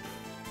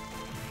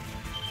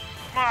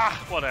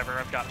 Ah, whatever,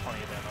 I've got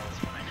plenty of ammo, it's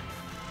fine.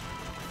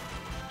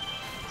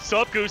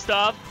 Sup,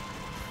 Gustav?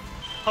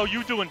 How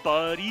you doing,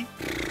 buddy?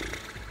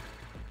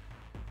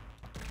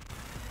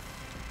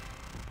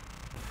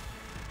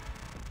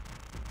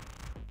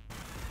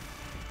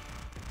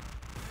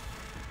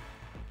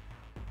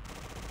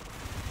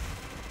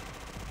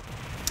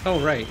 Oh,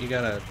 right, you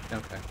gotta...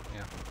 Okay,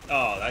 yeah.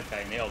 Oh, that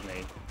guy nailed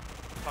me.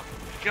 Fucking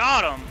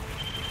got him!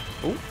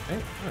 Oh, hey,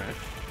 alright.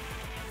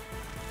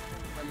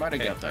 I might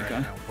have Okay, got that alright, guy.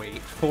 now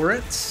wait for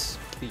it,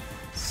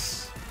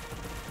 please.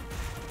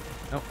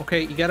 Oh,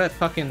 okay, you gotta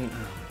fucking... Oh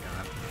my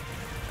god.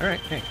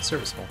 Alright, hey,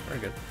 serviceable, very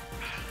good.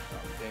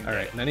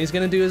 Alright, and then he's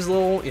gonna do his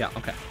little... Yeah,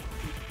 okay.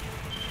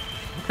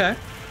 Okay.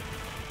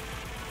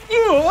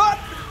 What?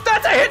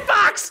 That's a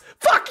hitbox!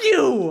 Fuck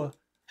you!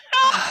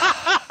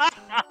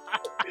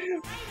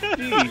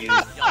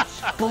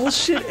 Jeez.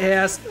 Bullshit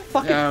ass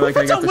fucking... Yeah, Who like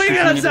I puts a got the wing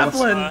on a shitty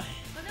bullets.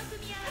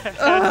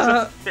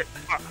 Zeppelin?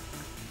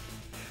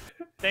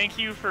 Thank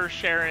you for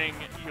sharing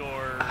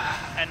your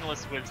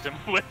endless wisdom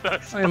with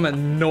us. I am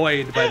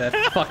annoyed by that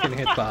fucking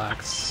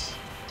hitbox.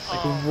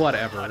 Like,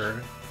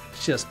 whatever.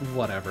 Just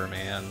whatever,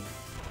 man.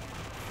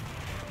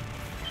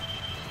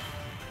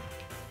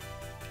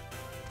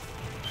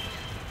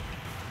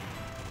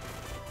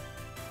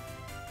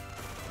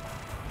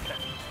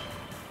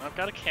 I've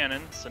got a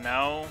cannon, so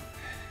now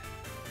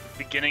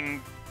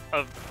beginning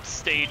of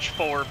stage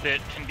 4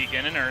 bit can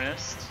begin in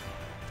earnest.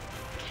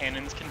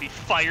 Cannons can be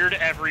fired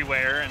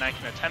everywhere, and I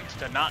can attempt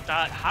to not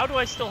die. How do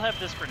I still have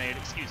this grenade?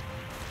 Excuse me.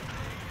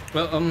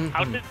 Well,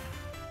 How did...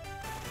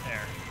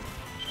 There.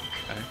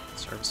 Okay,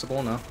 serviceable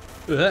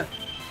enough. Ugh.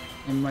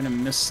 I might have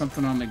missed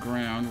something on the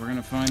ground. We're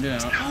gonna find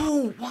out.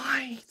 No,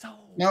 why though?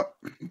 Nope,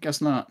 guess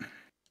not.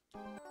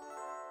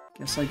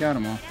 Guess I got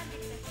them all.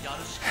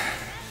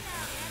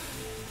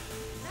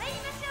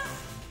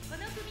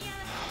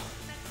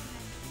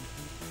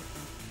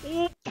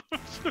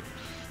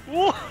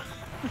 Whoop.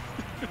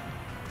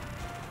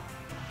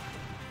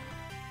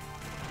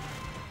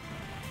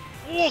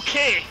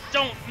 Okay,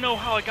 don't know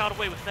how I got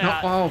away with No,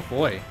 that. oh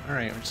boy.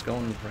 Alright, we're just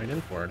going right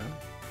in for it, huh?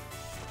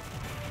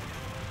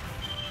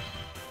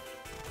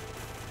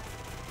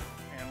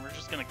 And we're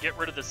just gonna get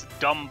rid of this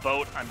dumb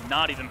boat. I'm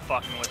not even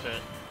fucking with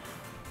it.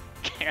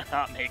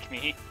 Cannot make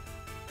me.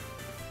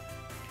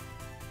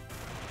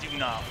 Do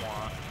not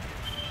want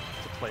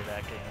to play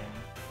that game.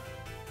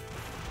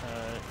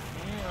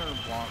 Or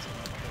Wasp.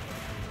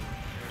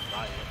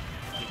 Riot.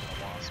 Not even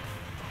a Wasp.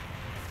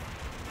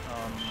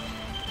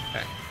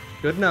 Okay.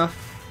 Good enough.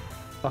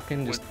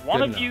 fucking Would just one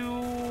good of enough.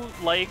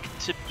 you like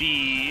to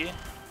be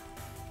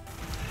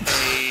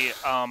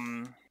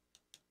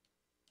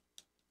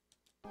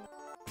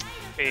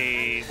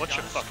a what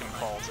you fucking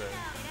calls it?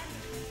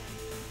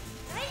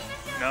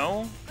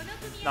 No?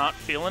 Not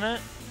feeling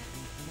it?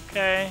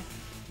 Okay.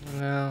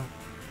 No.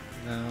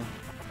 I'm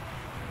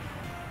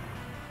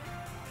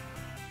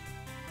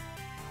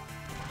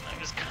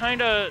just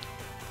kinda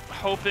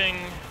hoping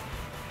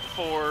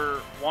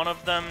for one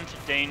of them to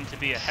deign to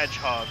be a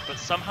hedgehog, but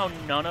somehow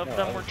none of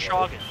them were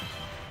chogging.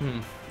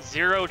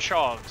 0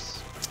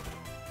 chogs.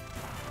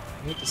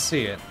 I hate to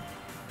see it.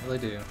 I really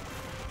do.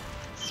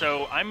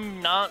 So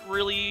I'm not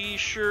really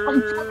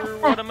sure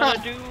what I'm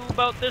gonna do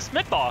about this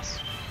mid-boss.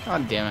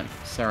 God damn it.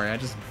 Sorry, I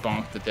just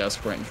bonked the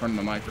desk right in front of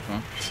the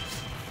microphone.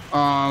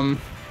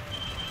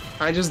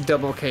 I just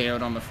double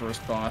KO'd on the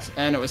first boss,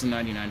 and it was a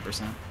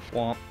 99%.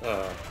 Womp.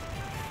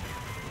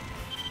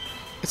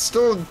 It's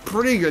still a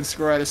pretty good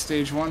score out of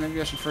stage 1. Maybe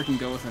I should freaking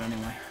go with it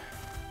anyway.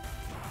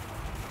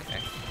 Okay.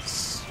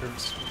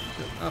 Serves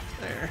good enough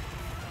there.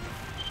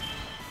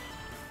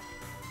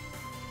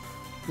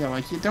 Yeah,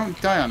 like, you don't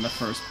die on the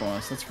first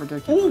boss. That's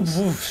ridiculous.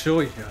 Ooh,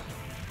 sure you.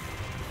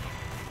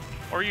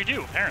 Or you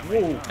do,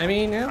 apparently. I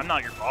mean, yeah. I'm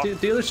not your boss.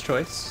 Dealer's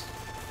choice.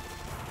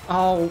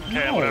 Oh,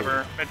 Okay, no.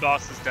 whatever.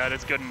 Mid-boss is dead.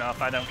 It's good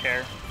enough. I don't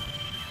care.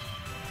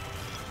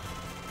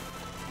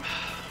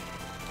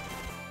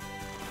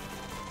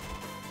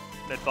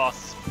 Mid-boss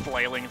is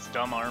flailing its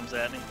dumb arms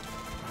at me.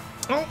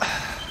 Oh.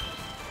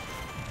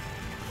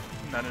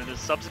 And then it is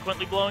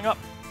subsequently blowing up.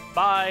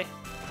 Bye!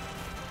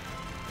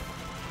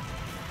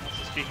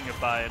 Also, speaking of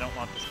bye, I don't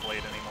want this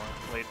blade anymore.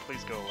 Blade,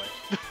 please go away.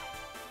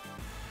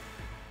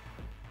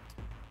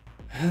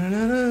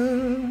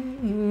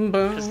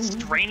 Because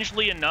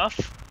strangely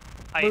enough,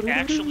 I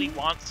actually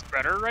want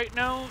Spreader right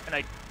now,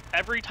 and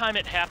every time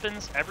it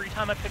happens, every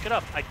time I pick it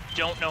up, I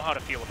don't know how to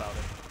feel about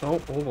it. Oh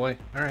boy.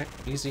 Alright.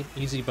 Easy.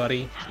 Easy,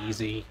 buddy.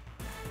 Easy.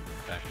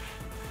 Okay.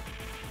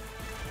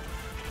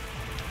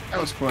 That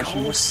was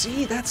questionable. Oh,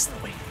 see? That's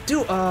the way to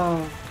do it.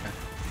 Oh,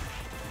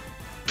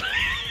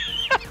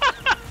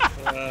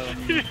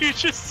 okay. You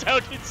just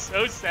sounded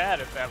so sad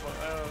at that one.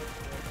 Oh,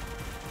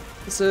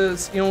 This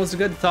is, it was a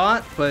good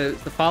thought,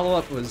 but the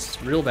follow-up was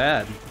real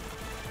bad.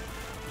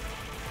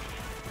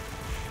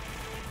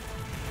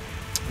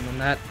 And then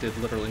that did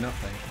literally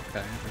nothing.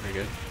 Okay, very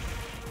good.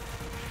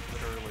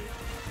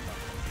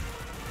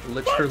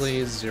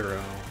 Literally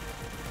zero.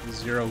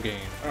 Zero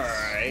gain.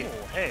 Alright.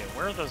 Oh, hey,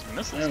 where are those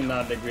missiles? I'm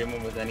not in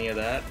agreement with any of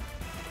that.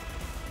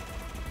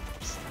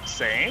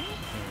 Same?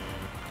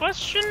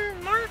 Question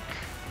mark?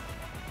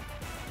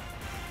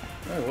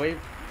 Oh, wait,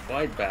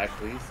 wide back,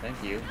 please.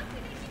 Thank you.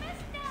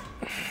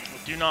 I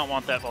do not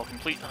want that Vulcan.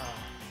 Please.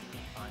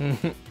 Oh.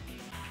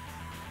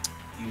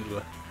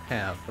 You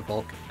have the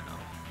Vulcan now.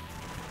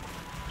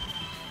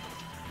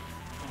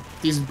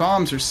 These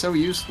bombs are so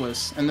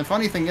useless, and the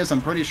funny thing is,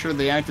 I'm pretty sure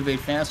they activate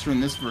faster in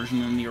this version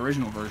than the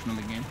original version of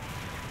the game.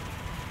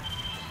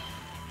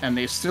 And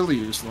they're still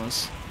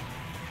useless.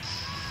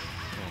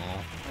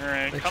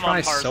 Alright, They come try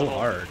on, Parzival. so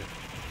hard.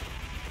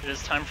 It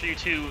is time for you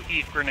to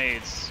eat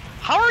grenades.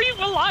 How are you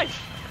alive?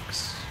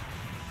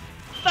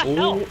 What the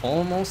hell? Oh,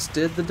 almost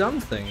did the dumb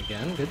thing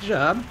again. Good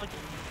job. Like,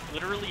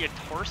 literally a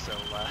torso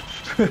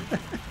left.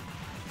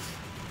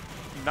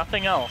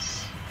 Nothing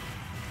else.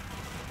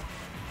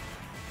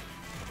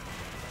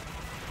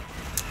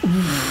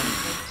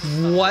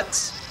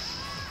 What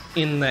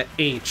in the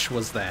H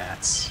was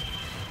that?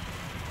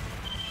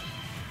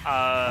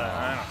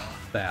 I don't know.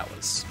 That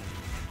was...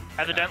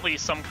 Evidently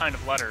some kind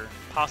of letter.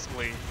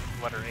 Possibly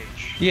letter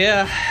H.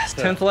 Yeah,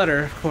 10th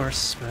letter, of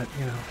course, but,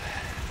 you know.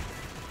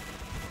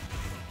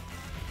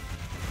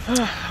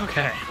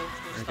 Okay.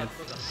 Very good.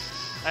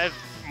 I have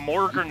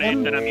more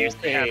grenade than I'm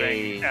used to having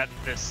Okay. at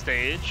this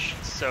stage,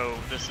 so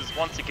this is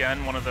once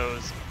again one of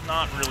those,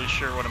 not really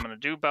sure what I'm going to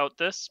do about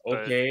this, but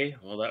Okay,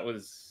 well that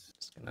was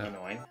Just gonna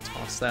annoying.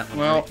 toss that one.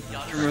 Well,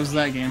 right. there goes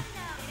that game.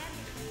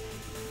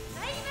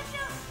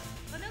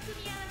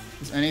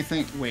 Is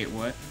anything... Wait,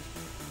 what?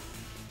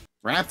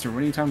 Raptor?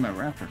 What are you talking about,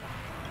 Raptor?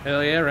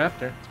 Hell yeah,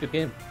 Raptor. It's a good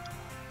game.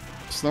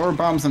 Slower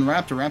bombs than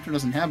Raptor. Raptor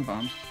doesn't have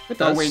bombs. It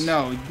does. Oh, wait,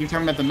 no. You're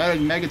talking about the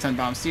Megaton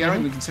bombs. See, I don't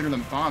even consider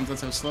them bombs.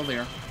 That's how slow they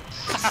are.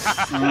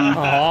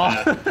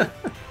 Aww.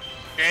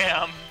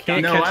 damn.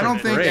 Can't No, catch I a don't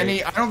think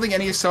break.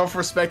 any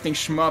self-respecting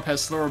shmup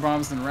has slower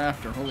bombs than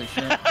Raptor. Holy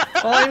shit.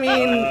 Well, I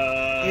mean,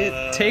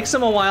 it takes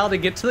them a while to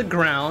get to the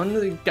ground.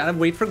 You gotta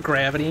wait for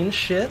gravity and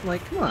shit.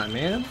 Like, come on,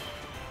 man.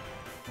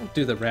 Don't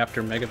do the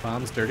Raptor mega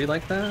bombs dirty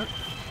like that.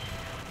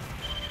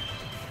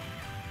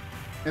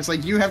 It's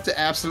like you have to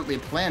absolutely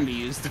plan to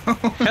use those.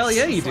 Hell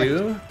yeah, you It's like-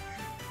 do.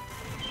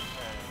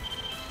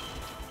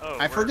 Oh,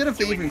 I we're forget if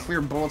they doing even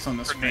clear bullets on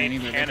the screen grenade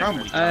either. They cannon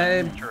probably route. do. I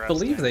Interesting.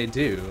 believe they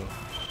do.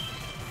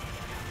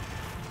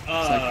 It's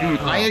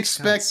like, I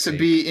expect God's to sake.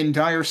 be in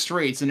dire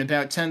straits in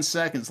about 10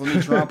 seconds. Let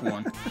me drop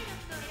one.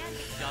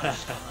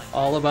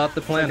 All about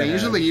the planet. I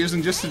usually use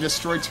them just to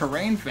destroy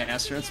terrain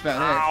faster. That's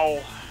about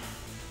Ow.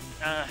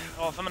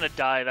 Well, if I'm gonna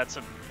die, that's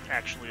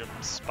actually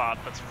a spot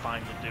that's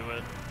fine to do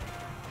it.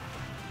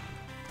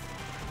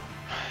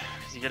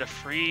 Because you get a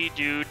free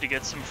dude to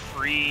get some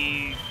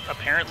free,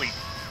 apparently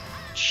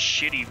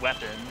shitty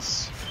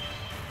weapons.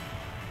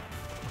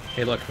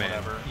 Hey, look, man.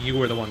 Whatever. You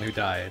were the one who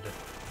died.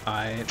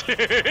 I.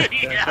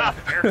 Yeah,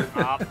 fair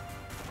enough.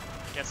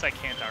 Guess I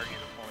can't argue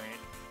the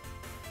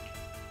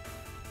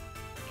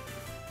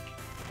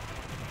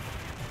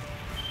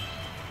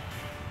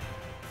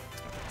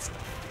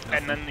point.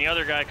 And then the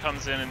other guy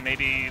comes in and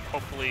maybe,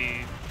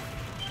 hopefully,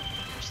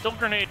 still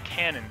grenade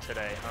cannon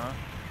today, huh?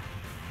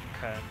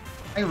 Okay.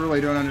 I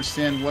really don't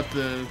understand what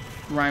the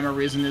rhyme or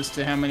reason is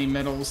to how many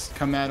medals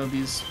come out of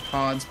these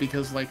pods,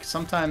 because, like,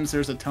 sometimes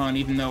there's a ton,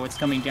 even though it's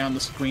coming down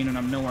the screen and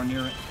I'm nowhere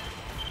near it.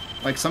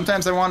 Like,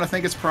 sometimes I want to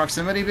think it's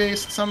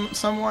proximity-based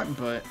somewhat,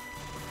 but...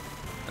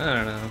 I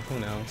don't know. Who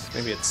knows?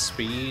 Maybe it's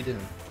speed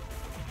and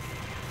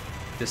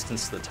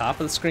distance to the top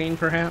of the screen,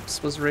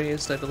 perhaps, was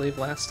raised, I believe,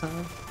 last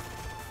time.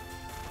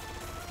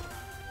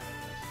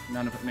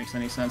 None of it makes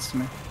any sense to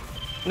me.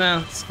 No,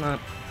 it's not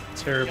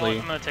terribly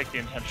I'm gonna take the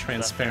intention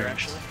transparent.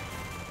 actually.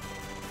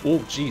 Oh,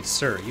 geez,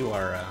 sir, you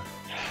are.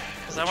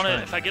 Because I want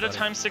to, if I get a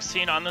times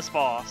 16 on this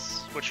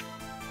boss, which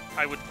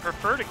I would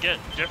prefer to get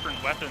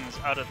different weapons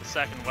out of the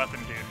second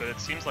weapon dude, but it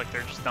seems like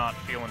they're just not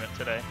feeling it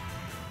today.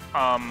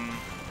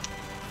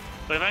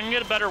 But if I can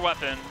get a better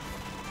weapon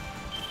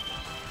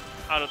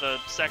out of the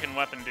second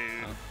weapon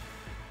dude,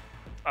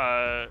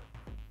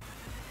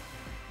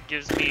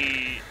 gives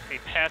me a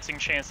passing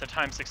chance at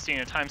times 16,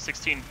 and times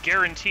 16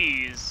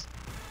 guarantees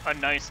a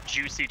nice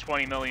juicy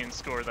 20 million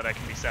score that I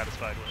can be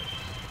satisfied with.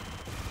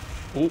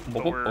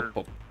 But we're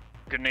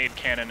grenade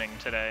cannoning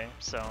today,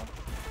 so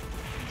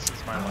this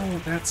is my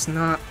life. That's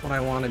not what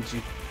I wanted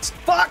you.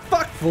 Fuck!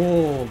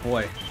 Oh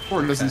boy.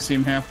 Or it doesn't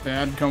seem half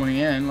bad coming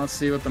in. Let's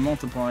see what the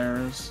multiplier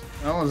is.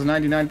 Oh, it's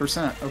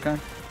 99%. Okay.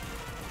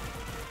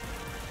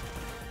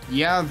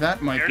 Yeah,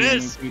 that might be an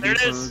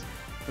APD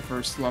for the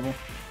first level.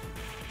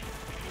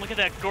 Look at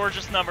that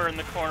gorgeous number in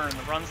the corner, and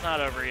the run's not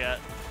over yet.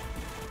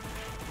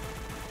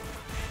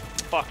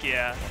 Fuck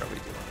yeah. What are we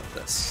doing with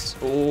this?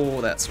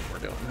 Oh, that's what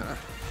we're doing, huh?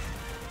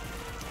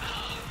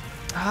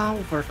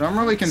 Oh, I'm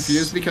really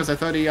confused because I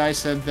thought EI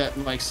said that,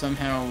 like,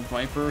 somehow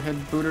Viper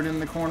had booted in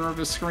the corner of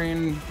his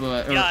screen,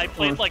 but... Yeah, I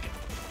played, like,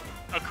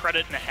 a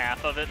credit and a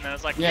half of it, and I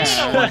was like, yeah,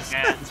 you know what,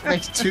 man?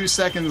 Like 2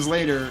 seconds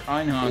later,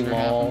 Einhander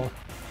happened.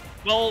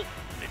 Well,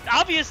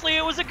 obviously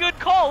it was a good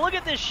call. Look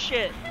at this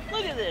shit.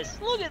 Look at this.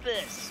 Look at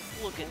this.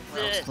 Look at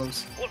this.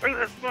 Look at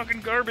this fucking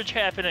garbage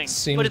happening.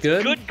 Seems but it's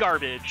good. Good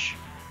garbage.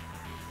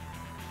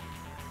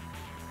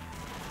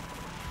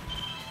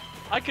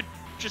 I could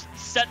just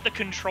set the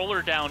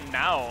controller down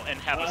now and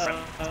have a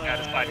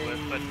satisfied with,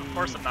 but of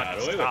course I'm not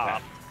going to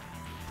stop.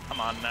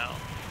 Come on now.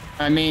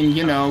 I mean,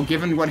 you know,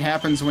 given what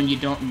happens when you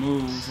don't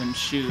move and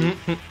shoot,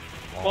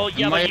 well,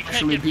 yeah, it but might you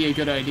actually can't be a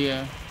good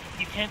idea.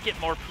 You can't get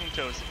more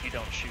puntos if you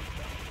don't shoot,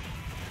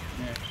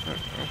 though. Yeah.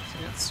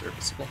 Yeah, it's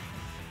serviceable.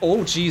 Oh,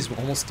 jeez, we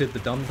almost did the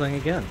dumb thing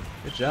again.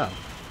 Good job.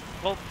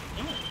 Well,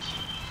 come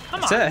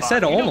on, I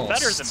said Bob, you know almost.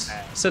 better than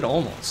that. I said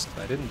almost.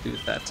 I didn't do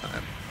it that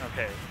time.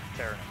 Okay,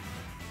 fair enough.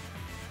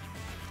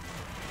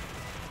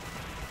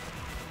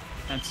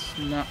 That's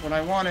not what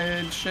I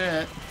wanted.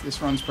 Shit.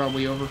 This run's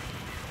probably over.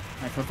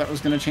 I thought that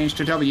was going to change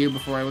to W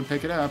before I would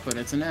pick it up, but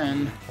it's an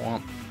N.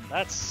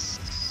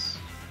 That's...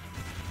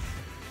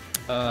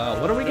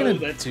 What are we going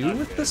to do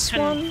with this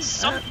one?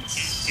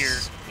 Here,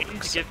 you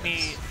need to give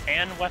me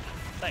an weapon.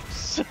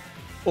 Thanks.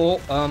 Oh,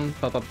 Uh-oh.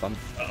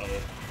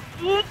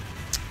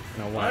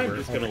 No, why I'm we're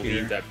just gonna over leave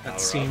here. that power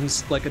That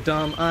seems like a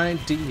dumb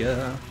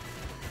idea.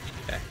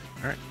 Okay,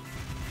 alright.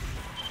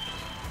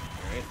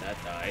 Alright,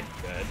 that died.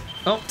 Good.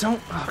 Oh,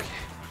 don't. Okay.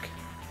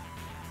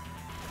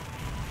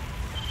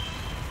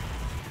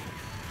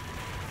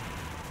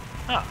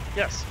 Ah,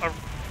 yes,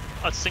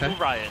 a single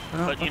riot.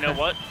 Oh, but you know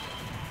what?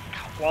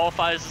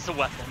 Qualifies as a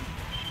weapon.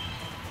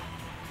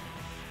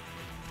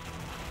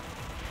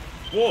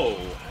 Whoa!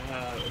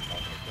 That was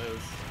awful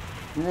close.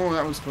 Whoa,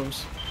 that was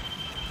close.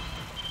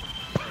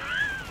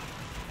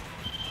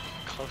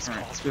 Close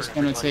Alright, calls just for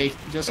gonna everybody.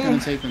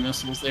 take the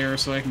missiles there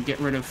so I can get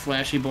rid of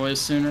flashy boys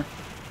sooner.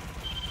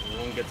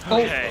 Everyone gets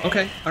Okay.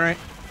 Okay, alright.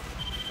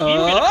 You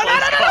get a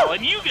close call,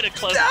 and you get a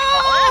close call.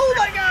 Oh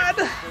my god!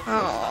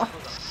 Oh.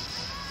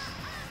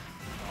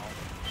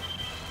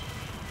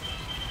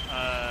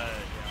 Yeah,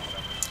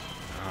 whatever.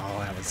 Oh,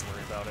 that was Don't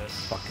worry about it.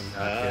 fucking not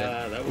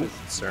good. That was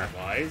sir.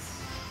 wise.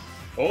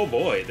 Oh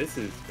boy, this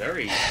is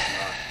very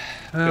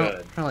Well,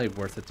 good. probably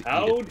worth it to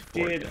How eat it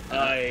before did doing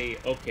I...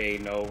 Okay,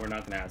 no, we're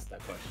not gonna ask that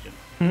question.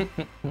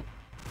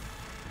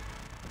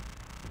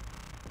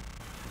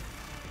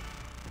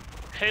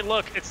 Hey,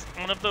 look, it's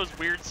one of those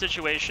weird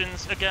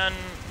situations, again,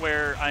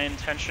 where I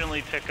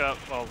intentionally tried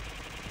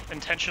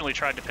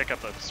to pick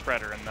up a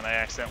spreader, and then I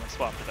accidentally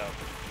swapped it out.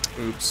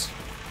 Oops.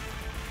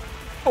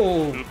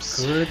 Oh,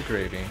 Oops. good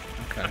gravy.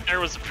 Okay. But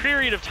there was a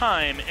period of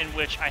time in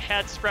which I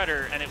had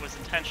spreader, and it was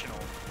intentional.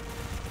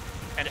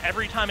 And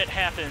every time it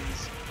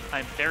happens,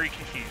 I'm very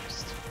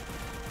confused.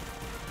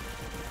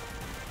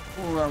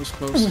 Oh, that was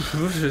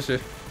close.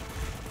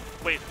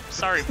 Wait,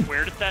 sorry,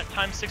 where did that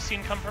times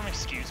 16 come from?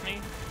 Excuse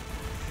me?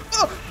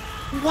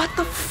 What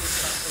the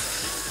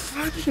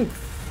fucking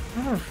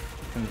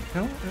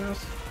hell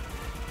is?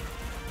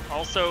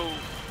 Also,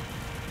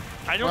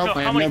 I don't Well, know I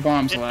how have many no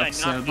bombs hits I left,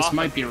 so knocked this off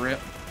might of be a you, rip.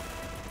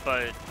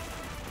 but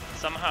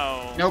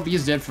somehow. Nope,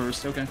 he's dead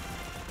first. Okay.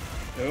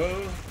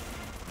 Oh.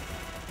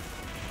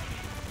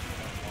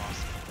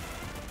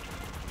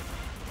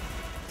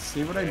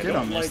 See what I I did don't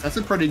on this. like- That's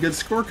a pretty good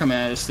score coming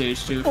out of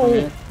stage 2 for Oh,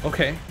 me.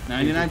 okay.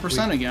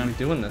 99% We're again.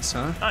 doing this,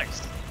 huh?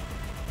 Nice.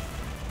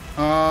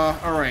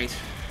 Alright.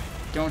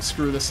 Don't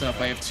screw this up.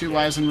 I have 2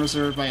 lives in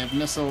reserve, I have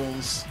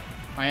missiles,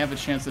 I have a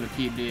chance at a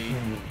PB.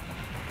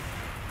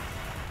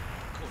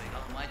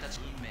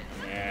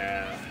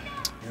 Yeah.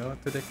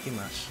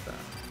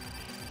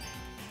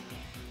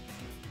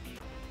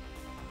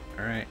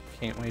 Alright,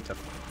 can't wait to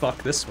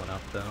fuck this one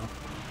up, though.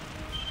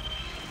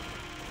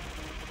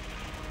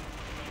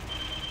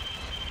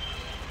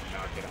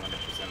 Not get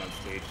 100% on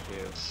stage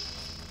 2.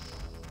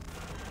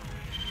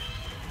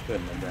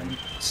 Couldn't have been.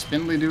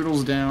 Spindly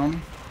Doodle's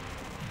down.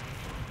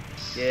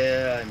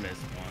 Yeah, I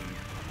missed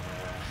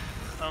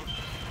one.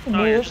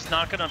 Oh, you're just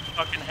not gonna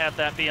fucking have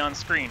that be on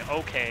screen.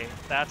 Okay,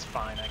 that's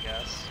fine, I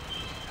guess.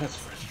 That's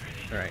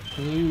frustrating. Alright,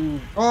 can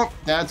you... Oh,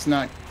 that's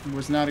not...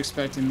 was not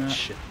expecting that.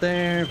 Shit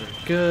there, very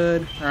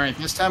good. Alright,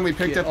 this time we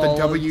picked Get up the all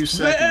W of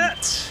second.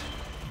 that.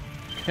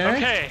 Okay.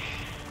 Okay.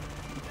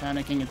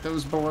 Panicking at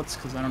those bullets,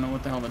 because I don't know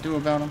what the hell to do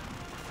about them.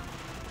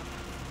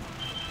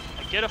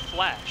 I get a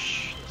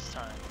flash this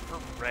time.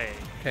 Hooray.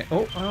 Okay.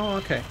 Oh,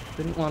 okay.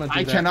 Didn't want to do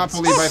I that. cannot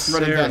believe I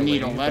threaded that necessarily,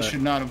 needle. That but-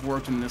 should not have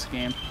worked in this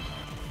game.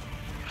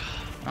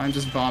 I'm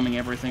just bombing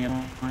everything at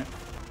all point.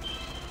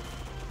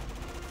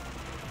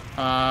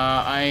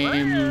 I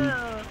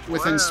am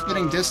within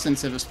spitting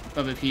distance of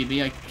a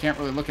PB. I can't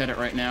really look at it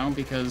right now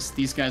because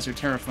these guys are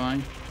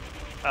terrifying.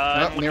 I'm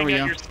there looking we at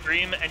go. your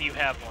stream and you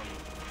have one.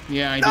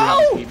 Yeah, I do have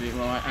a PB.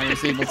 Well, I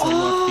was able to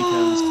look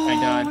because I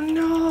died.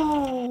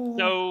 No.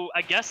 So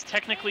I guess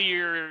technically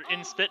you're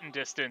in spitting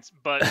distance,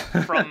 but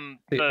from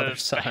The other the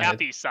side.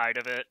 happy side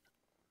of it.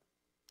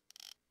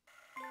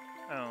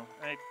 Oh,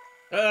 I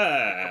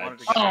Ah, wanted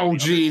to get Oh, the other-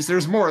 geez,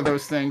 there's more of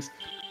those things.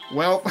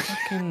 Well,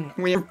 Fucking...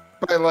 we're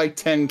by like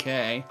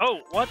 10k. Oh,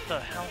 what the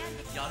hell?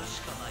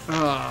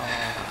 Oh,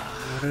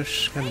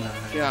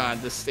 Yarushkanai.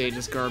 God, this stage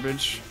is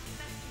garbage.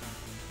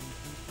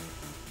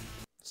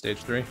 Stage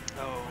 3.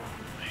 Oh,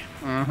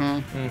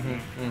 Uh-huh.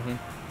 Mm-hmm.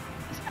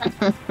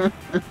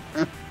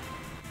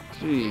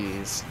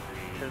 Jeez.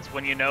 because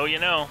when you know, you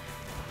know.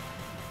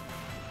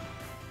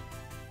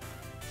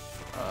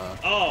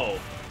 Oh,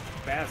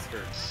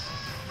 bastards.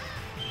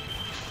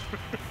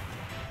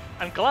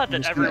 I'm glad I'm that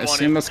just gonna everyone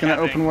assume is it's gonna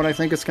having open what I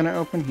think it's gonna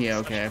open. Yeah,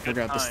 such okay, a I good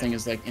forgot this time. thing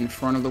is like in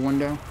front of the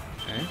window.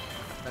 Okay.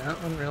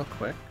 That one real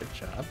quick. Good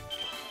job.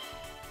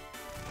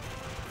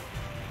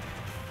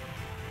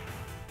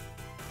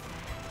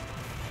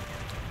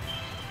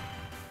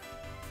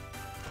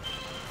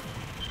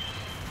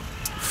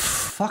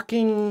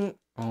 Fucking...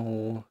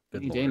 Oh,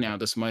 good Any day lord. now,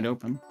 this might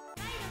open.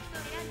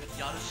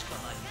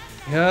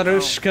 Well, that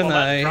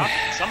Yarushkanai.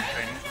 dropped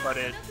something, but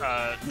it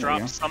go.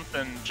 dropped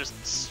something just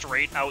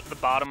straight out the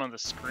bottom of the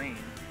screen.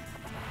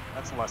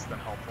 That's less than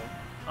helpful.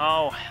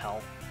 Oh,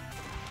 hell.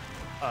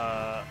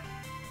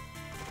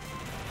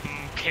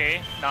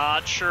 Okay,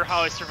 not sure how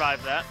I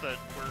survived that, but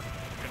we're gonna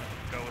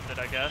go with it,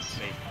 I guess.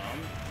 Hey, Tom.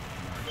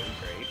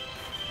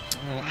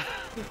 You're doing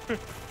great.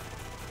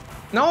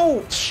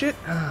 No! Shit!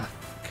 Ah,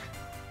 fuck.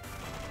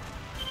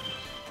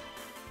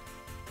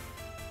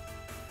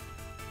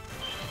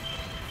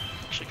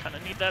 Actually kind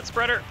of need that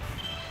spreader.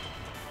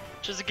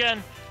 Which is,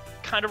 again,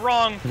 kind of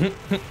wrong.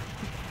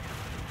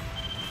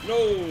 No!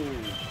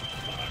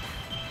 Fuck.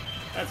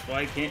 That's why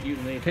I can't use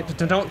an Okay, A-bomb.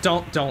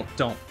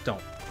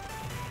 don't.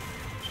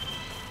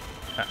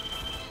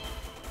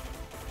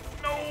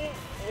 No!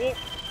 Oh.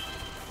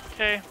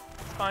 Okay,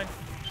 it's fine.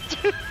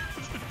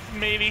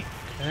 Maybe.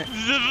 Okay.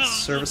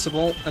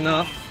 Serviceable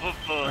enough.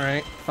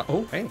 Alright.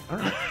 Oh, hey,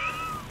 alright.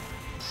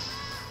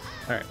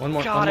 Alright, one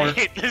more. God, one more. I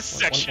hate this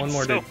section one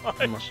more, so dude. much.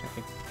 One more.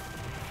 Okay.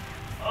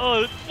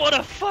 Oh, what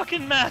a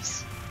fucking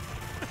mess!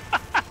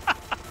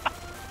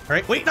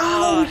 Alright, wait, no!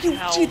 Ah, You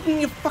hell.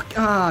 cheating, you fuck.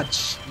 Ah,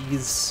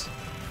 jeez.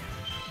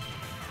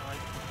 I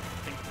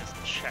think this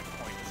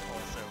checkpoint is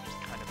also just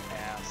kind of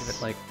ass. Give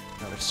it like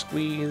another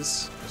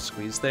squeeze. A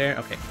squeeze there.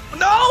 Okay.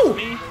 No!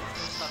 Me?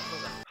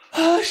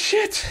 Oh,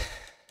 shit!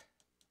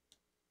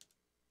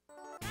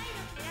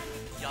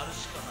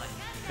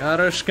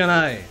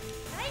 Yarushkanai.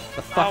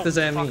 The fuck Oh, does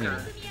that mean?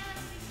 fucker.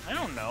 I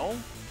don't know.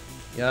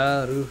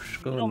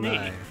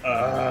 Yarushkanai.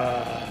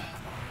 Uh,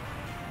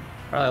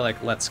 Probably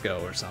like let's go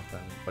or something,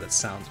 but it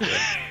sounds good.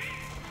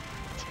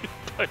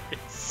 But it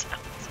sounds.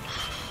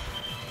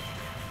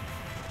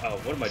 oh,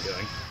 what am I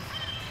doing?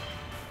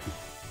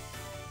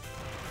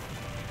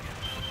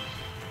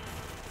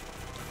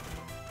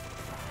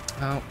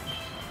 Oh,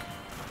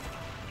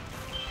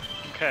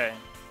 Okay.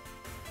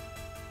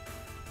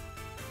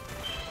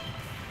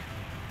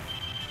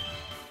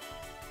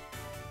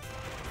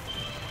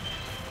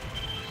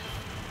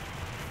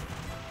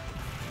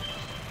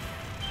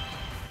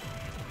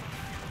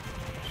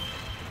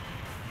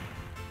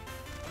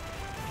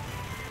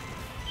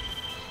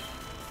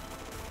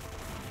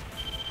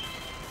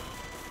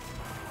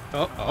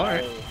 Oh, all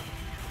right.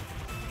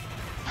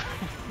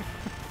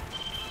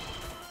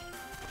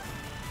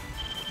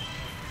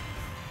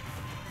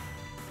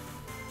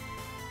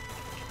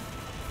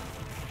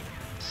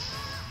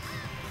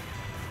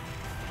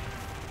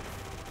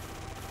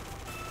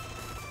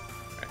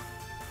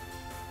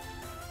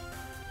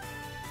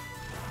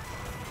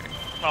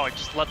 Oh, I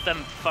just let them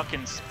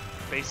fucking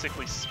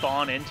basically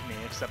spawn into me,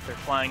 except they're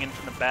flying in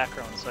from the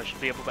background, so I should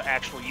be able to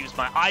actually use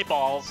my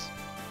eyeballs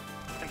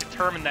and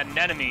determine that an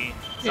enemy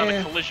is on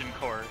a collision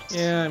course.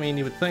 Yeah, I mean,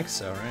 you would think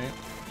so, right?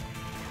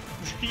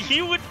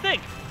 You would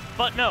think,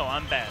 but no,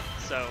 I'm bad,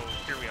 so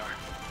here we are.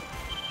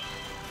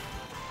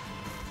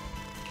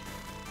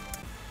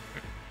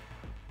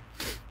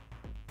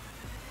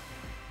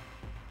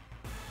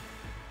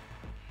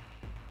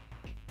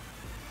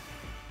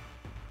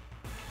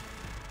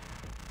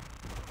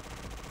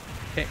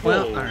 Okay,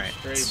 well, Whoa, alright.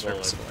 stray It's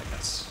bullet. serviceable, I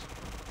guess.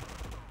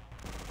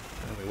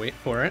 And we wait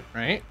for it,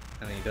 right?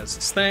 And then he does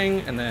his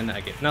thing, and then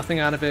I get nothing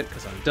out of it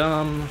because I'm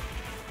dumb.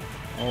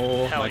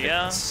 Oh, Hell my yeah,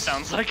 goodness.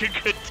 sounds like a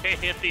good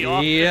day at the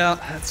office. Yeah,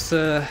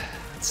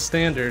 that's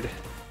standard.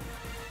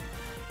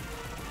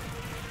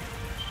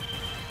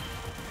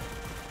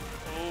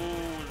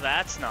 Oh,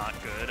 that's not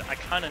good. I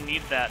kind of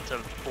need that to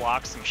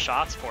block some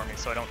shots for me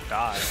so I don't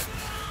die.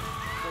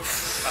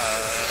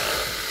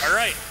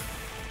 Alright.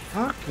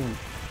 Fucking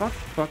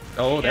fuck.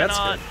 Oh, that's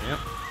Cannot- good. Yep.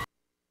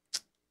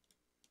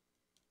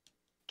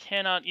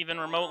 Cannot even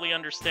remotely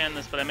understand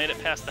this, but I made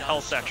it past the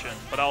hell section.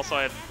 But also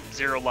I have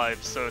 0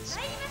 life, so it's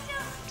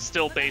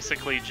still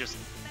basically just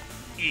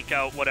eke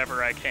out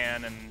whatever I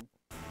can and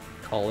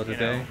Call it a you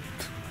day.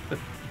 know.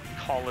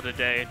 Call it a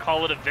day.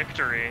 Call it a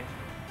victory,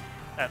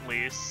 at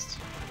least.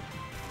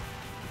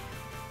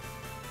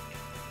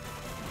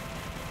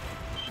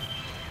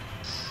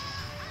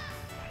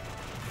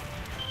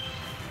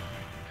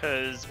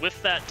 Because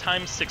with that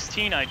times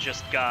 16 I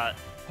just got,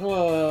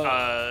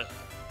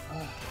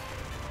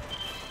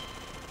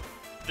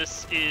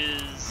 this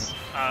is,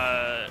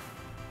 I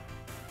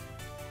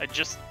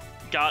just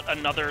got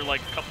another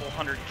like couple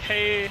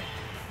 100K.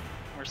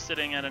 We're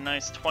sitting at a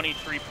nice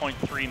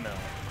 23.3 mil,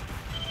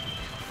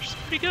 which is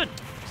pretty good.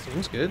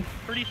 Seems good.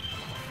 Pretty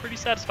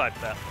satisfied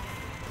with that.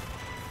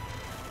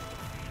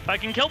 If I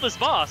can kill this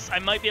boss, I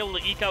might be able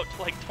to eke out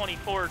to like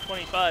 24 or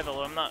 25,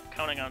 although I'm not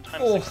counting on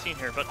times 16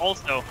 here. But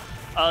also,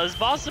 this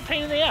boss is a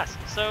pain in the ass,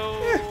 so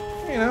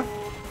you know.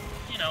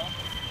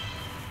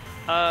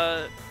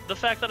 The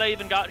fact that I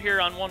even got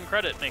here on 1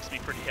 credit makes me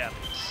pretty happy.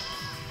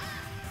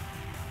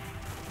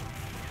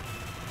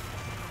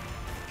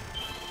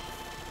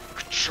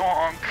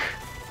 Chonk.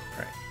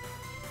 Alright.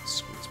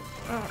 Squeeze one.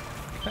 Oh,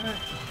 okay.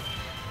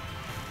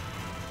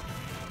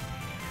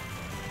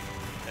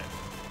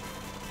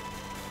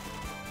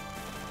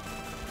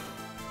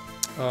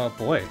 Oh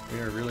boy, we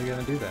are really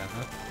gonna do that,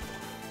 huh?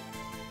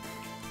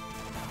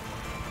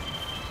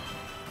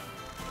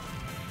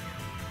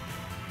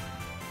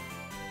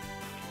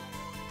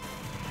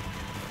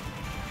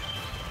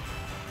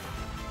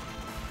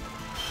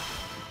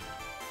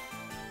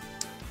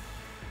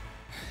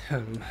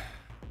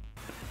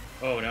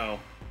 Oh no.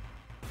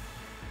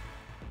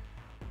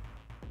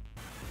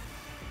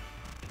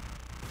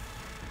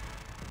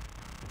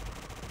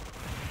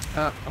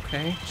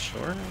 Okay,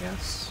 sure, I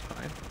guess.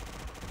 Fine.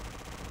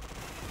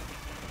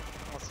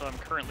 Also, I'm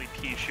currently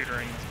pea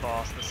shootering this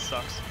boss. This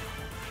sucks.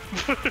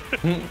 I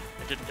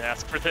didn't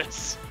ask for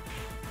this.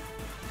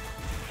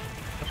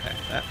 Okay,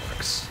 that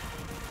works.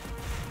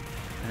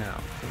 Now,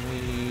 can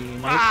we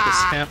make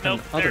this happen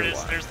nope, there otherwise? it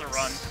is. There's the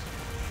run.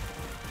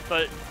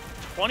 But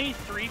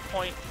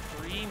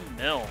 23.3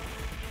 mil.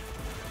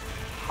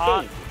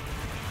 Hot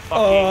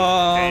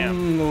fucking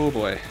damn. Oh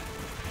boy.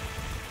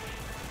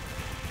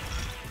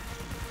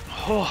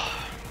 Alright,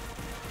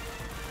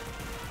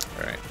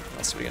 what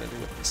else are we gonna do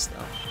with this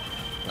stuff?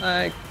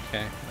 Like,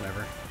 okay,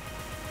 whatever.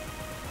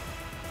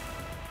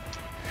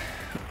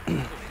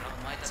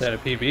 Is that a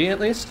PB at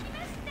least?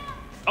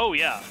 Oh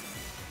yeah.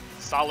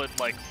 Solid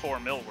like 4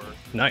 mil worth.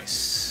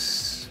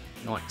 Nice.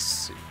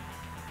 Nice.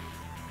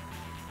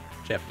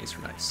 Japanese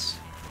for nice.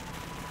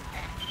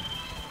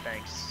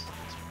 Thanks.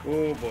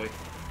 Oh boy.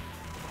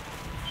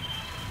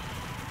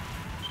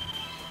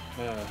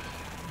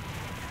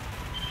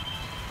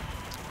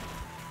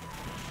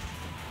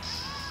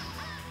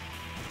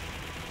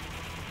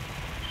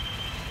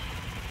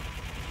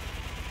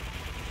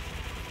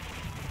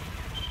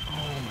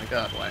 Oh my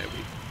god, why are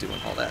we doing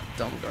all that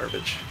dumb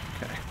garbage?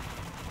 Okay.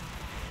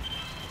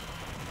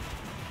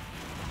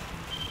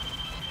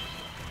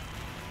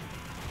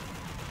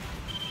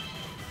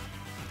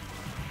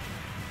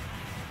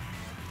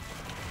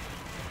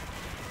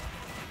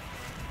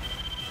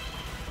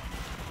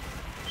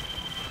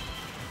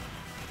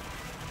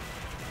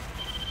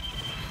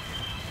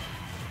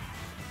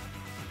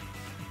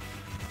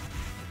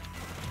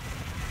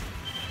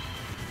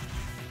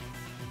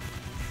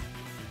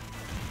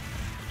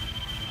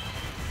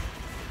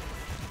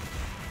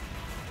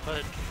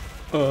 But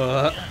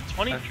Uh, yeah,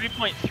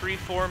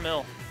 23.34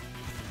 mil.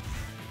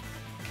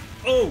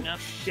 Oh Yeah.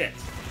 shit.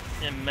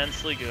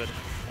 Immensely good.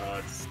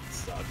 It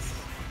sucks.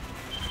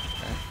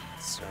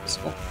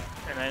 Serviceable.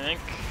 And I think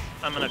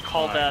I'm gonna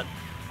call that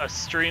a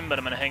stream, but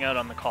I'm gonna hang out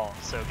on the call.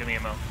 So give me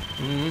a moment.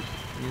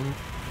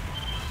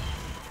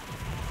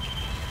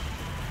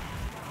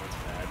 That's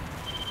bad.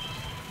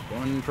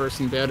 One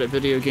person bad at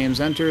video games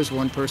enters,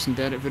 one person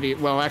bad at video...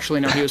 Well, actually,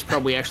 no, he was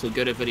probably actually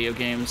good at video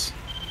games.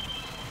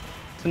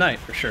 Tonight,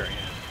 for sure,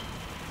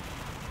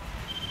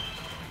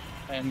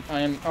 yeah.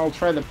 And I'll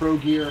try the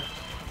Progear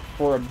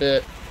for a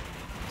bit,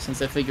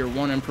 since I figure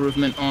one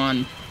improvement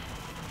on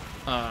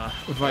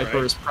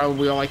Viper is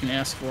probably all I can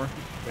ask for.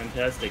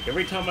 Fantastic.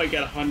 Every time I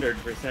get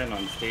 100%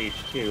 on stage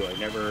 2, I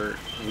never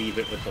leave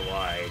it with the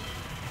Y.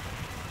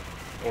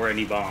 Or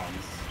any bombs.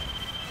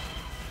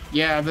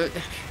 Yeah, the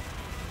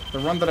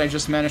run that I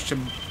just managed to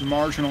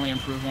marginally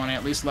improve on, I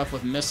at least left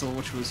with Missile,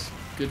 which was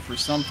good for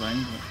something.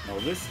 But... Oh,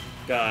 this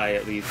guy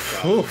at least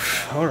got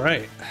Oof,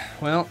 alright.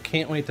 Well,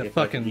 can't wait to if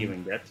I can fucking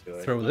even get to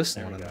it. throw this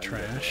There one we in the go,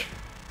 trash.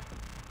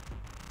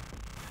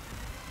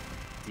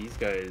 These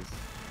guys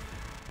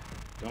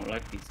don't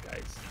like these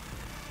guys.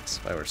 So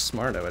if I were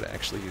smart, I would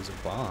actually use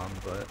a bomb,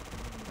 but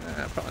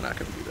probably not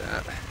gonna do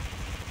that.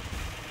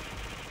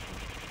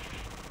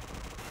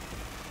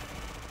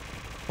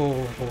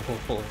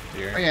 Oh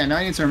dear. Oh yeah, now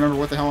I need to remember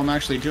what the hell I'm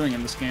actually doing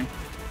in this game.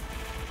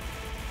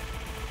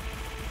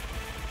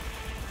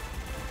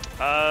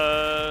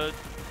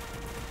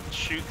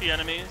 Shoot the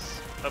enemies,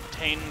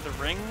 obtain the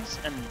rings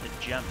and the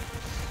gems.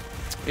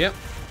 Yep.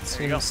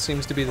 There you go.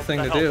 Seems to be the thing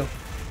to That'll do. help.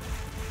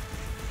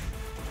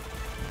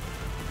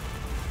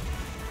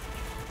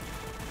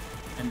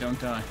 And don't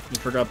die. You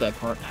forgot that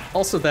part.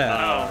 Also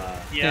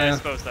that. Yeah, yeah. I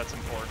suppose that's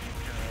important.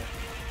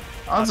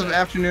 Odds of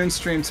afternoon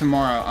stream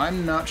tomorrow.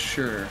 I'm not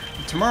sure.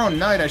 Tomorrow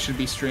night I should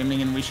be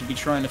streaming and we should be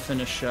trying to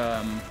finish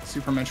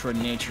Super Metroid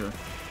Nature.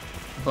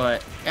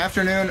 But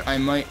afternoon I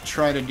might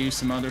try to do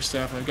some other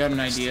stuff. I've got an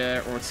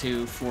idea or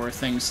two for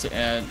things to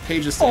add,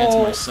 pages to add to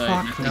my site.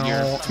 And I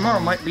figure tomorrow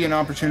might be an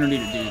opportunity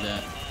to do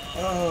that.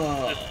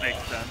 This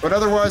makes sense. But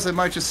otherwise I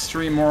might just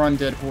stream more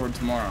Undead Horde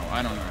tomorrow.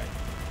 I don't know.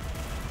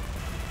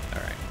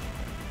 Alright.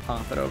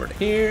 Pop it over to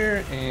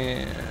here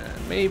and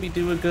maybe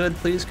do a good,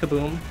 please,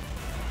 kaboom.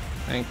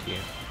 Thank you.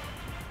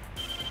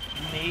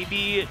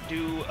 Maybe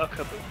do a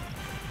kaboom.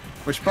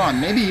 Which Bon,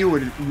 maybe you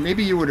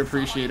would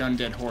appreciate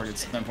Undead Horde at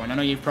some point. I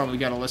know you've probably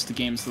got a list of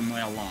games a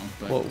mile long,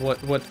 but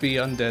What be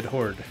Undead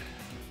Horde?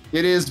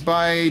 it is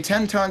by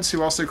 10 Tons,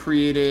 who also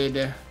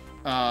created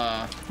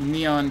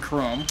Neon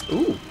Chrome.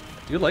 Ooh,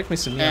 you like me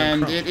some Neon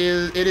And Chrome. it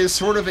is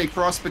sort of a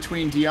cross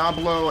between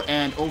Diablo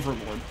and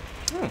Overlord.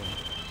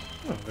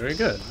 Oh, very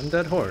good.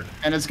 Undead Horde.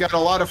 And it's got a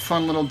lot of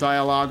fun little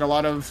dialogue, a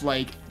lot of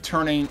like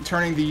turning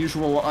the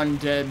usual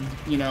undead,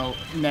 you know,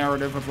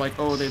 narrative of like,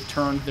 oh, they've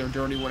turned their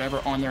dirty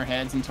whatever on their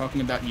heads and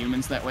talking about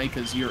humans that way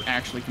because you're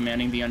actually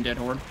commanding the Undead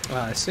Horde.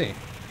 Ah, I see.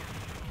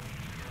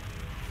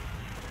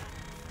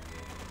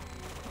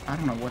 I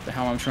don't know what the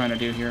hell I'm trying to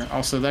do here.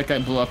 Also, that guy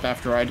blew up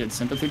after I did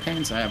Sympathy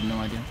Pains. I have no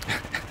idea.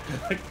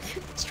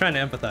 Just trying to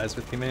empathize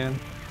with you, man.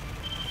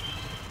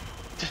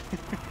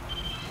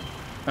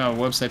 Oh,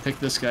 whoops, I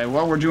picked this guy.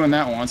 Well, we're doing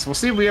that once. We'll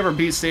see if we ever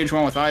beat stage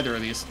 1 with either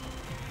of these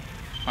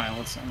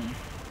pilots. I mean,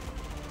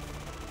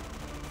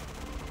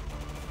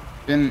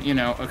 been, you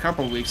know, a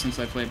couple weeks since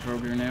I played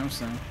Progear now,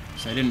 so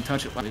I didn't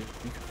touch it last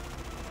week.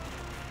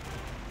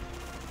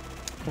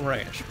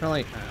 Right, I should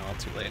probably... Oh, well,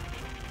 too late.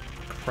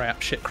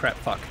 Crap, shit, crap,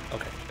 fuck.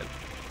 Okay, good.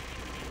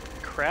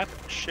 Crap,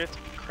 shit,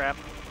 crap,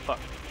 fuck.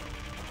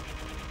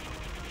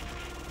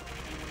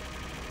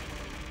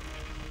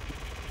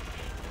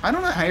 I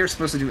don't know how you're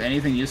supposed to do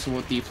anything useful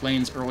with the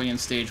planes early in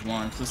stage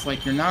 1. Cause it's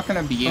like you're not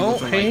gonna be able Oh,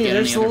 to like hey, get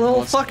there's any a other little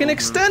bullets fucking over-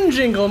 extend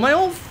jingle, my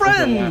old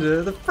friend!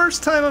 Overlap. The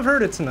first time I've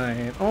heard it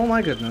tonight. Oh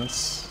my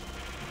goodness.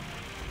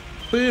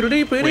 Boop,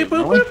 really?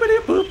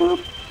 boop,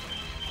 boop.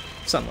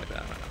 Something like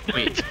that. I don't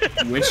Wait,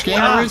 which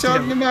game are we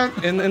talking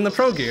about? know. In the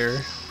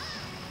Progear.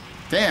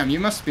 Damn,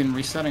 you must have been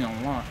resetting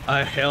a lot.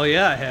 Hell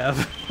yeah, I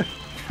have.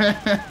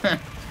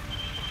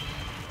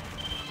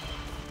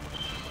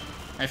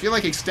 I feel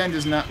like extend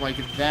is not like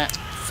that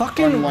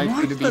Fucking unlikely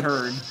what to be the-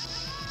 heard.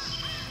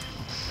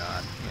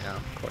 God, yeah,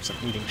 of course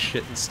I'm eating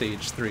shit in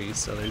stage 3,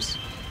 so there's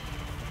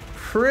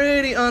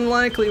pretty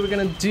unlikely we're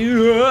gonna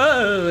do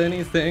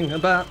anything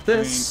about I mean,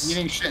 this.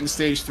 eating shit in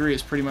stage 3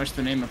 is pretty much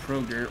the name of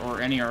Progear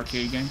or any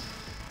arcade game.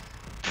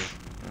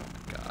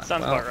 God,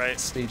 Sounds well, about right.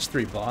 Stage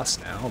 3 boss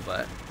now,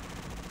 but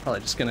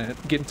probably just gonna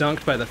get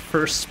dunked by the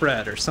first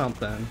spread or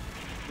something.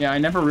 Yeah, I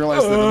never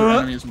realized that other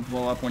enemies would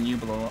blow up when you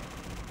blow up.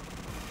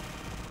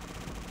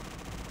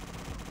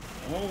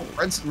 Oh,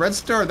 Red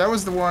Star, that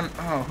was the one,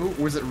 oh, who,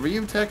 was it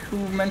Ryutech who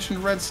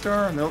mentioned Red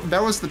Star?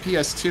 That was the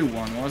PS2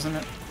 one, wasn't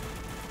it?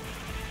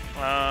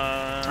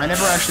 I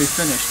never actually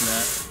finished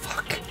that.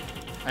 Fuck.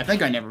 I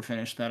think I never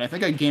finished that. I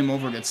think I game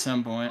overed at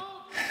some point.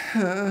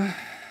 The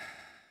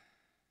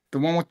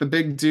one with the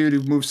big dude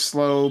who moves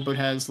slow but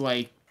has,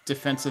 like,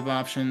 defensive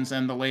options,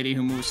 and the lady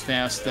who moves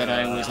fast that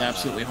I was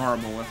absolutely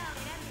horrible with.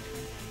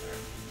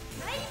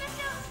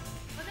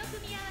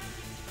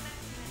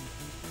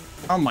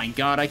 Oh my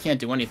god, I can't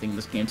do anything in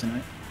this game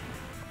tonight.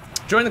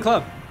 Join the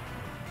club.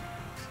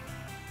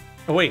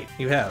 Oh wait,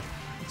 you have.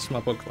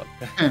 Shmup Book Club.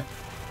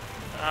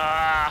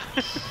 Ah.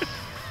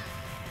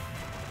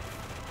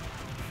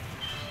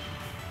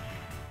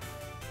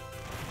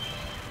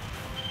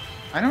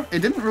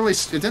 It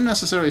didn't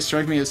necessarily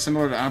strike me as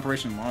similar to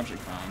Operation Logic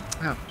Bomb.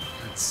 Oh,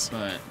 that's...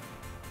 But,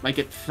 like,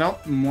 it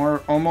felt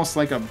more, almost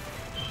like a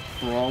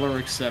brawler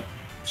except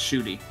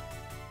shooty.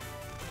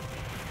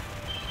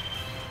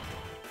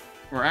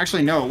 Or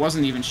actually, no, it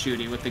wasn't even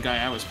shooty with the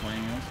guy I was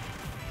playing with.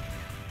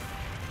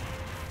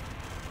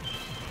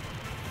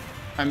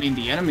 I mean,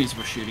 the enemies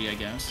were shooty, I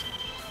guess.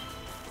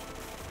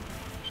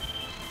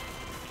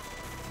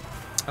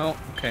 Oh,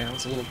 okay, I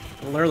was a little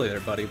early there,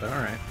 buddy, but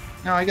alright.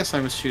 No, I guess I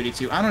was shooty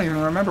too. I don't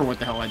even remember what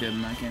the hell I did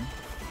in that game.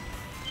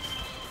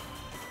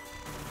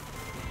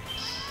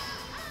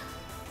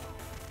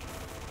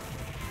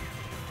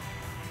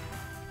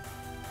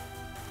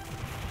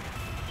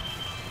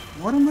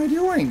 What am I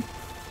doing?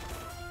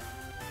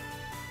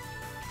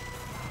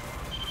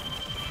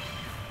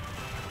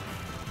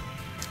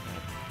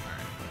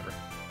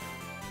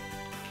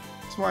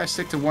 That's why I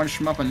stick to one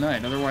shmup a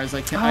night. Otherwise,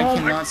 I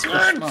cannot switch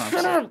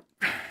shmups.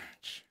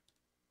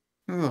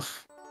 Ugh.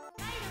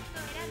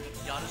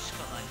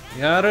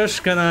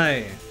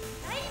 Yarushkanai.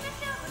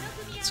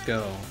 Let's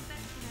go.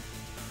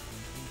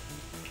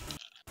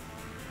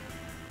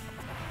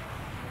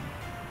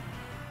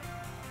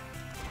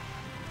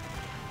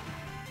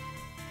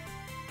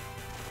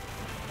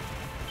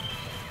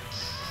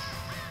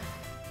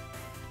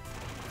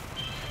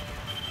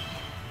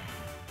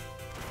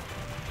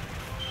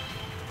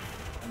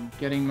 I'm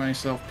getting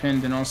myself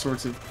pinned in all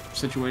sorts of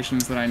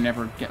situations that I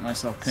never get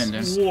myself pinned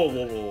in. Whoa,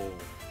 whoa, whoa.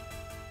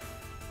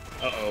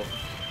 Uh-oh.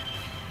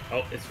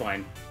 Oh, it's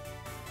fine.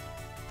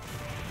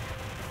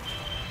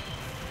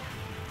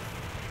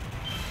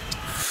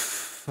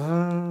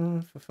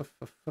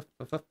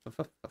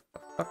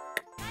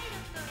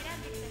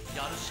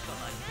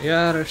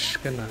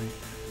 Yarushkanai.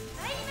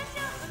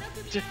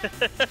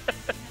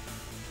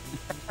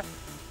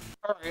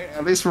 Alright,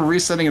 at least we're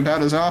resetting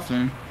about as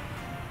often.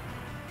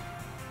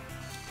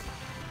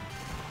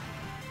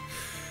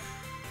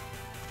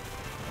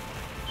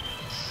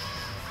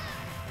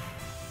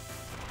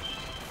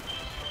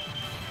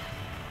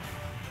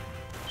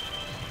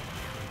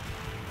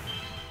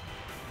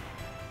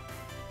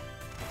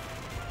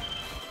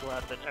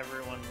 Glad that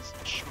everyone's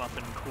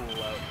schmupping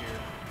cool out here.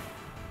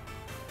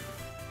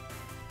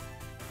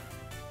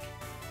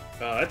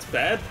 Oh, that's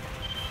bad.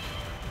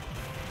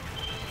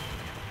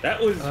 That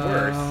was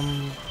worse.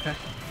 Okay.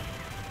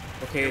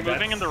 Okay, You're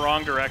moving in the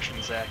wrong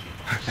direction, Zachy.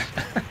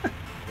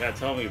 Yeah,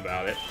 tell me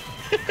about it.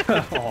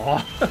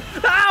 Aw.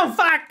 Oh,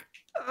 fuck!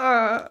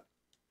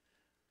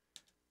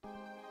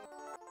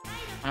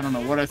 I don't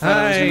know what I thought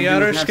I was Hi,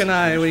 gonna do next.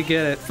 Yarushkanai, we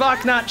get it.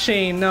 Fuck, not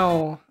Shane,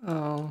 no.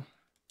 Oh.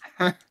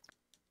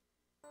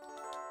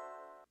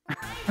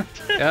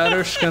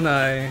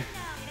 Yarushkanai.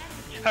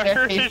 I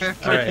can't even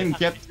Alright.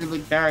 get to the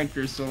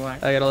character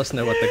select. I gotta listen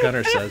to what the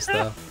gunner says,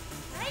 though.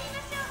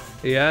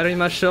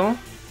 Yarimashou?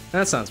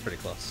 That sounds pretty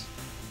close.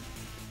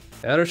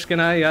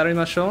 Yarushkanai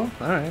Yarimashou?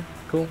 Alright,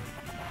 cool.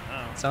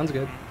 Oh. Sounds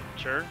good.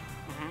 Sure.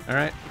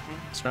 Alright.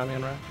 Strami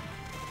and Ryan.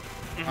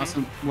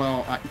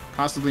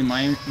 Possibly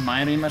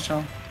Mairi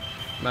Michelle?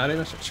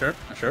 Yarimashou? Sure,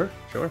 sure,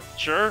 sure.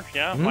 Sure,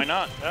 yeah, why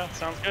not? Yeah,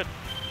 sounds good.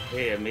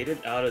 Hey, I made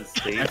it out of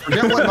state. I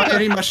forget what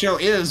Mairi Michelle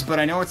is, but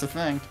I know it's a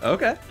thing.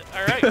 Okay.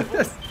 Alright,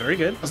 cool. Very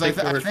good. Because I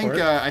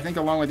think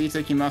along with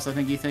Ite Kimasu, I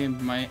think Ite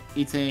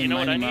You know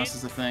what I Mighty need? Mouse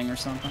is a thing or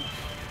something.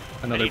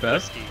 I Another need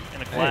best? whiskey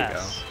in a There you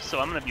glass, so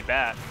I'm gonna be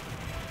back.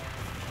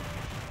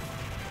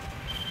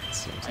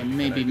 Seems like I a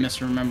may good be idea.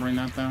 misremembering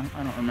that though.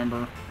 I don't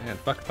remember. Man,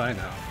 fuck if I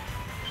know.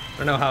 I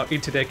don't know how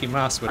Itadeki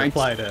Mas would I-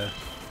 apply to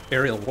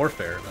aerial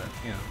warfare, but,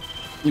 you know.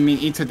 You mean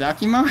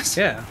Itadakimasu?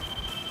 Yeah.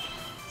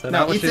 Is that No,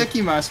 not what you-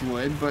 Itekimasu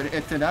would, but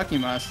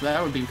Itadakimasu,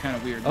 that would be kind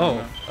of weird.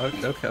 Oh,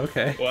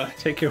 okay. What?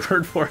 Take your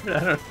word for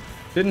it.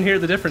 Didn't hear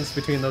the difference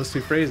between those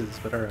two phrases,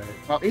 but alright.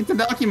 Well,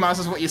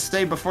 Itadakimasu is what you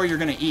say before you're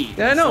gonna eat.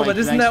 Yeah, I It's know, like, but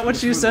isn't thanks that for what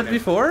the you food said today.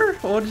 before?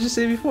 What did you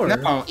say before? No,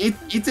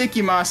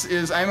 Itekimasu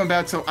is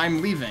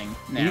I'm leaving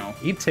now.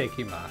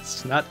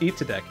 Itekimasu, not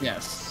Itadeki.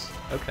 Yes.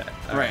 Okay.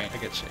 Right. I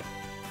get you.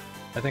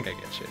 I think I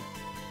get you.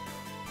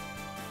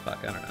 Fuck,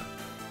 I don't know.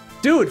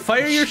 Dude,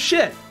 fire your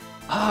shit!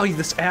 Oh,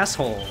 this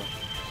asshole.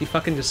 He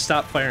fucking just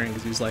stopped firing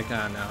because he's like,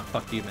 ah, no,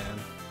 fuck you, man.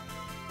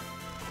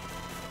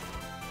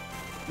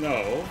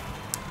 No.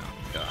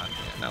 God,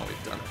 yeah, now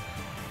we've done it.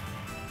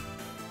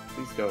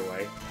 Please go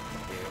away.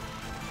 Thank you.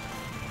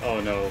 Oh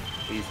no,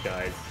 these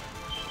guys.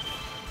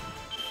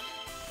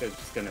 They're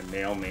just gonna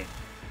nail me.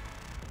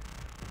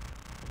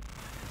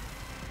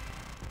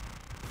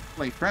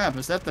 Holy crap,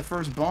 is that the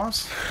first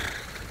boss?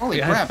 Holy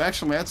Yeah. crap,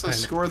 actually, that's a I know.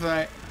 score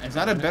that Is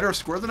that a better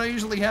score than I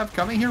usually have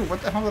coming here?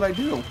 What the hell did I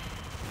do?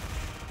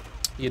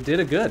 You did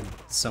a good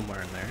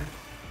somewhere in there.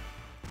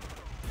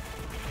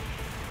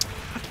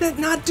 How did that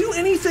not do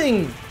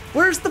anything?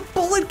 Where's the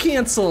bullet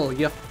cancel?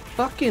 You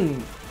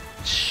fucking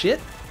shit.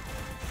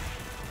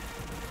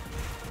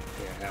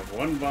 Okay, I have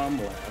one bomb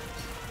left.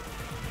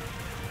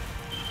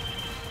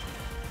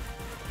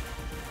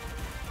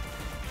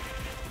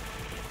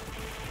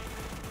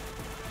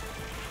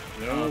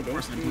 No, of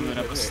course I don't blew do it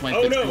up a okay. slight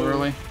Oh bit no! too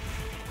early.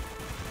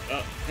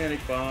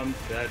 Panic bomb.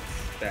 That's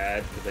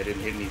bad because I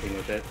didn't hit anything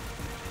with it.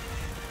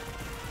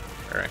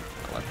 All right,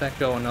 I'll let that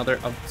go. Another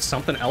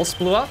something else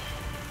blew up.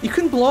 You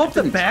can blow up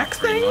the back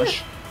thing.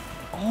 Much.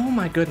 Oh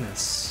my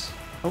goodness.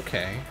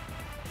 Okay.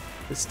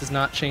 This does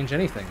not change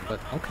anything, but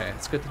okay,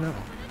 it's good to know.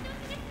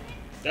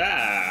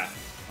 Ah!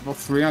 Level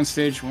 3 on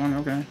stage 1.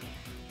 Okay.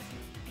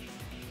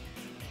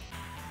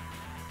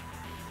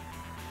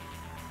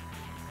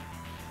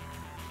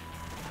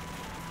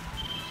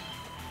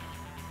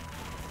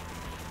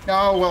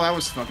 Oh, well, that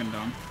was fucking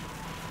dumb.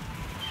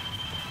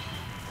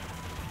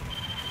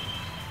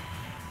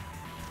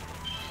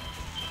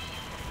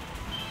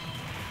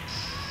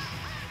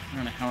 I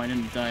don't know how I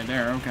didn't die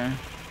there, okay.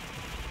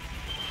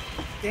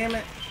 Damn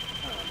it!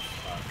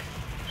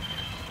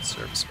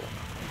 Serviceable,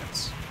 I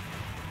guess.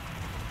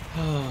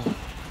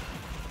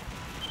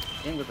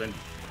 England.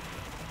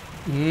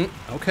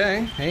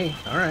 Okay. Hey.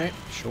 All right.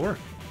 Sure.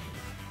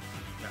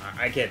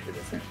 Nah, I can't do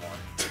this anymore.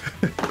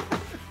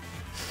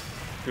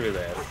 Screw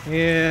that.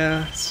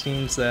 Yeah.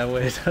 Seems that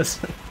way,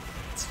 doesn't it?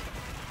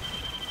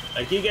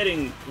 I keep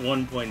getting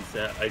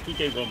 1.7. I keep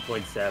getting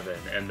 1.7,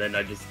 and then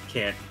I just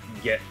can't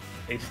get.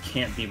 It just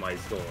can't be my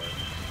score.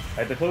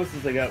 Like, the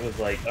closest I got was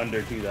like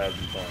under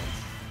 2,000 points.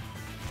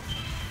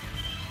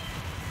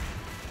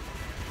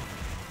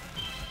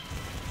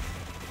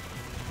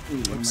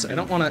 Oops, I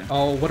don't want to.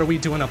 Oh, what are we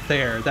doing up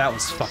there? That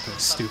was fucking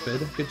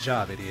stupid. Good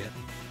job, idiot.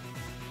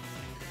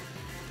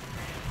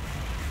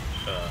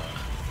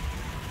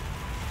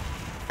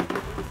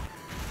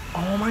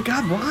 Oh my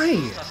god,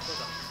 why?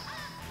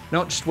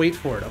 No, just wait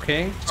for it,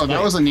 okay? Just Oh, that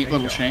wait. was a neat There you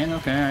little go. chain.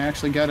 Okay, I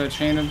actually got a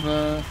chain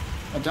of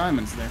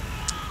diamonds there.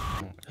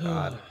 Oh my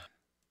god.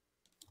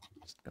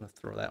 Just gonna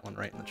throw that one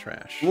right in the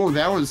trash. Whoa,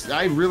 that was...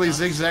 I really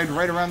zigzagged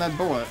right around that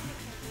bullet.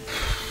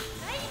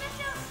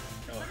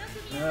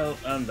 Well,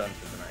 I'm done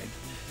for tonight.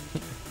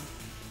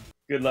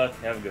 Good luck.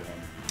 Have a good one.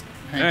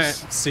 Thanks.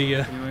 Alright, see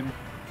ya. See you later.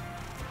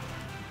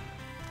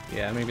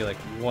 Yeah, maybe like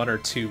one or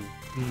two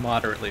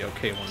moderately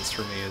okay ones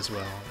for me as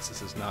well, because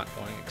this is not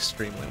going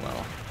extremely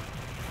well.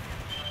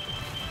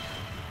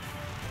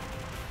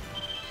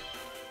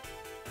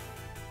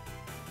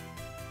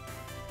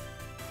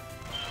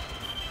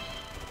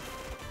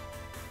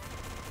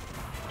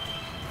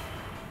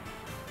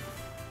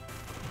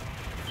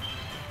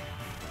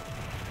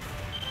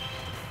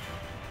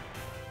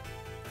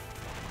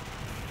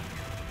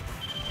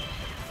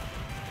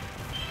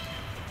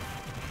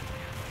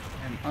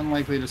 I'm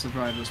unlikely to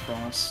survive this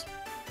boss.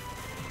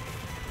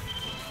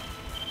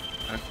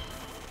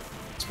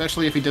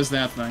 Especially if he does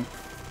that thing.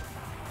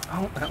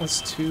 Oh, that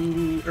was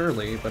too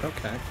early, but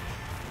okay.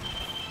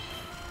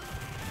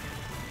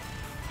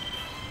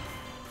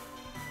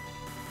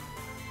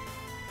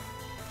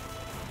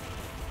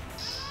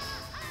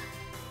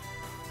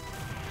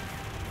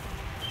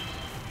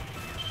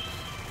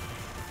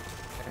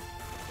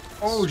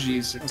 Oh,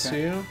 jeez. Six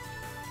Okay. two.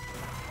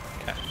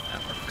 Okay,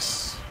 that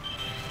works.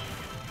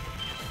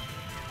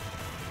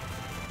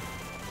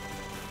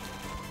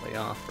 Lay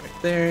off right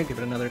there. Give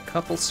it another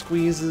couple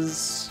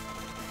squeezes.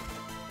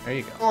 There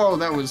you go. Oh,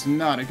 that was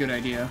not a good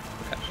idea.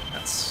 Okay,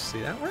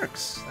 see, that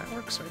works. That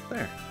works right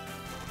there.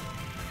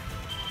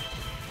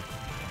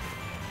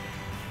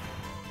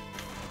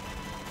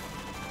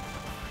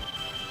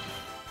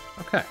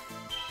 Okay.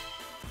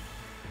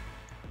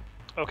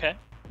 Okay.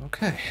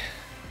 Okay.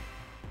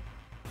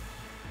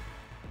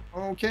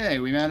 Okay,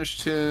 we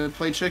managed to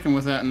play chicken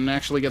with that and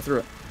actually get through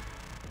it.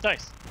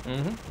 Nice.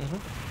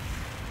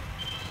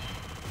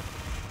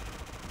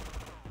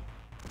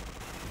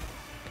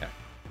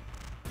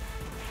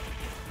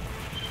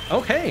 Okay.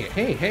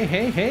 Okay,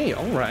 hey,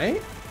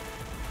 alright.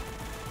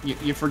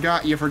 You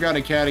forgot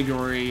a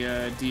category,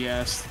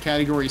 DS.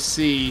 Category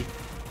C.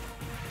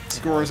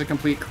 Score is a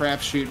complete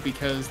crapshoot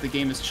because the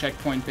game is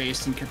checkpoint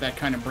based and that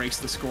kind of breaks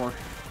the score.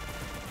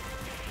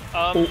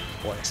 Oh,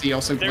 boy. See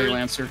also Glay There-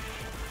 Lancer.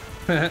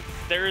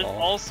 There is Oh.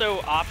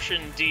 also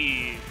option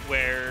D,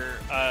 where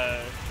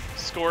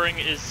scoring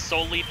is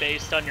solely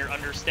based on your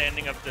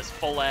understanding of this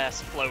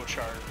full-ass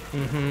flowchart.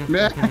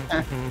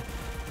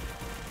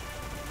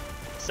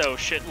 So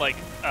shit like,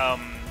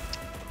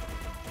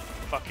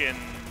 fucking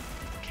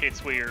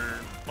Kate's Weird,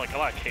 like a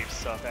lot of Kate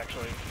stuff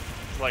actually.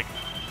 Like,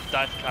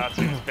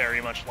 Daifukatsu is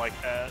very much like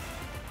that.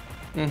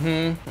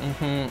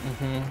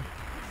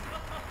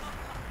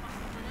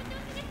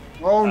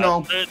 Oh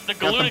no. The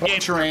Got Galuda the boat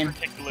games are train.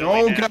 particularly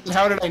Oh nasty. god,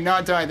 how did I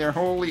not die there?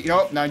 Holy...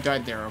 Nope, I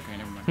died there. Okay,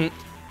 never mind.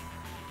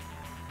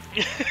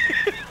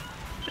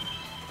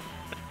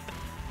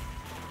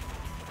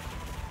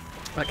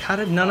 Like, how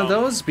did none of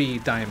those be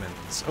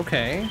diamonds?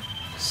 Okay.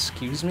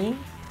 Excuse me?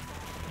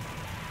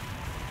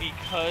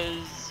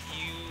 Because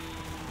you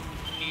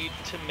need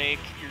to make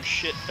your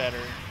shit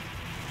better.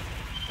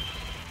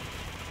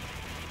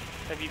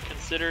 Have you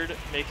considered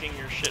making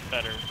your shit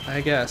better?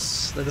 I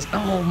guess. That is.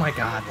 Oh my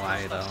god,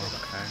 why though?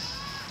 Okay.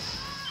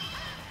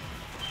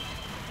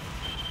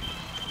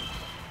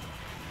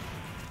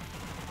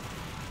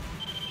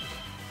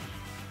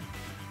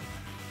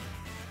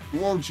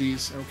 Whoa,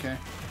 jeez. Okay.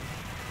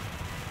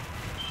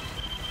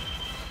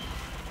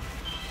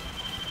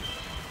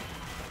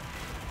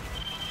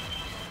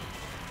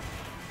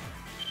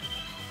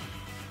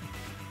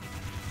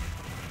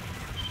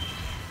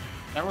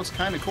 That was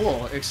kind of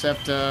cool,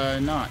 except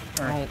not.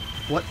 All right.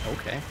 Oh, what?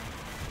 Okay.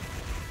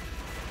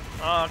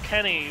 Oh,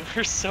 Kenny,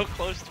 we're so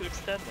close to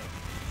extending.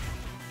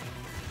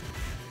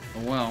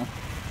 Oh, well.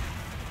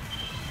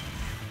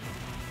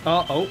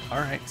 Oh,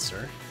 alright,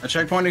 sir. A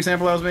checkpoint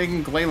example I was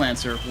making,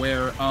 Glaylancer,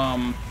 where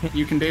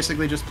you can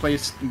basically just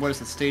place, what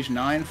is it, stage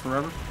 9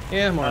 forever?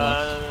 Yeah, more or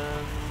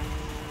less.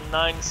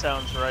 9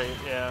 sounds right,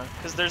 yeah.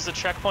 Because there's a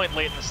checkpoint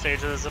late in the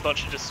stage where there's a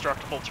bunch of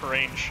destructible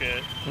terrain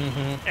shit.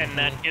 And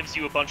that gives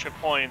you a bunch of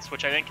points,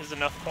 which I think is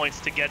enough points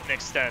to get an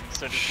extend,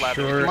 so just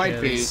lather Sure It might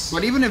be.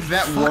 But even if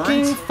that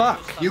weren't,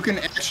 fuck. you can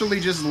actually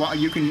just,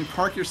 you can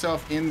park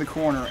yourself in the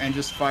corner and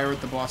just fire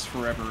at the boss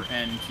forever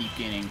and keep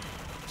gaining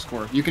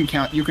score. You can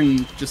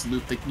just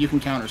loop you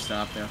can counter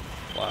stop there.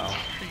 Wow. Are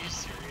you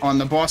serious? On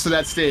the boss of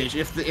that stage,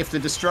 if the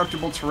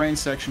destructible terrain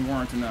section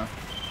weren't enough.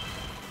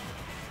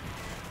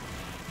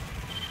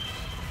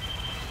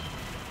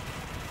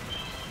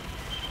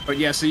 But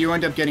yeah, so you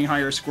end up getting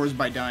higher scores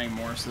by dying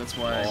more, so that's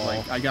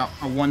why I got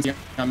a 1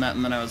 on that,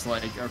 and then I was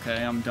like,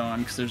 okay, I'm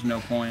done, because there's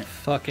no point.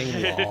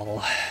 Fucking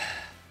lol.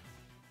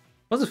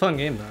 Was a fun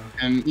game though.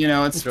 And you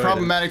know, it's Enjoyed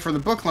problematic for the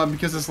book club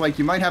because it's like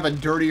you might have a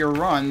dirtier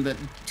run that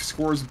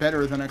scores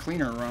better than a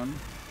cleaner run.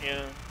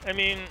 Yeah, I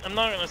mean, I'm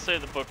not gonna say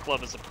the book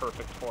club is a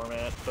perfect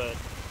format, but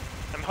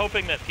I'm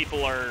hoping that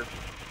people are,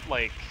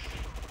 like,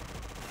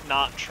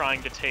 not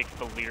trying to take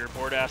the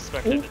leaderboard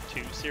aspect of it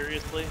too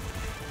seriously.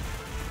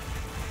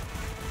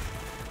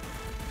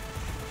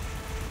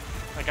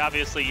 Like,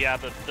 obviously, yeah,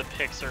 the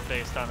picks are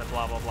based on it,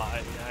 blah, blah, blah.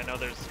 I know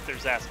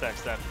there's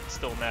aspects that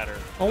still matter.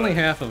 Only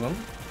half of them.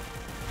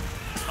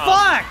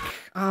 Fuck!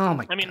 Oh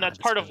my god. I mean, that's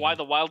part of why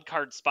the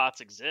wildcard spots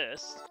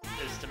exist,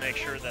 is to make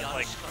sure that,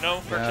 like,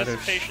 no,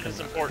 participation is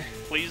important.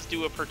 Please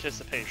do a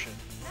participation.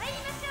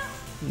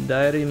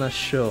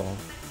 Darimashou.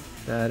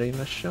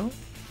 Darimashou?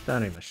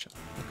 Darimashou.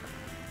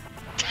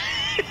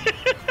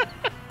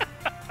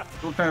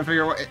 We're trying to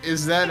figure out,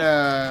 is that,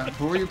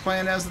 who are you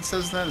playing as that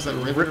says that? Is that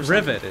Rivet? Or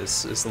Rivet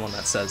is the one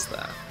that says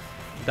that.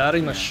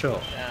 Darimashou.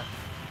 Yeah.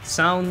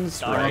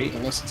 Sounds I'll right. have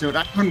to listen to it.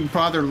 I couldn't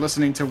bother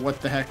listening to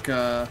what the heck,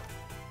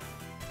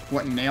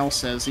 what Nail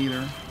says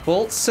either.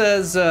 Bolt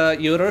says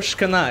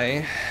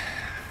Yoroshkanai,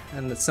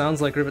 and it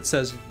sounds like Rivet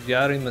says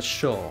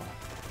Yarimashou.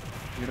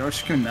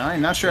 Yoroshkunai?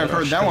 Not sure I've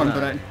heard that one,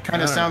 but it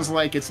kind of sounds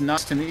like it's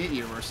nice to meet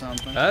you or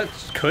something.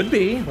 Could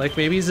be. Like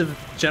maybe he's a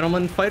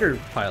gentleman fighter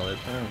pilot.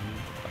 I don't know.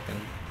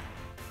 Fucking...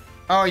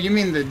 Oh, you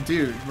mean the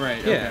dude,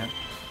 right? Yeah.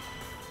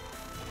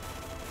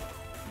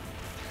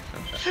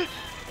 Okay.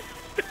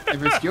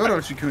 If it's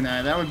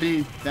Yoroshikunai, that would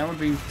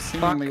be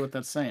seemingly what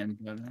that's saying.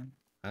 But...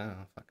 Oh,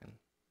 fucking.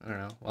 I don't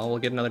know. Well, we'll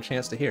get another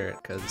chance to hear it,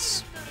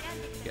 because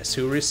guess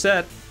who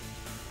reset?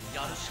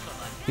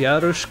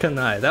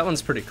 Yarushkanai. That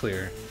one's pretty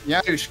clear.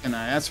 Yarushkanai,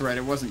 that's right,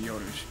 it wasn't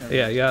Yorush.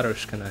 Yeah,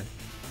 Yarushkanai.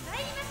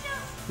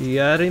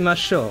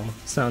 Yarimashou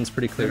sounds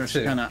pretty clear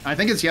too. I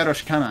think it's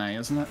Yarushkanai,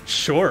 isn't it?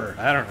 Sure,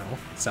 I don't know.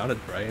 It sounded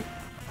right.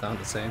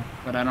 Sounded the same.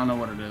 But I don't know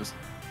what it is.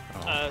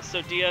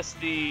 So DS,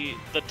 the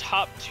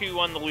top 2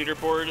 on the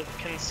leaderboard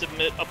can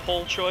submit a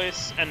poll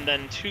choice, and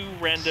then 2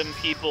 random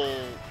people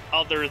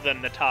other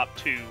than the top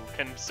 2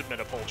 can submit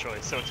a poll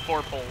choice. So it's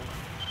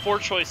 4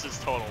 choices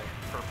total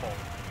per poll.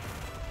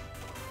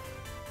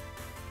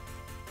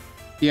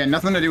 Yeah,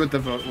 nothing to do with the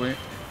vote. Wait.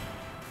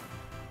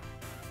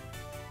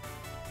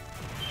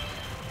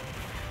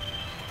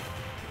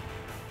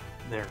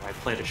 There, I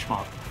played a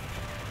Shmup.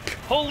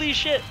 Holy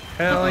shit!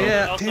 Hell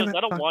yeah! Also, Damn is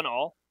that a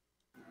 1-all?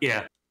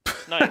 Yeah.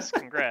 Nice,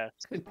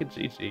 congrats.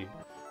 GG.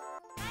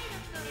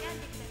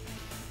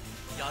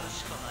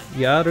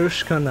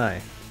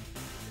 Yarushkanai.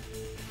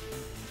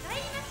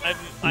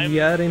 I'm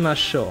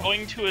Yarimashou.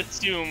 going to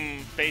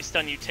assume, based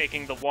on you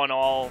taking the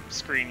 1-all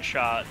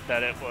screenshot,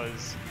 that it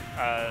was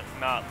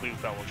not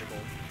loop eligible.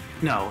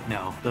 No.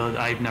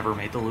 I've never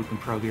made the loop in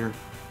Progear.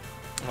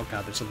 Oh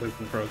god, there's a loop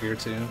in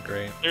Progear too.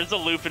 Great. There's a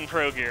loop in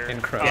Progear.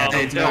 Incredible.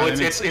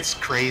 It's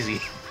crazy.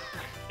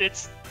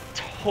 It's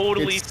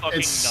totally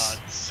fucking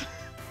nuts.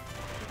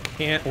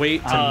 Can't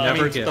wait to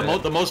never get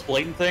it. The most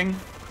blatant thing,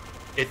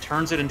 it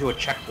turns it into a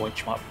checkpoint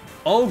shmup.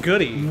 Oh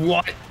goody.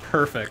 What?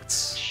 Perfect.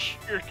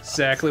 Sure.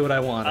 Exactly what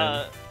I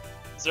wanted.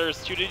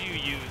 Zerst, who did you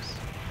use?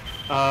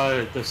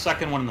 The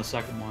second one and the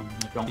second one.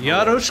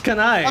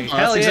 Yarushkanai. Oh,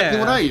 Hell that's exactly yeah.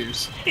 what I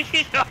use.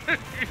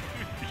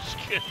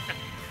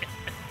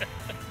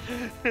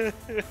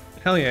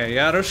 Hell yeah,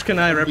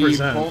 Yarushkanai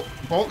represent.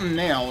 Bolt and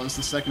Nail is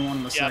the second one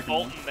and the second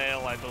one. Bolt and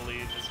Nail, I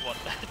believe, is what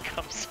that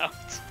comes out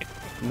to.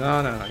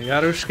 No,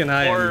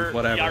 Yarushkanai Or and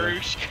whatever.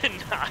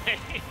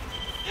 Yarushkanai.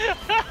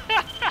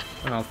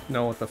 I don't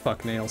know what the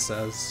fuck Nail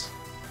says.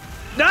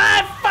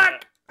 Ah,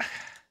 fuck!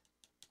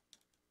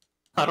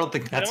 I don't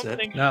think that's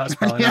it. No, it's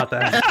probably not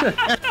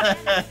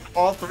that.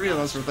 All 3 of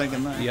us were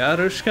thinking that.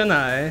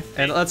 Yarushkanai,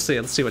 and let's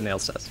see what Nail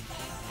says.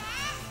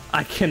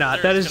 I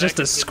cannot. That is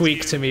just a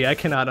squeak to me. I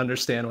cannot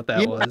understand what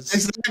that was.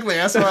 Exactly.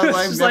 That's why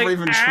I've never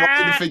even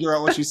tried to figure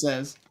out what she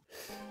says.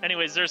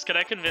 Anyways, Zers, could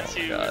I convince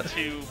you God.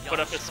 to put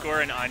up a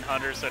score in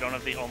Einhunter so I don't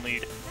have the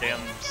only damn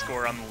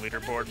score on the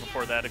leaderboard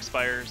before that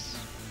expires?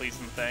 Please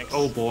and thanks.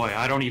 Oh boy,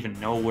 I don't even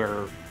know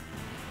where.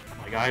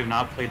 Like, I have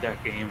not played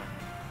that game in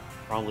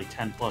probably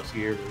 10 plus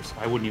years.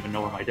 I wouldn't even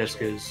know where my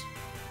disc is.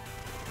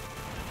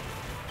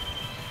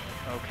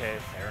 Okay,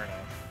 fair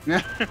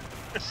enough.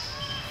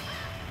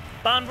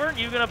 Bon, weren't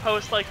you gonna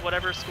post like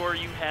whatever score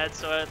you had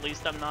so at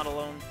least I'm not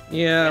alone?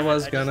 Yeah, I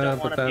was I just gonna,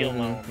 don't but wanna be then,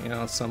 alone. you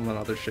know, some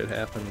other shit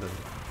happened and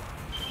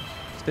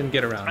just didn't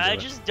get around to I it.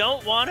 just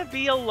don't want to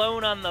be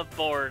alone on the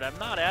board. I'm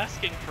not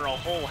asking for a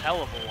whole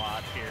hell of a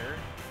lot here.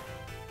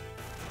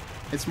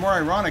 It's more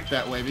ironic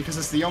that way because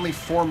it's the only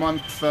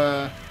 4-month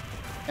I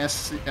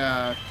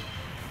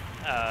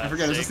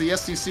forget, is this the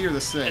STC or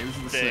the SIG? This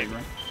is the SIG,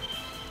 right?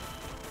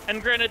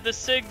 And granted, the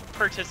SIG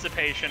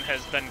participation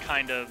has been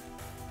kind of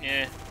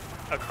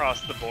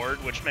across the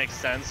board, which makes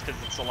sense because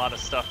it's a lot of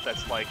stuff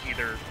that's like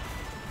either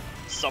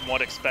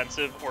somewhat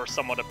expensive or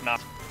somewhat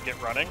obnoxious to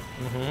get running.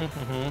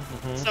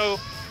 So,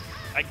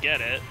 I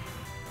get it.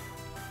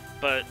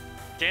 But,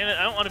 damn it,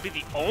 I don't want to be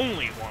the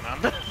only one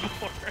on the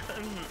board.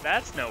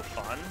 That's no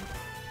fun.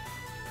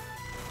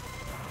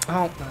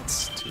 Oh,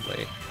 that's too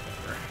late.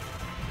 Whatever.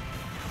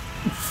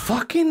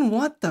 Fucking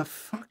what the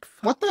fuck?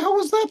 What the hell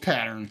was that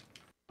pattern?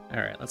 All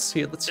right, let's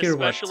hear what.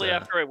 Especially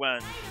after I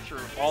went through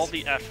all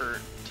the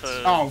effort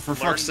to. Oh, for learn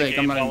fuck's the sake,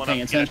 game I'm not even well paying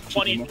enough to get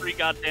attention a anymore. 23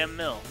 goddamn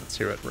mil. Let's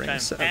hear what Ring I'm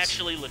says.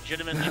 actually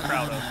legitimately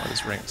proud of. What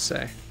does Ring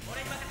say?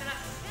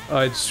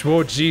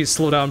 Oh, geez,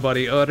 slow down,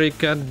 buddy. Okay,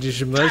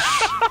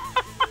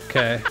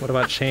 what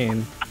about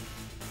Chain?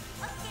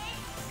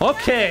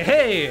 Okay,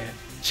 hey!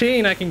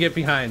 Chain I can get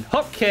behind.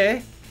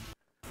 Okay!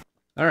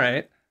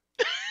 Alright.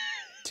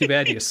 Too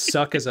bad you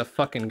suck as a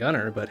fucking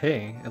gunner, but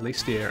hey, at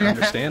least you're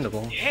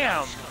understandable.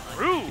 Damn,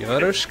 rude.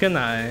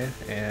 Yoroshikanai,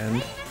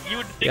 and... You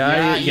would think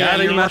Yeah, you're right.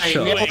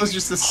 Yarimasho. It was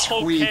just a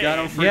squeak. I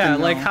don't freaking Yeah, know.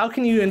 like, how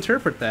can you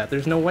interpret that?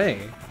 There's no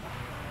way.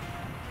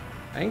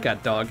 I ain't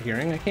got dog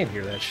hearing. I can't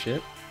hear that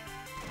shit.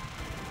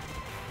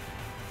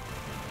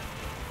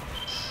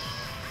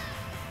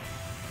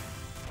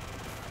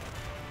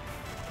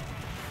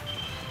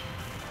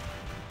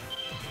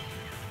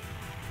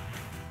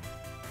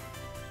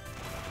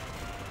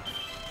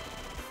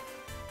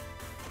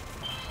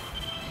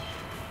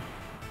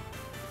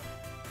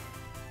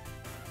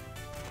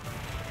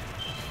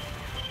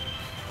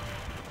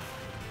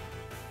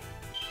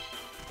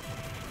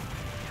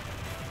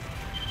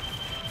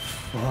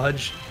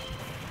 Fudge.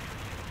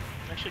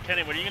 Actually,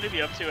 Kenny, what are you going to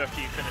be up to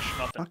after you finish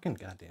Shmup? Fucking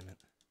goddamn it.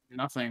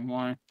 Nothing.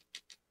 Why?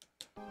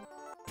 Do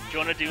you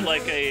want to do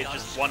like a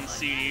just one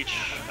seed each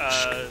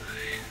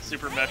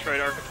Super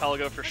Metroid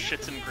Archipelago for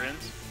shits and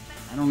grins?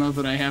 I don't know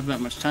that I have that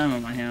much time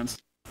on my hands.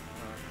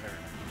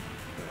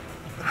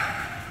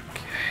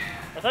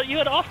 I thought you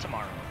had off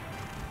tomorrow.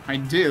 I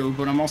do,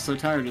 but I'm also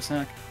tired as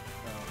heck.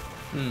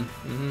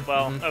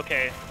 Well,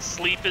 okay.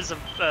 Sleep is a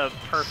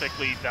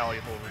perfectly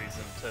valuable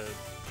reason to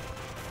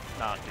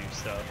not do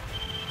stuff.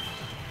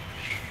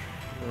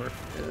 Sure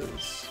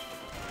is.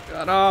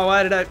 God, oh,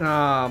 why did I?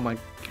 Oh my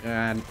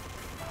god.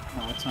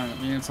 Oh, what time?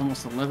 Yeah, it's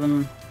almost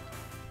 11.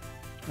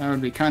 That would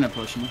be kind of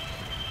pushing.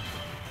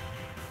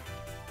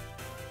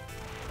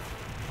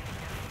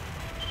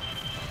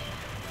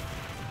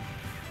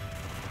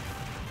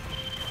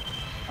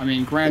 I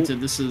mean, granted,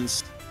 this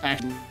is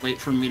actually late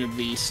for me to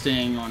be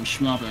staying on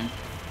Shmupping.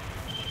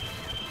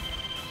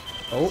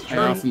 Oh, I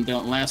often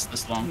don't last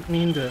this long. didn't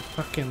mean to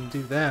fucking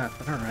do that,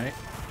 but alright.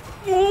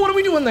 Oh, what are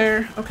we doing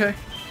there? Okay.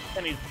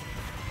 And he's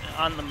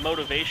on the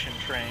motivation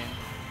train.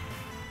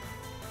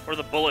 Or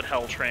the bullet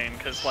hell train,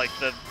 because like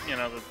the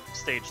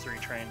stage 3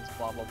 trains,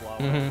 blah blah blah.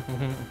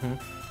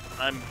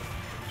 I'm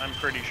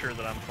pretty sure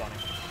that I'm funny.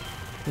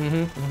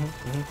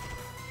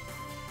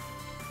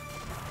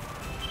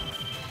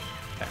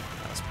 Okay,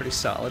 that's pretty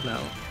solid.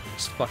 Now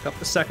just fuck up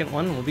the second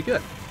one and we'll be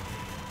good.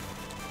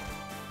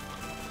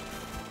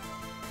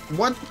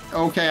 What?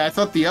 Okay, I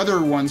thought the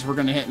other ones were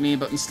gonna hit me,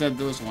 but instead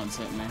those ones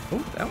hit me. Oh,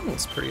 that one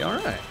was pretty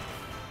alright.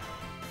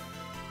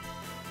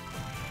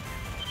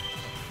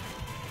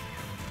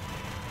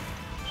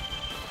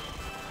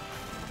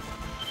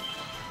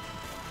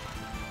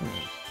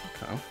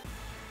 Okay.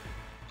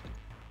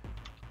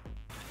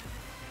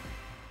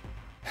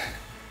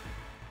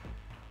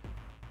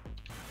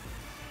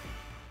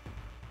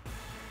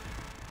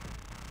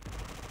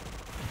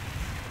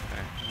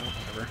 Okay, well,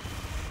 whatever.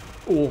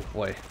 Oh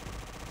boy.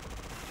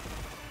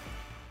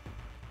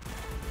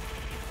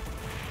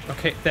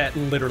 Okay, that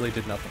literally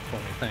did nothing for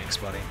me. Thanks,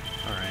 buddy.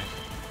 Alright.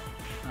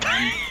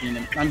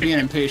 I'm being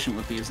impatient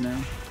with these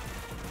now.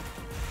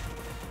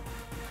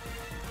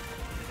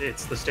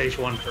 It's the stage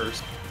 1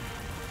 curse.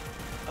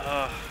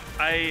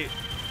 I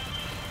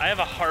have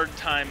a hard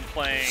time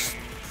playing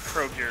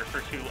Progear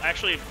for too.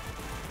 Actually,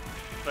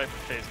 Viper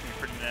Phase can be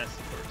pretty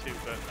nasty for it too.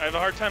 But I have a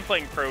hard time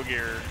playing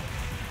Progear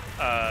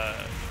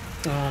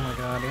Oh my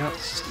god, yeah,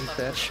 just eat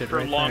that shit for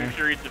right long there.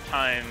 periods of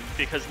time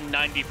because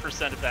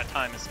 90% of that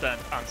time is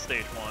spent on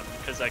stage 1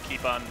 because I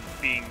keep on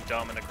being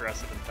dumb and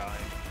aggressive and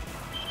dying.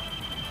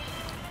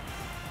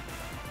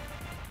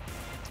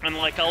 And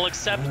like, I'll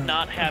accept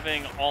not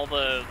having all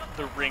the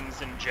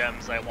rings and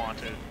gems I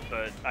wanted,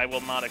 but I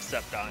will not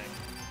accept dying.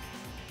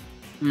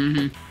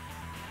 Mm-hmm.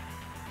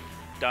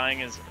 Dying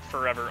is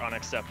forever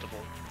unacceptable.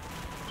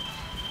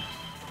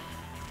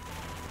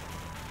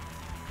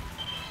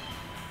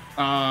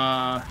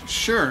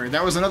 Sure.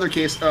 That was another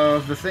case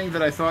of the thing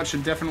that I thought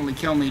should definitely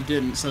kill me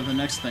didn't, so the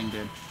next thing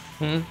did.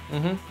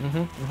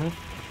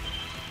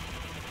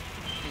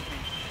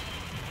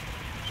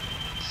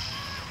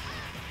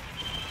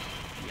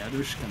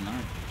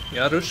 Yarushkanai.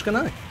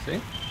 Yarushkanai,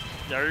 see?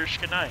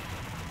 Yarushkanai.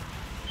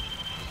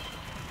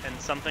 And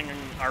something in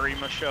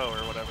Arima show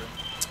or whatever.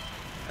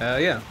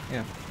 Yeah.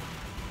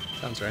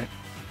 Sounds right.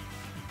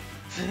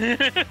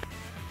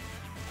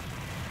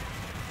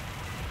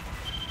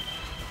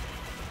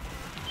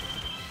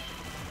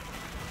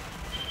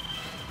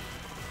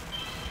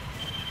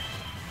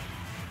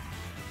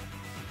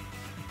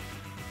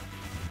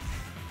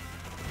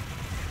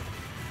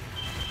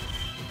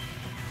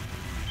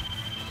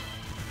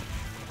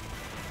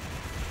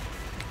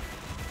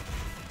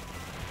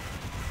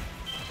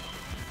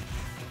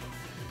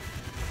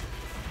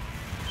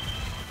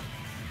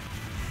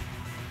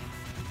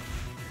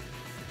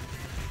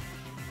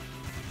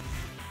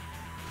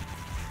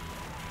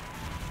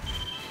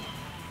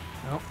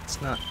 No,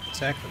 it's not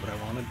exactly what I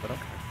wanted, but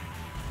okay.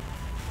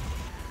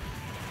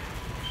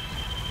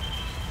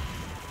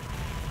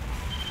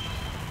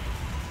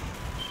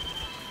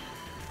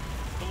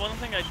 The one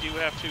thing I do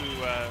have to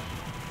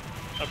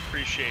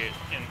appreciate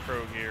in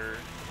Progear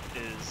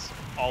is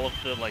all of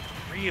the like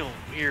real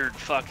weird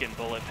fucking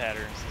bullet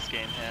patterns this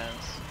game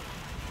has.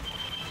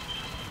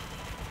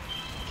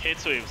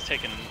 Katesui was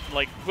taking,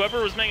 like,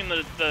 whoever was making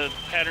the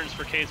patterns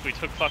for Katesui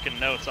took fucking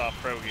notes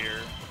off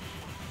Progear.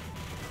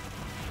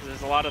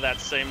 There's a lot of that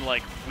same,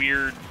 like,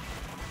 weird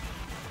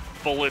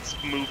bullets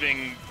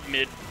moving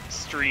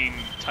mid-stream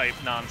type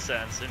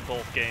nonsense in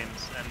both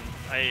games, and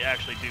I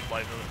actually do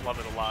love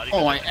it a lot.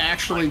 Oh, I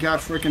actually got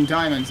frickin'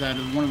 diamonds out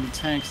of one of the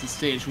tanks in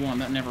stage 1.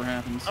 That never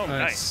happens. Oh,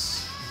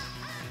 nice.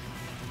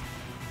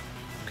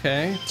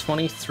 Okay,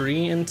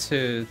 23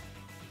 into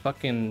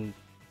fucking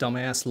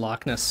dumbass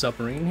Loch Ness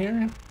submarine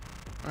here?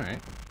 Alright.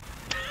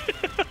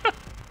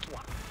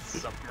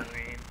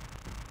 Submarine.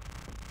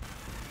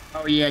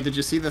 Oh yeah, did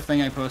you see the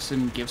thing I posted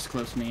in Gifts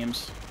Clips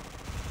memes?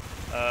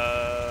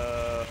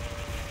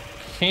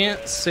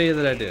 Can't say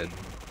that I did.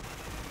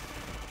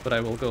 But I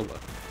will go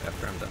look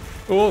after I'm done.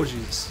 Oh,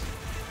 Jesus.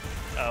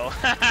 Oh.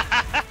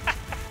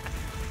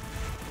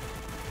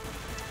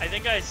 I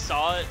think I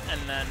saw it and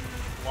then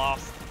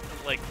lost,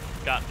 like,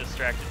 got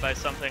distracted by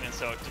something, and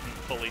so it didn't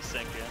fully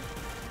sink in.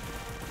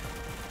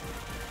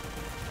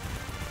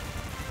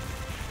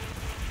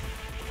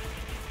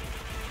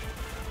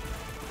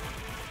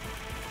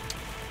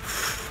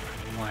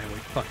 Why we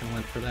fucking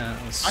went for that.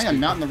 That was I am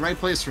not in the right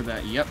place for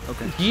that. Yep,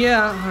 okay.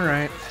 Yeah,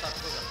 alright.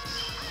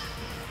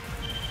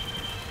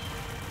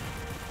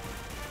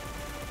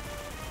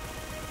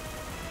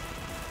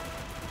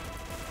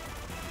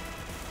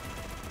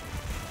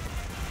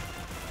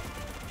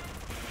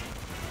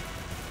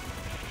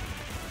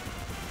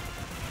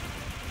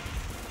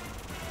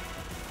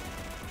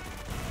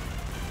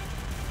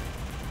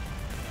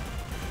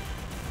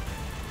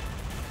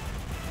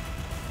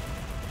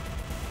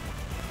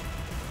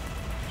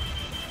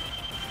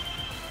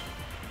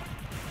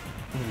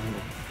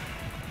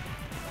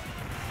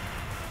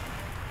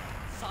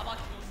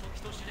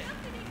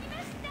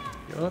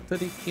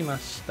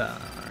 Yotorikimashita.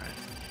 Alright.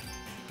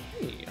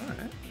 Hey,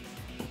 alright.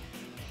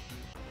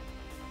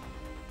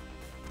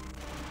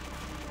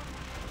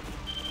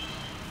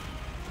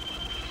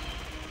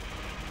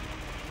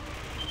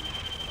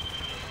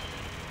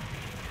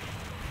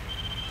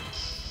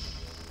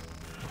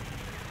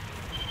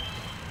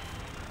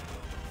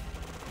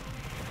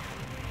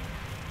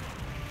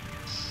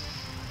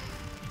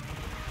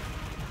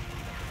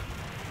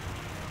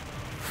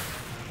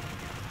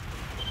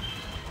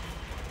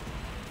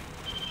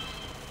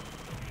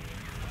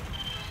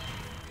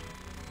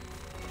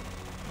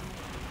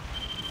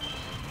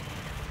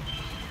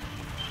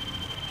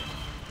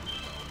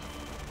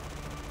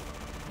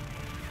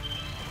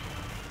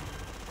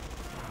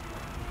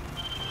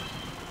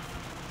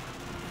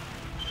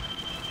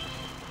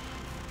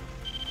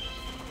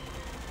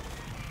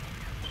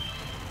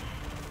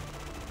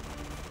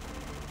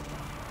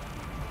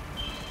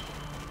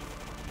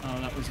 Oh,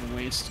 that was a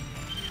waste.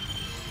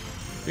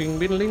 Ding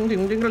ding ding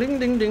ding ding ding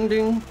ding ding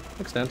ding.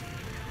 Extend.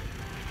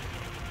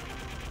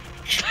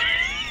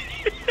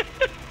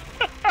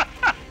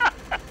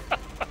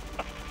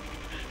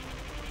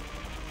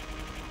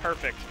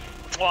 Perfect.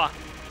 Mwah.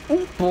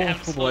 Oh boy.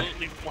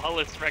 Absolutely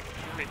flawless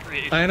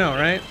recreation. I know,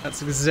 right?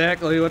 That's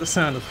exactly what it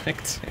sounded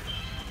like too.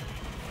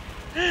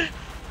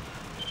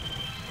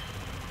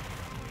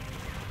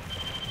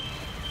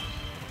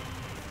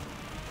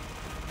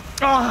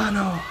 Oh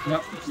no!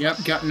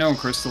 Yep, got no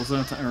crystals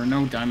that time, or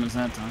no diamonds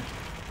that time.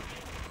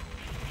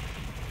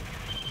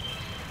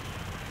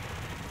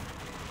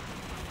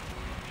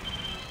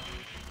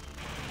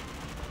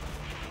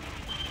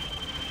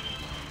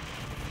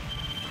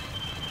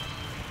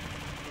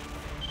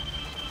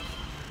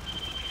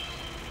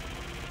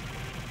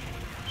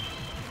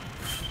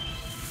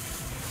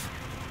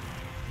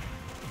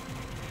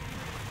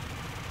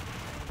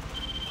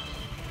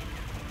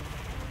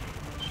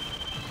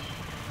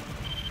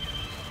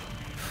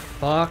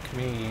 Fuck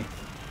me.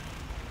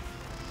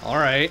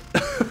 Alright.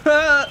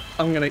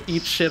 I'm gonna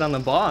eat shit on the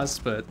boss,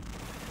 but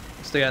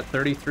stay at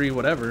 33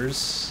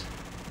 whatevers.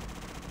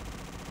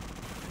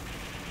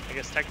 I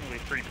guess technically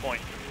 3.3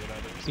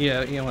 whatevers.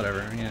 Yeah,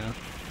 whatever, yeah.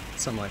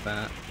 Something like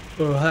that.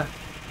 Ugh.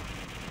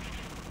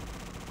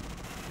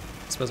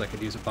 I suppose I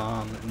could use a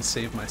bomb and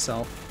save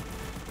myself.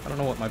 I don't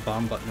know what my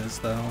bomb button is,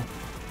 though.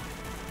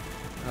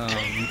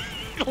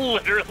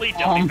 Literally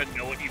don't even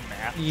know what you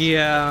mapped.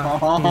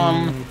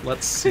 Yeah.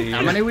 Let's see.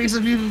 How many weeks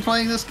have you been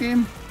playing this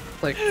game?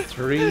 Like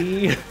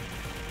 3.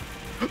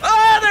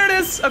 Ah, there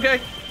it is!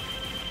 Okay.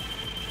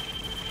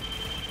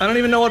 I don't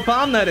even know what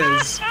bomb that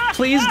is.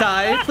 Please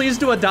die. Please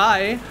do a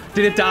die.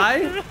 Did it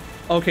die?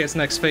 Okay, it's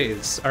next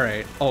phase.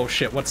 Alright. Oh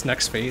shit, what's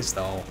next phase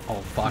though?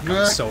 Oh fuck,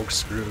 I'm so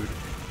screwed.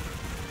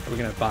 Are we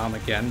gonna bomb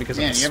again because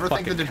of this you ever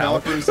think fucking the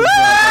coward? developers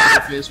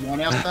of Phase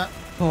 1 after that?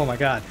 Oh my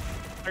god.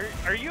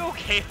 Are you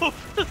okay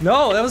over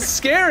No, that was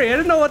scary. I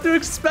didn't know what to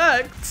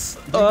expect. I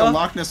think the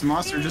Loch Ness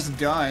Monster just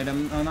died.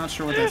 I'm not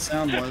sure what that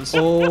sound was.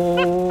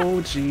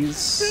 Oh,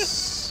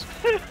 jeez.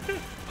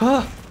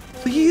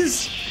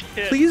 Please.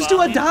 Shit, Please do a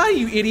Bonnie. die,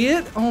 you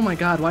idiot. Oh my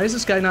god, why is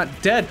this guy not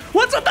dead?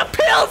 What's with the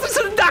pills? This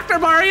is Dr.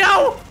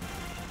 Mario!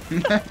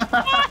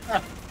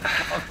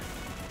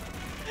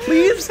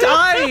 Please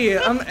die!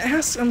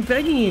 I'm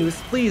begging you,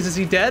 please. Is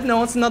he dead?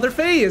 No, it's another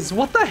phase.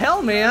 What the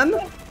hell, man?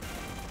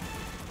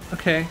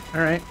 Okay,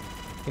 alright.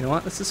 You know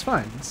what? This is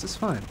fine. This is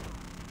fine.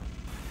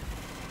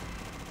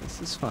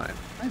 This is fine.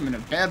 I'm in a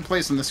bad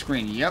place on the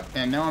screen. Yep,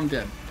 and now I'm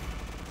dead.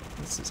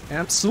 This is And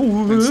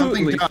absolutely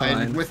something died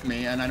fine. with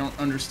me, and I don't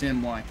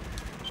understand why.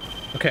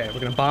 Okay, we're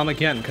gonna bomb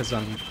again because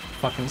I'm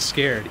fucking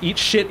scared. Eat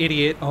shit,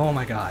 idiot. Oh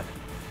my god.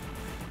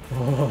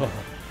 Oh.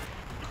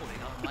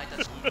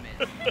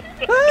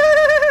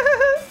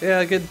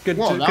 Yeah, good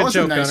Whoa, that good was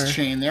joke, a nice Gunner.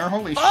 chain there.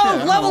 Holy shit. I Oh, don't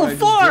know what I level just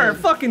 4!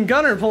 did. Fucking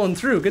Gunner pulling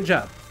through. Good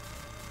job.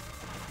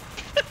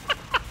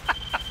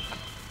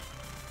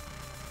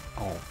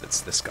 Oh,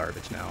 it's this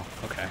garbage now.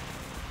 Okay.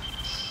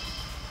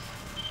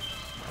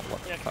 Oh,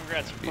 what Yeah, the fuck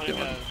congrats. am I You're playing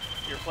doing?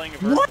 you're playing a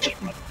What?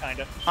 version,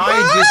 kinda.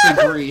 I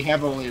disagree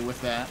heavily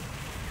with that.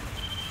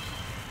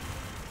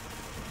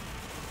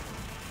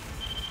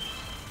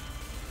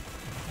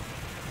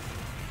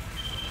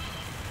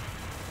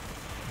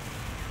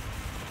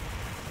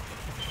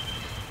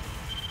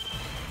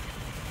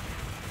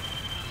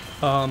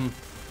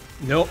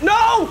 No,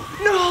 no!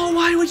 No!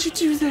 Why would you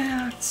do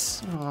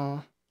that?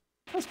 Oh.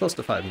 I was close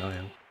to 5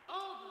 million.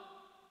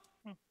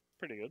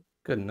 Pretty good.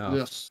 Good enough.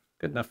 Yes.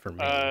 Good enough for me.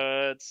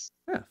 It's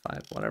Yeah,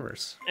 5,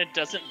 whatever's. it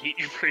doesn't beat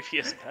your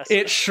previous best.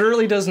 It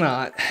surely does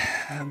not,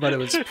 but it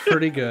was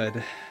pretty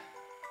good.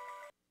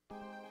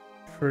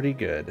 Pretty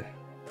good.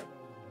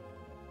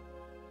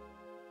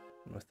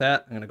 And with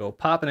that, I'm gonna go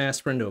pop an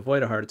aspirin to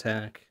avoid a heart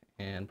attack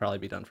and probably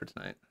be done for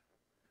tonight.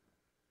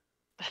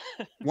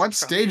 What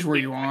stage were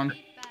you on?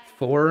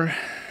 4.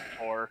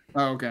 4.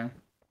 Oh, okay.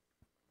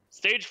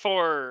 Stage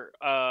 4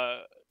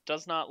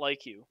 does not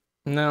like you.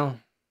 No,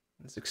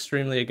 it's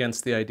extremely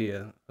against the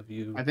idea of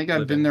you. I think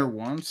I've living. been there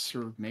once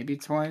or maybe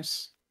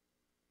twice.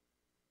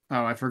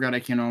 Oh, I forgot I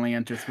can only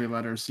enter 3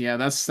 letters. Yeah,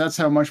 that's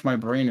how much my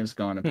brain is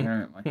gone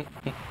apparently.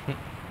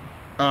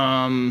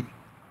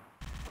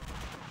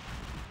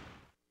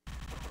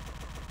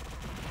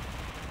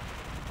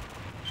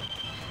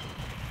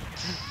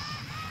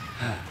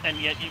 And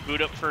yet you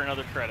boot up for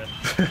another credit.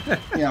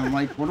 Yeah, I'm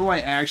like, what do I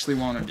actually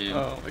want to do?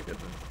 Oh my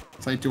goodness.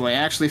 It's like, do I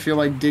actually feel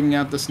like digging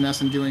out this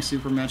NES and doing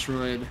Super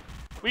Metroid?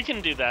 We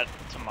can do that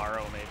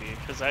tomorrow, maybe,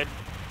 because I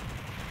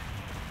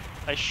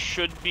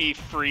should be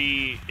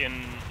free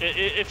in...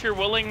 If you're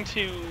willing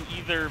to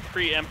either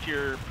preempt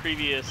your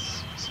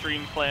previous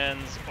stream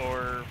plans,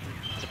 or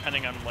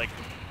depending on, like,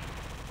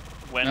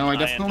 when No, I end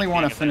definitely up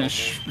want to being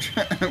finish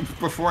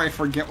before I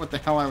forget what the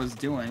hell I was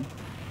doing.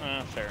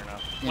 available. Fair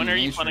enough. In When are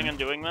you nature. planning on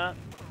doing that?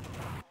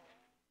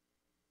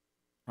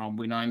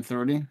 Probably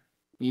 9:30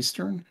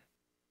 Eastern.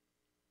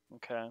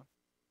 Okay.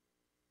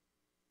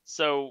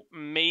 So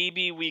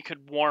maybe we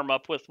could warm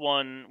up with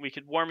one. We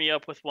could warm you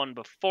up with one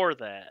before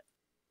that.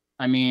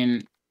 I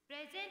mean,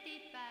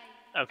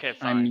 Okay,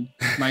 fine.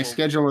 my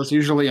schedule is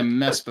usually a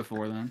mess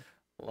before then.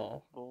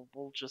 Lol.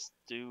 We'll just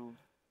do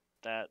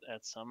that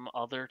at some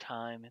other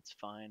time. It's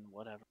fine.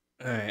 Whatever.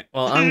 All right.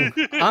 Well,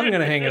 I'm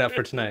gonna hang it up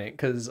for tonight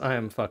because I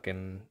am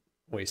fucking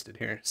wasted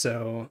here.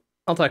 So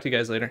I'll talk to you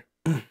guys later.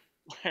 All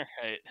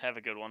right. Have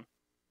a good one.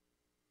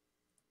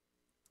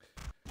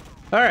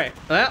 All right,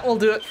 that will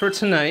do it for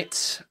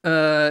tonight.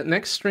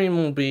 Next stream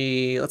will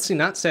be, let's see,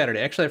 not Saturday.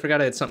 Actually, I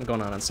forgot I had something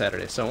going on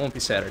Saturday, so it won't be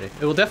Saturday.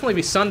 It will definitely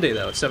be Sunday,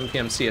 though, at 7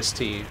 p.m.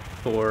 CST.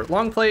 For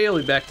long play, we'll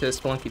be back to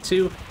Spelunky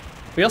 2.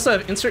 We also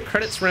have Insert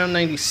Credits Round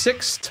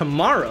 96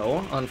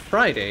 tomorrow on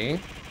Friday,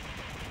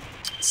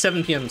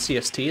 7 p.m.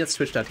 CST. That's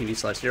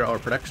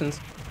twitch.tv/ZeroHour Productions.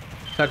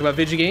 Talk about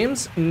video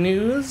games,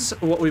 news,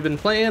 what we've been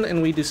playing,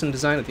 and we do some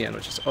design at the end,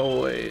 which is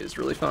always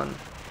really fun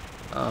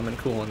and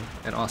cool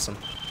and awesome.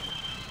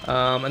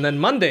 And then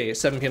Monday,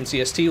 7 p.m.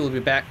 CST, we'll be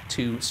back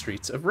to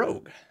Streets of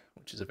Rogue,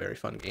 which is a very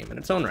fun game in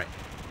its own right.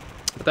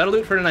 But that'll do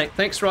it for tonight.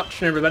 Thanks for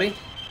watching, everybody.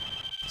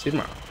 See you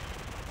tomorrow.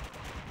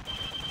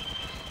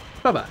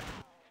 Bye-bye.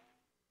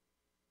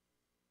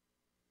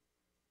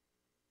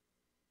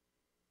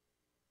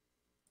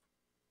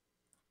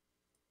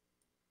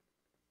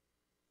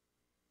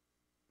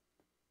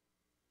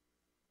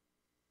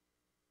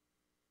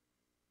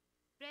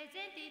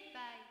 Presented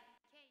by